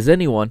closely as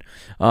anyone.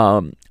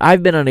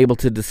 I've been unable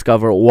to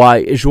discover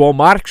why João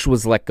Marques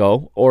was let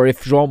go, or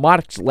if João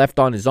Marques left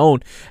on his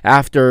own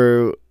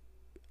after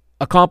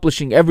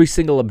accomplishing every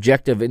single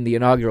objective in the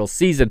inaugural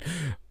season,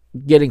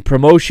 getting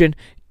promotion,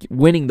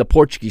 winning the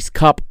Portuguese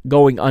Cup,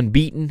 going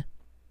unbeaten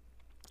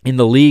in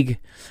the league,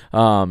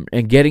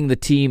 and getting the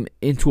team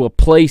into a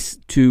place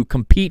to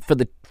compete for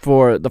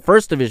the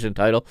first division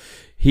title.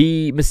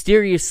 He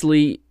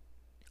mysteriously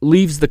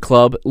leaves the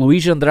club.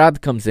 Luis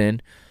Andrade comes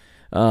in,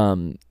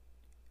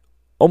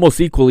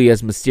 almost equally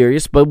as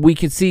mysterious, but we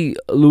can see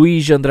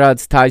Luis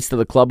Andrade's ties to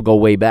the club go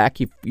way back.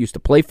 He used to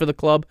play for the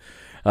club.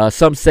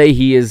 Some say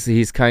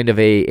he's kind of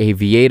a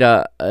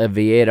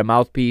Vieira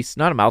mouthpiece.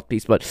 Not a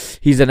mouthpiece, but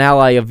he's an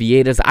ally of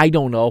Vieira's. I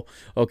don't know.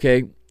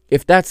 Okay,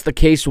 if that's the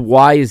case,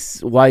 why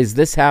is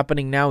this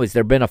happening now? Has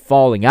there been a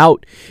falling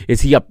out?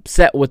 Is he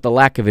upset with the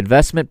lack of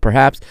investment,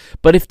 perhaps?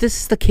 But if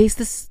this is the case,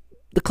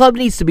 the club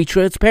needs to be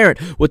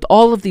transparent with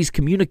all of these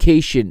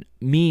communication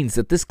means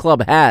that this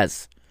club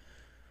has,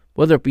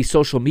 whether it be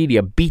social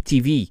media,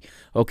 BTV,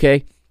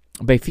 okay,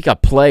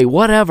 Benfica Play,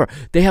 whatever.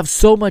 They have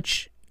so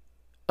much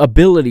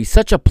ability,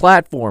 such a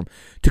platform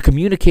to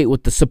communicate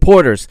with the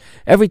supporters.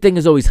 Everything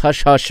is always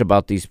hush-hush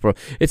about these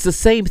It's the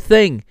same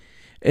thing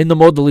in the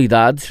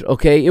modalidades,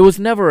 okay? It was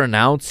never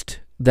announced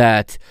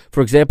that,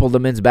 for example, the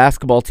men's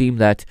basketball team,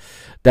 that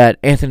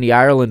Anthony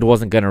Ireland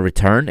wasn't going to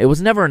return. It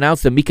was never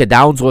announced that Mika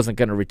Downs wasn't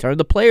going to return.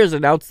 The players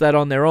announced that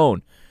on their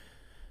own.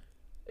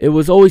 It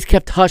was always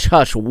kept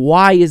hush-hush.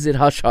 Why is it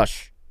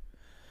hush-hush?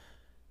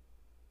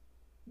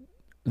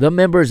 The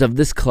members of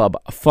this club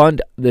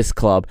fund this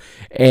club,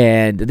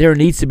 and there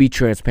needs to be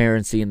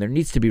transparency, and there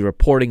needs to be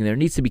reporting, and there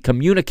needs to be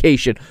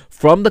communication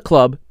from the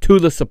club to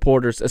the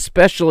supporters,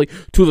 especially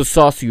to the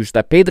Sócios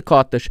that pay the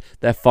cotas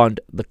that fund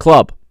the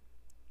club.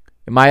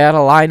 Am I out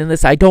of line in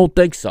this? I don't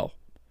think so.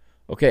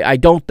 Okay, I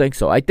don't think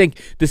so. I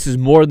think this is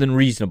more than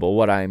reasonable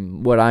what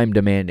I'm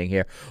demanding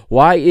here.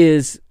 Why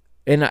is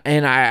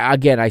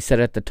I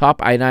said at the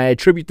top, and I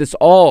attribute this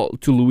all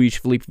to Luis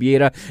Felipe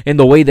Vieira and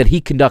the way that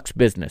he conducts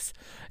business.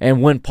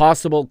 And when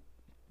possible,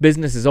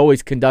 business is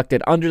always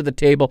conducted under the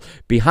table,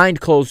 behind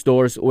closed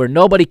doors, where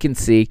nobody can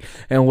see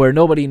and where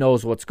nobody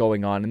knows what's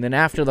going on. And then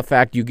after the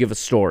fact, you give a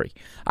story.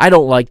 I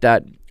don't like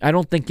that. I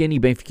don't think any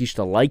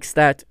Benfiquista likes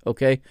that,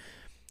 okay?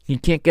 He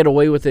can't get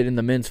away with it in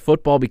the men's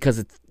football because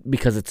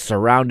it's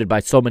surrounded by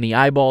so many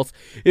eyeballs.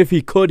 If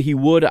he could, he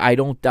would. I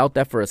don't doubt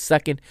that for a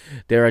second.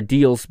 There are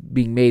deals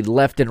being made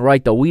left and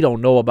right that we don't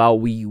know about.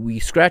 We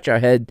scratch our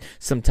head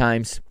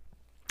sometimes.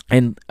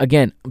 And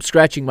again, I'm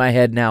scratching my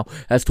head now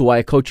as to why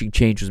a coaching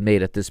change was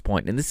made at this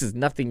point. And this is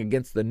nothing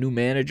against the new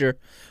manager,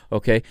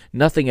 okay?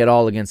 Nothing at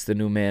all against the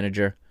new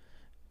manager.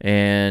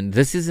 And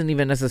this isn't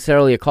even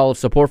necessarily a call of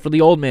support for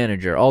the old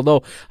manager.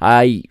 Although,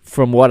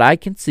 from what I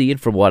can see and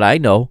from what I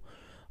know,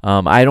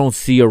 I don't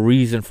see a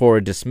reason for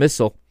a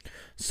dismissal.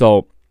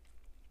 So,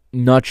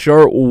 not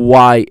sure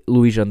why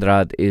Luis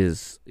Andrade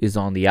is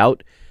on the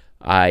out.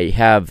 I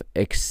have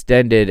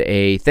extended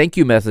a thank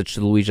you message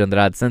to Luis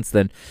Andrade since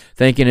then,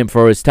 thanking him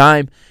for his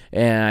time,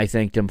 and I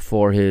thanked him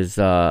for his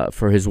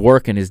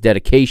work and his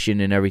dedication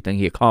and everything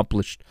he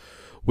accomplished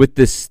with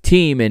this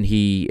team, and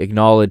he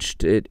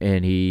acknowledged it,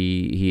 and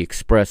he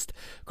expressed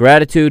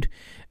gratitude,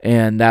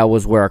 and that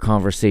was where our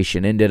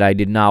conversation ended. I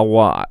did not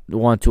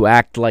want to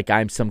act like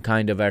I'm some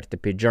kind of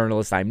RTP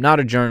journalist. I'm not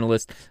a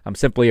journalist. I'm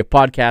simply a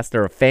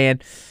podcaster, a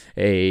fan,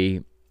 a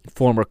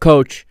former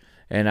coach,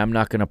 and I'm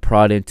not going to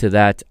prod into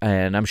that.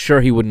 And I'm sure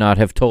he would not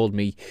have told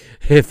me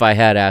if I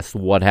had asked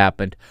what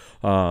happened.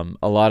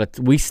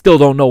 We still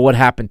don't know what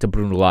happened to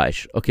Bruno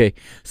Lage. Okay,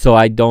 so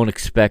I don't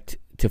expect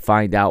to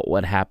find out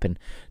what happened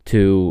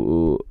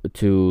to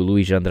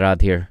Luis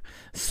Andrade here.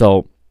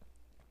 So,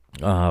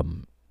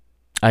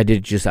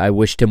 I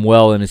wished him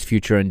well in his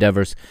future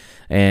endeavors,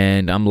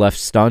 and I'm left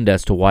stunned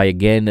as to why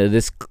again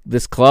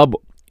this club,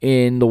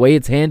 in the way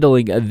it's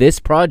handling this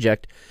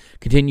project,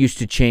 continues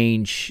to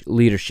change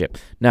leadership.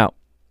 Now,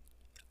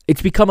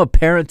 it's become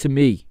apparent to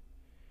me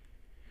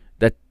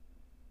that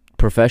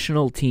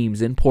professional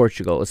teams in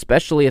Portugal,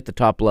 especially at the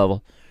top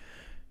level,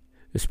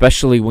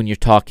 especially when you're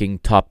talking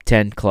top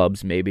 10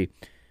 clubs maybe,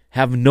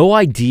 have no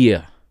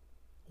idea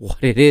what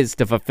it is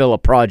to fulfill a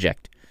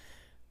project.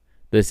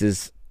 This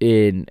is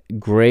in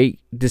great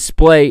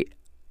display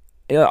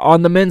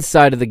on the men's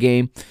side of the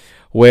game,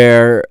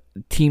 where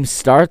teams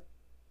start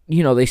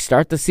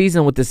the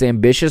season with this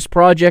ambitious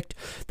project.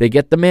 They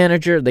get the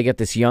manager. They get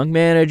this young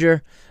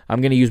manager. I'm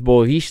going to use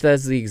Boavista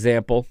as the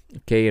example.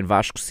 Okay, and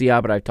Vasco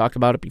Seabra, I've talked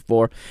about it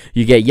before.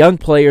 You get young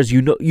players.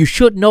 You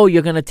should know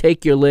you're going to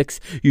take your licks.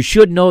 You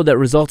should know that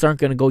results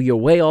aren't going to go your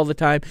way all the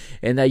time,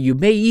 and that you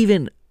may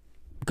even,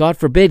 God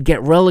forbid,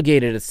 get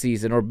relegated a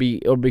season or be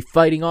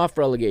fighting off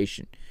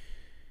relegation.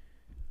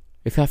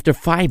 If after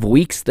 5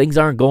 weeks things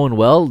aren't going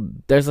well,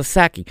 there's a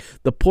sacking.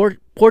 The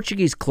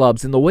Portuguese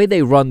clubs and the way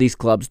they run these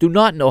clubs do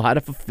not know how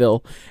to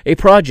fulfill a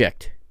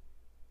project.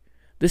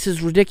 This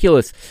is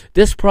ridiculous.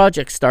 This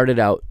project started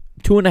out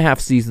 2.5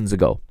 seasons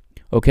ago,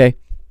 okay?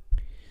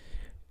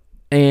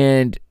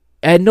 And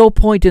at no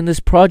point in this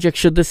project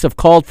should this have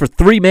called for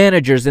 3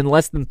 managers in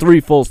less than 3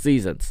 full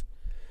seasons.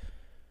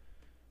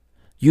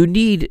 You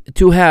need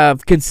to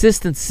have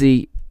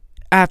consistency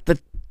at the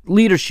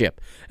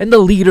leadership, and the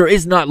leader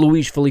is not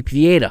Luis Felipe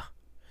Vieira.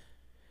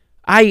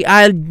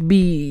 I'd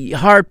be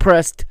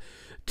hard-pressed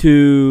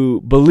to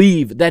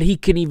believe that he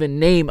can even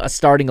name a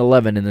starting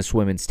 11 in this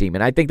women's team,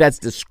 and I think that's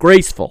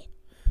disgraceful.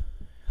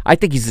 I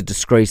think he's a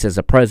disgrace as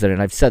a president.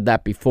 I've said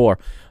that before,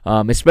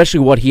 especially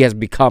what he has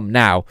become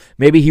now.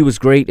 Maybe he was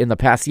great in the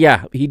past.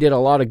 Yeah, he did a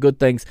lot of good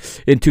things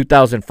in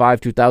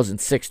 2005,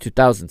 2006,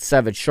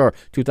 2007, sure,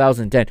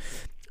 2010.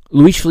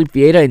 Luis Felipe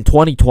Vieira in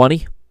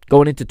 2020,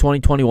 going into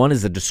 2021,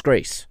 is a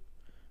disgrace,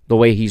 the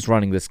way he's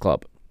running this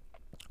club.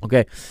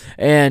 Okay,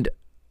 and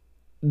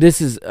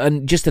this is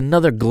just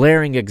another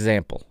glaring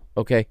example,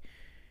 okay?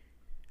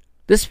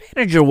 This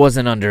manager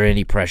wasn't under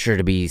any pressure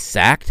to be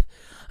sacked.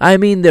 I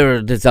mean,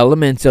 there's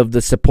elements of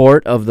the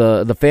support of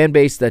the fan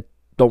base that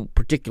don't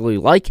particularly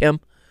like him.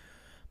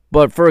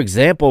 But, for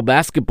example,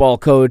 basketball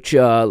coach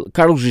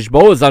Carlos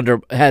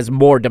Lisboa has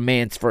more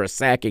demands for a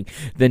sacking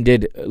than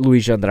did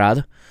Luis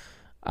Andrade.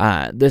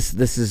 This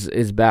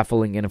is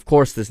baffling, and of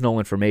course there's no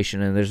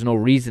information, and there's no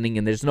reasoning,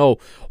 and there's no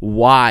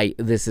why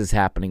this is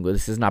happening.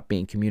 This is not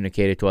being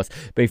communicated to us.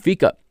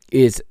 Benfica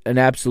is an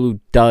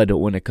absolute dud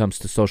when it comes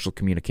to social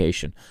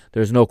communication.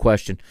 There's no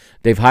question.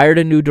 They've hired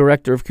a new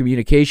director of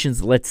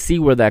communications. Let's see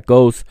where that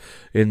goes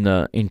in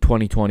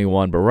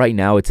 2021. But right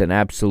now, it's an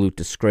absolute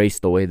disgrace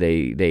the way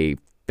they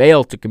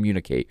fail to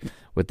communicate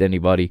with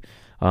anybody.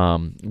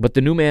 But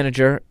the new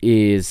manager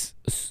is,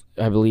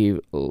 I believe,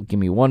 give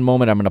me one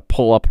moment. I'm going to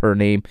pull up her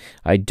name.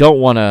 I don't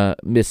want to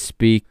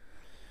misspeak.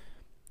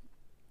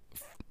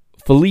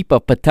 Filipa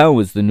Patão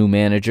is the new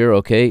manager,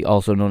 okay,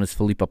 also known as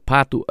Filipa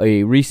Pato,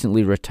 a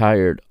recently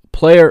retired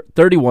player,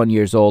 31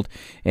 years old,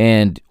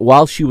 and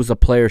while she was a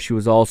player, she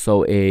was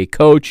also a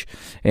coach,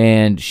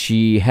 and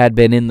she had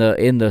been in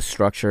the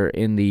structure,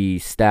 in the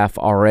staff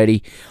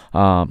already.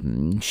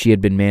 She had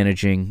been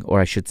managing,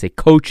 or I should say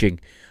coaching,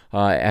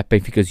 at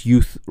Benfica's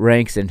youth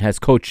ranks, and has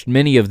coached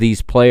many of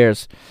these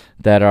players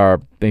that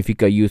are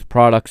Benfica youth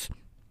products.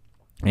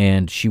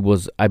 And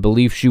I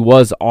believe she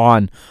was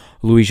on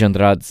Luis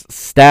Andrade's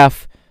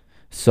staff.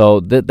 So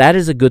that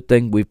is a good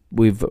thing.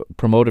 We've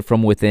promoted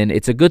from within.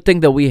 It's a good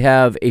thing that we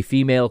have a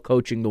female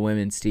coaching the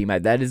women's team.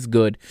 That is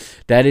good.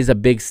 That is a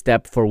big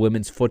step for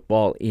women's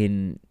football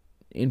in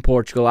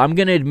Portugal. I'm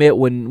gonna admit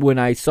when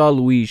I saw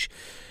Luís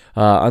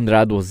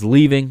Andrade was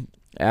leaving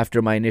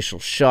after my initial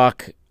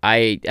shock,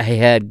 I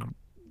had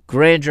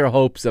grandeur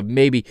hopes of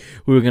maybe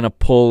we were gonna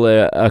pull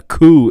a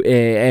coup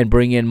and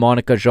bring in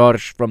Mónica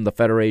Jorge from the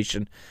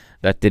federation.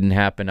 That didn't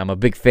happen. I'm a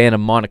big fan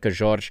of Mónica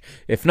Jorge.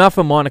 If not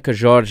for Mónica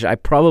Jorge, I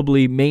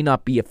probably may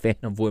not be a fan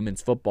of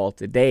women's football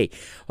today.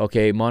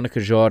 Okay,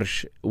 Mónica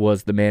Jorge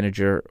was the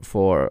manager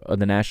for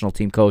the national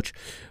team coach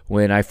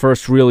when I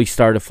first really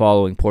started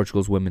following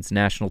Portugal's women's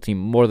national team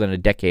more than a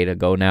decade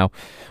ago now,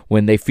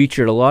 when they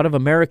featured a lot of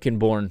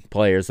American-born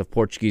players of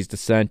Portuguese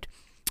descent,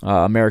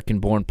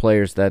 American-born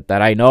players that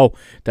I know,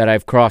 that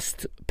I've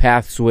crossed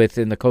paths with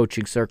in the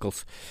coaching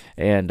circles,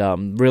 and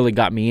really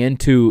got me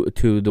into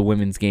the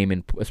women's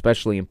game,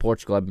 especially in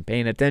Portugal. I've been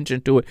paying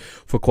attention to it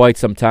for quite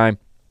some time,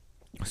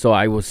 so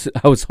I was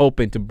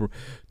hoping to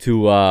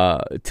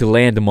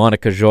land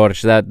Mónica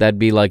Jorge. That'd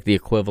be like the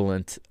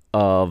equivalent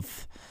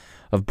of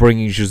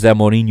bringing José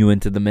Mourinho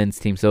into the men's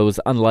team. So it was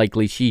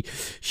unlikely.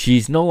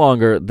 She's no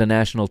longer the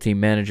national team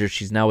manager.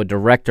 She's now a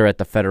director at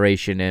the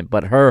federation,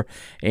 but her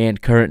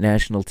and current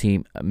national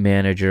team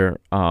manager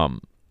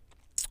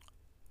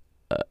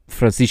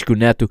Francisco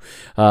Neto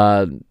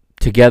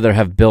together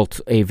have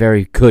built a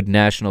very good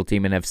national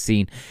team and have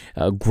seen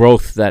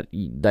growth that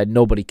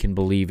nobody can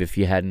believe if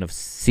you hadn't have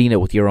seen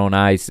it with your own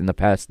eyes in the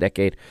past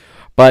decade.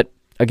 But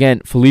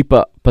again,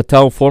 Filipa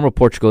Patel, former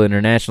Portugal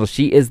international,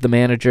 she is the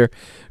manager.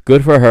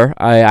 Good for her.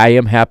 I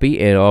am happy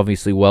and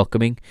obviously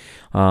welcoming.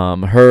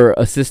 Her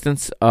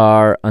assistants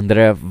are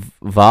André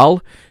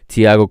Val,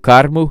 Tiago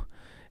Carmo,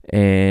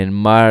 and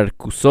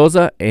Marco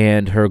Souza,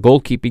 and her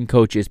goalkeeping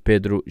coach is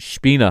Pedro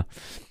Espina.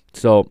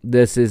 So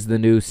this is the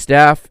new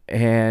staff,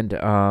 and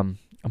I'm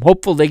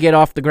hopeful they get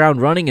off the ground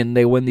running and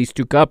they win these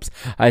 2 cups.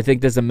 I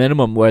think there's a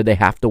minimum where they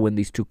have to win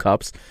these 2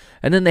 cups,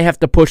 and then they have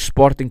to push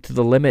Sporting to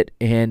the limit.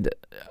 And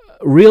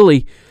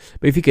really,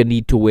 Benfica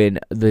need to win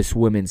this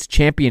women's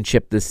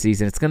championship this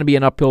season. It's going to be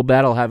an uphill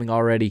battle, having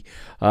already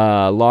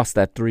lost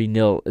that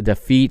 3-0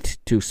 defeat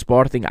to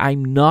Sporting.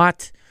 I'm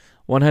not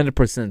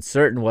 100%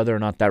 certain whether or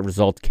not that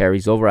result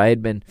carries over. I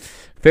had been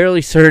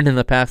fairly certain in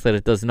the past that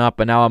it does not,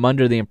 but now I'm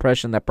under the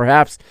impression that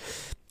perhaps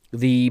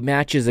the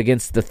matches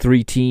against the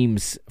 3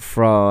 teams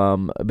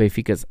from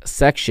Benfica's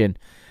section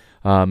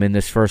in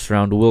this first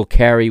round will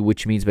carry,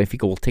 which means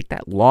Benfica will take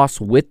that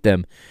loss with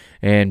them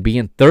and be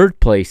in 3rd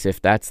place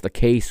if that's the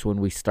case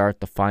when we start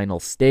the final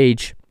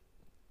stage,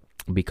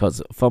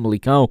 because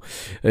Famalicão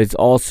is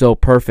also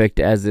perfect,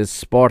 as is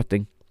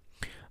Sporting.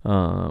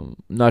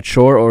 Not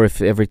sure, or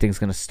if everything's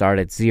going to start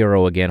at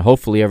 0 again.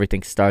 Hopefully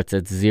everything starts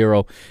at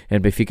 0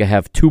 and Benfica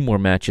have 2 more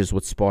matches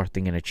with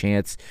Sporting and a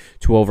chance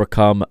to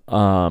overcome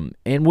and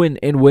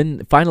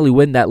finally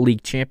win that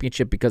league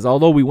championship, because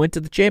although we went to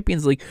the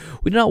Champions League,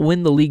 we did not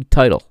win the league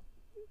title.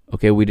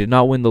 Okay, we did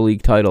not win the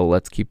league title.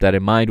 Let's keep that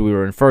in mind. We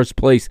were in 1st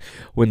place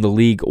when the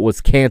league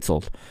was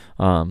canceled.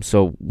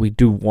 So we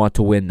do want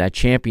to win that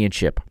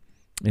championship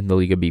in the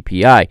Liga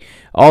BPI.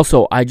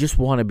 Also, I just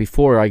wanted,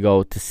 before I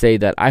go, to say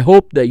that I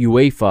hope that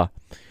UEFA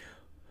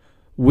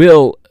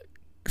will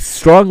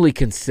strongly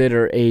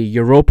consider a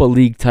Europa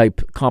League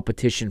type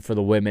competition for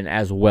the women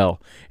as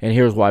well. And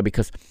here's why: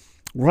 because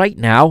right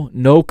now,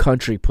 no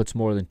country puts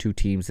more than 2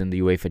 teams in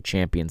the UEFA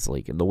Champions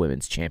League, in the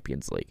Women's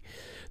Champions League.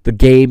 The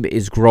game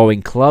is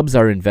growing. Clubs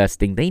are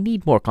investing. They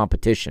need more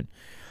competition.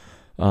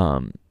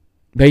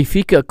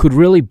 Benfica could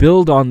really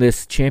build on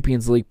this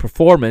Champions League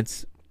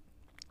performance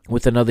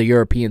with another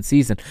European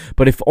season.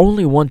 But if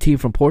only 1 team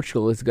from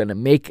Portugal is going to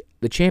make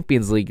the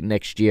Champions League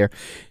next year,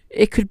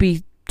 it could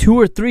be 2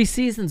 or 3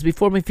 seasons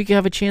before Benfica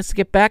have a chance to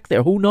get back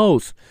there. Who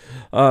knows?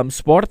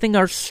 Sporting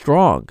are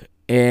strong,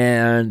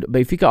 and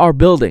Benfica are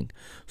building.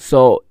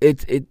 So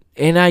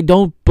and I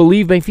don't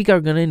believe Benfica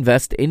are going to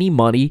invest any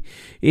money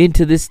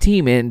into this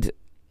team. And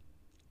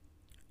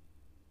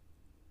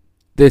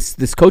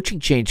this coaching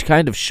change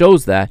kind of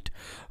shows that,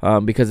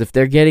 because if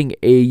they're getting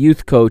a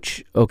youth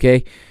coach,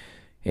 okay,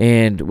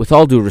 and with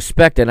all due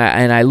respect, and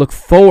I look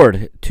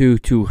forward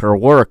to her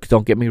work,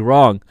 don't get me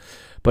wrong,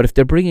 but if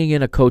they're bringing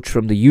in a coach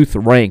from the youth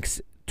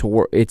ranks,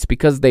 it's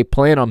because they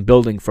plan on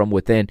building from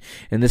within,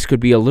 and this could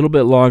be a little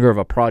bit longer of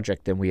a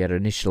project than we had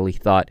initially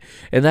thought,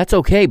 and that's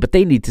okay, but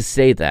they need to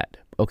say that,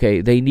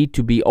 okay? They need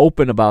to be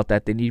open about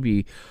that, they need to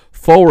be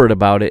forward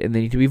about it, and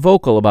they need to be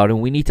vocal about it,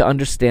 and we need to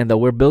understand that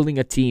we're building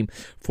a team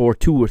for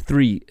 2 or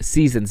 3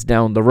 seasons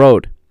down the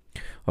road,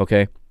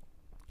 okay?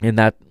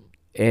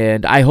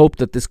 And I hope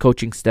that this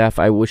coaching staff,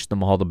 I wish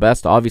them all the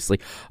best. Obviously,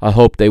 I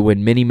hope they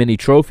win many, many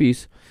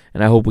trophies,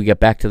 and I hope we get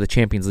back to the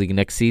Champions League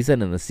next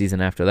season and the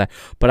season after that.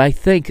 But I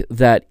think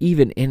that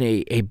even in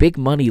a big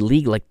money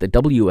league like the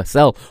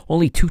WSL,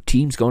 only 2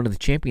 teams going to the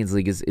Champions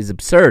League is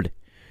absurd.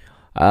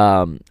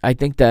 I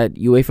think that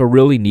UEFA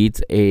really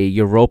needs a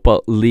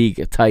Europa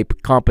League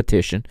type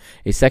competition,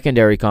 a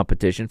secondary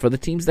competition for the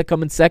teams that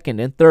come in second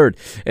and third,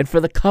 and for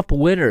the cup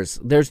winners.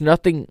 There's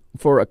nothing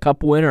for a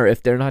cup winner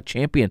if they're not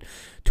champion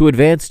to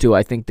advance to.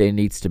 I think there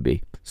needs to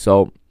be.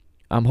 So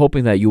I'm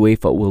hoping that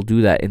UEFA will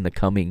do that in the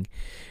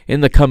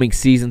coming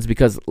seasons,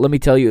 because let me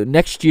tell you,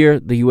 next year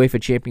the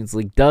UEFA Champions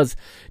League does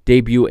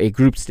debut a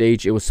group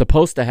stage. It was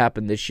supposed to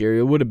happen this year.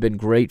 It would have been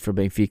great for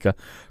Benfica.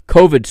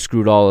 COVID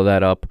screwed all of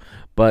that up,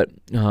 but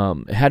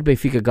had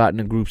Benfica gotten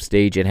a group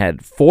stage and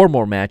had 4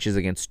 more matches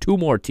against 2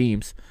 more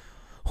teams,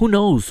 who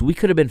knows? We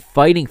could have been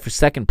fighting for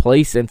second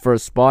place and for a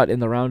spot in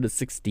the round of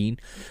 16.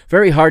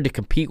 Very hard to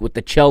compete with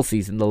the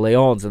Chelseas and the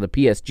Leons and the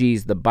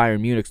PSGs, the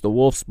Bayern Munichs, the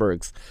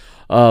Wolfsburgs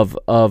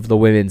of the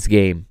women's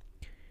game.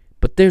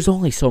 But there's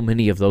only so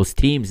many of those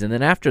teams, and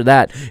then after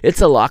that,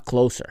 it's a lot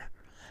closer.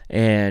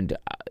 And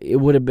it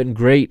would have been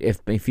great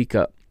if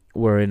Benfica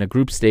were in a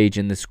group stage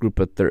in this group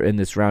of in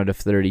this round of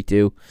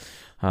 32,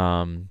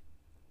 and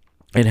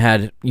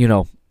had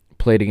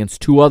played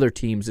against 2 other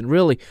teams and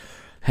really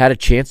had a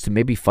chance to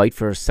maybe fight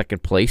for a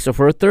second place or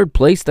for a third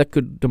place that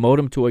could demote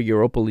them to a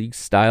Europa League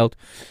styled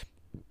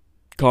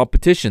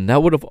competition.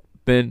 That would have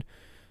been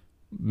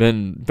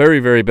very,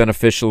 very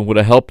beneficial and would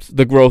have helped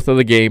the growth of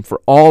the game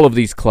for all of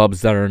these clubs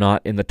that are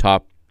not in the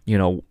top,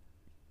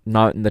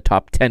 not in the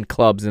top 10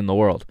 clubs in the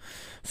world.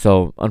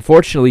 So,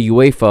 unfortunately,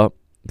 UEFA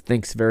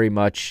thinks very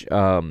much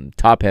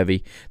top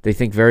heavy. They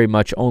think very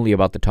much only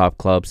about the top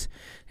clubs,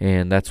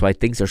 and that's why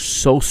things are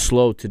so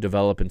slow to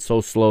develop and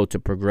so slow to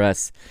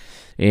progress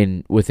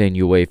within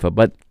UEFA.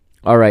 But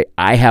all right,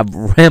 I have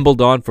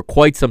rambled on for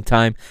quite some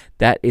time.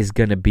 That is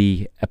going to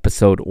be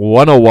episode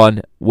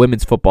 101,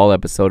 women's football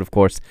episode, of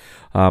course.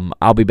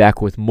 I'll be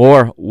back with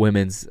more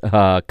women's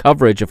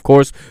coverage, of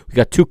course. We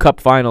got 2 cup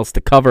finals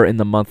to cover in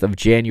the month of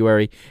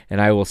January,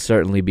 and I will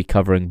certainly be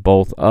covering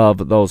both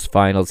of those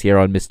finals here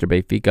on Mr.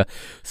 Benfica.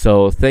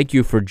 So thank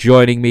you for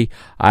joining me.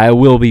 I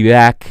will be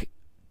back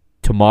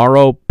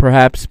tomorrow,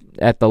 perhaps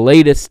at the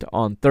latest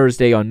on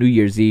Thursday, on New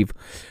Year's Eve,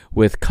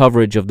 with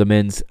coverage of the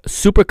men's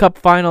Super Cup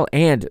final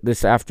and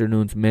this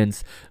afternoon's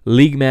men's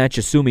league match,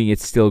 assuming it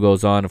still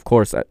goes on. Of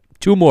course,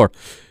 2 more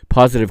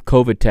positive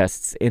COVID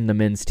tests in the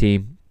men's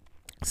team.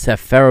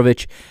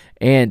 Seferovic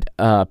and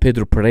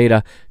Pedro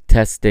Pereira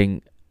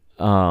testing.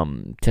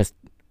 Did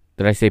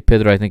I say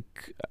Pedro? I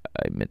think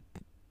I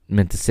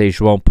meant to say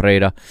João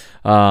Pereira.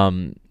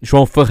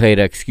 João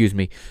Ferreira, excuse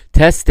me,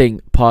 testing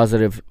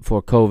positive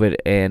for COVID,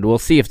 and we'll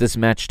see if this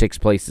match takes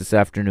place this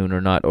afternoon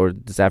or not, or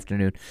this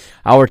afternoon,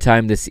 our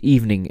time this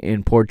evening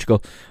in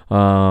Portugal.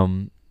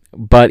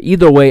 But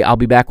either way, I'll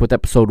be back with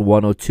episode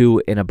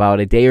 102 in about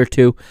a day or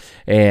 2,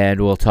 and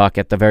we'll talk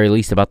at the very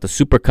least about the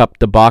Super Cup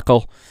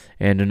debacle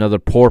and another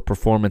poor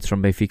performance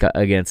from Benfica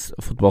against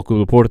Futebol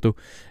Clube do Porto.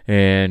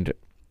 And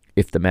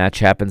if the match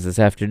happens this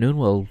afternoon,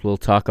 we'll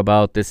talk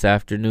about this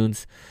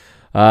afternoon's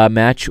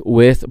match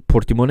with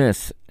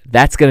Portimonense.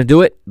 That's going to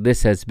do it.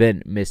 This has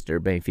been Mr.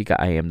 Benfica.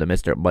 I am the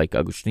Mr. Mike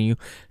Agostinho,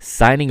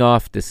 signing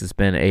off. This has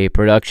been a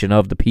production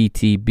of the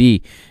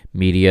PTB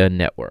Media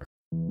Network.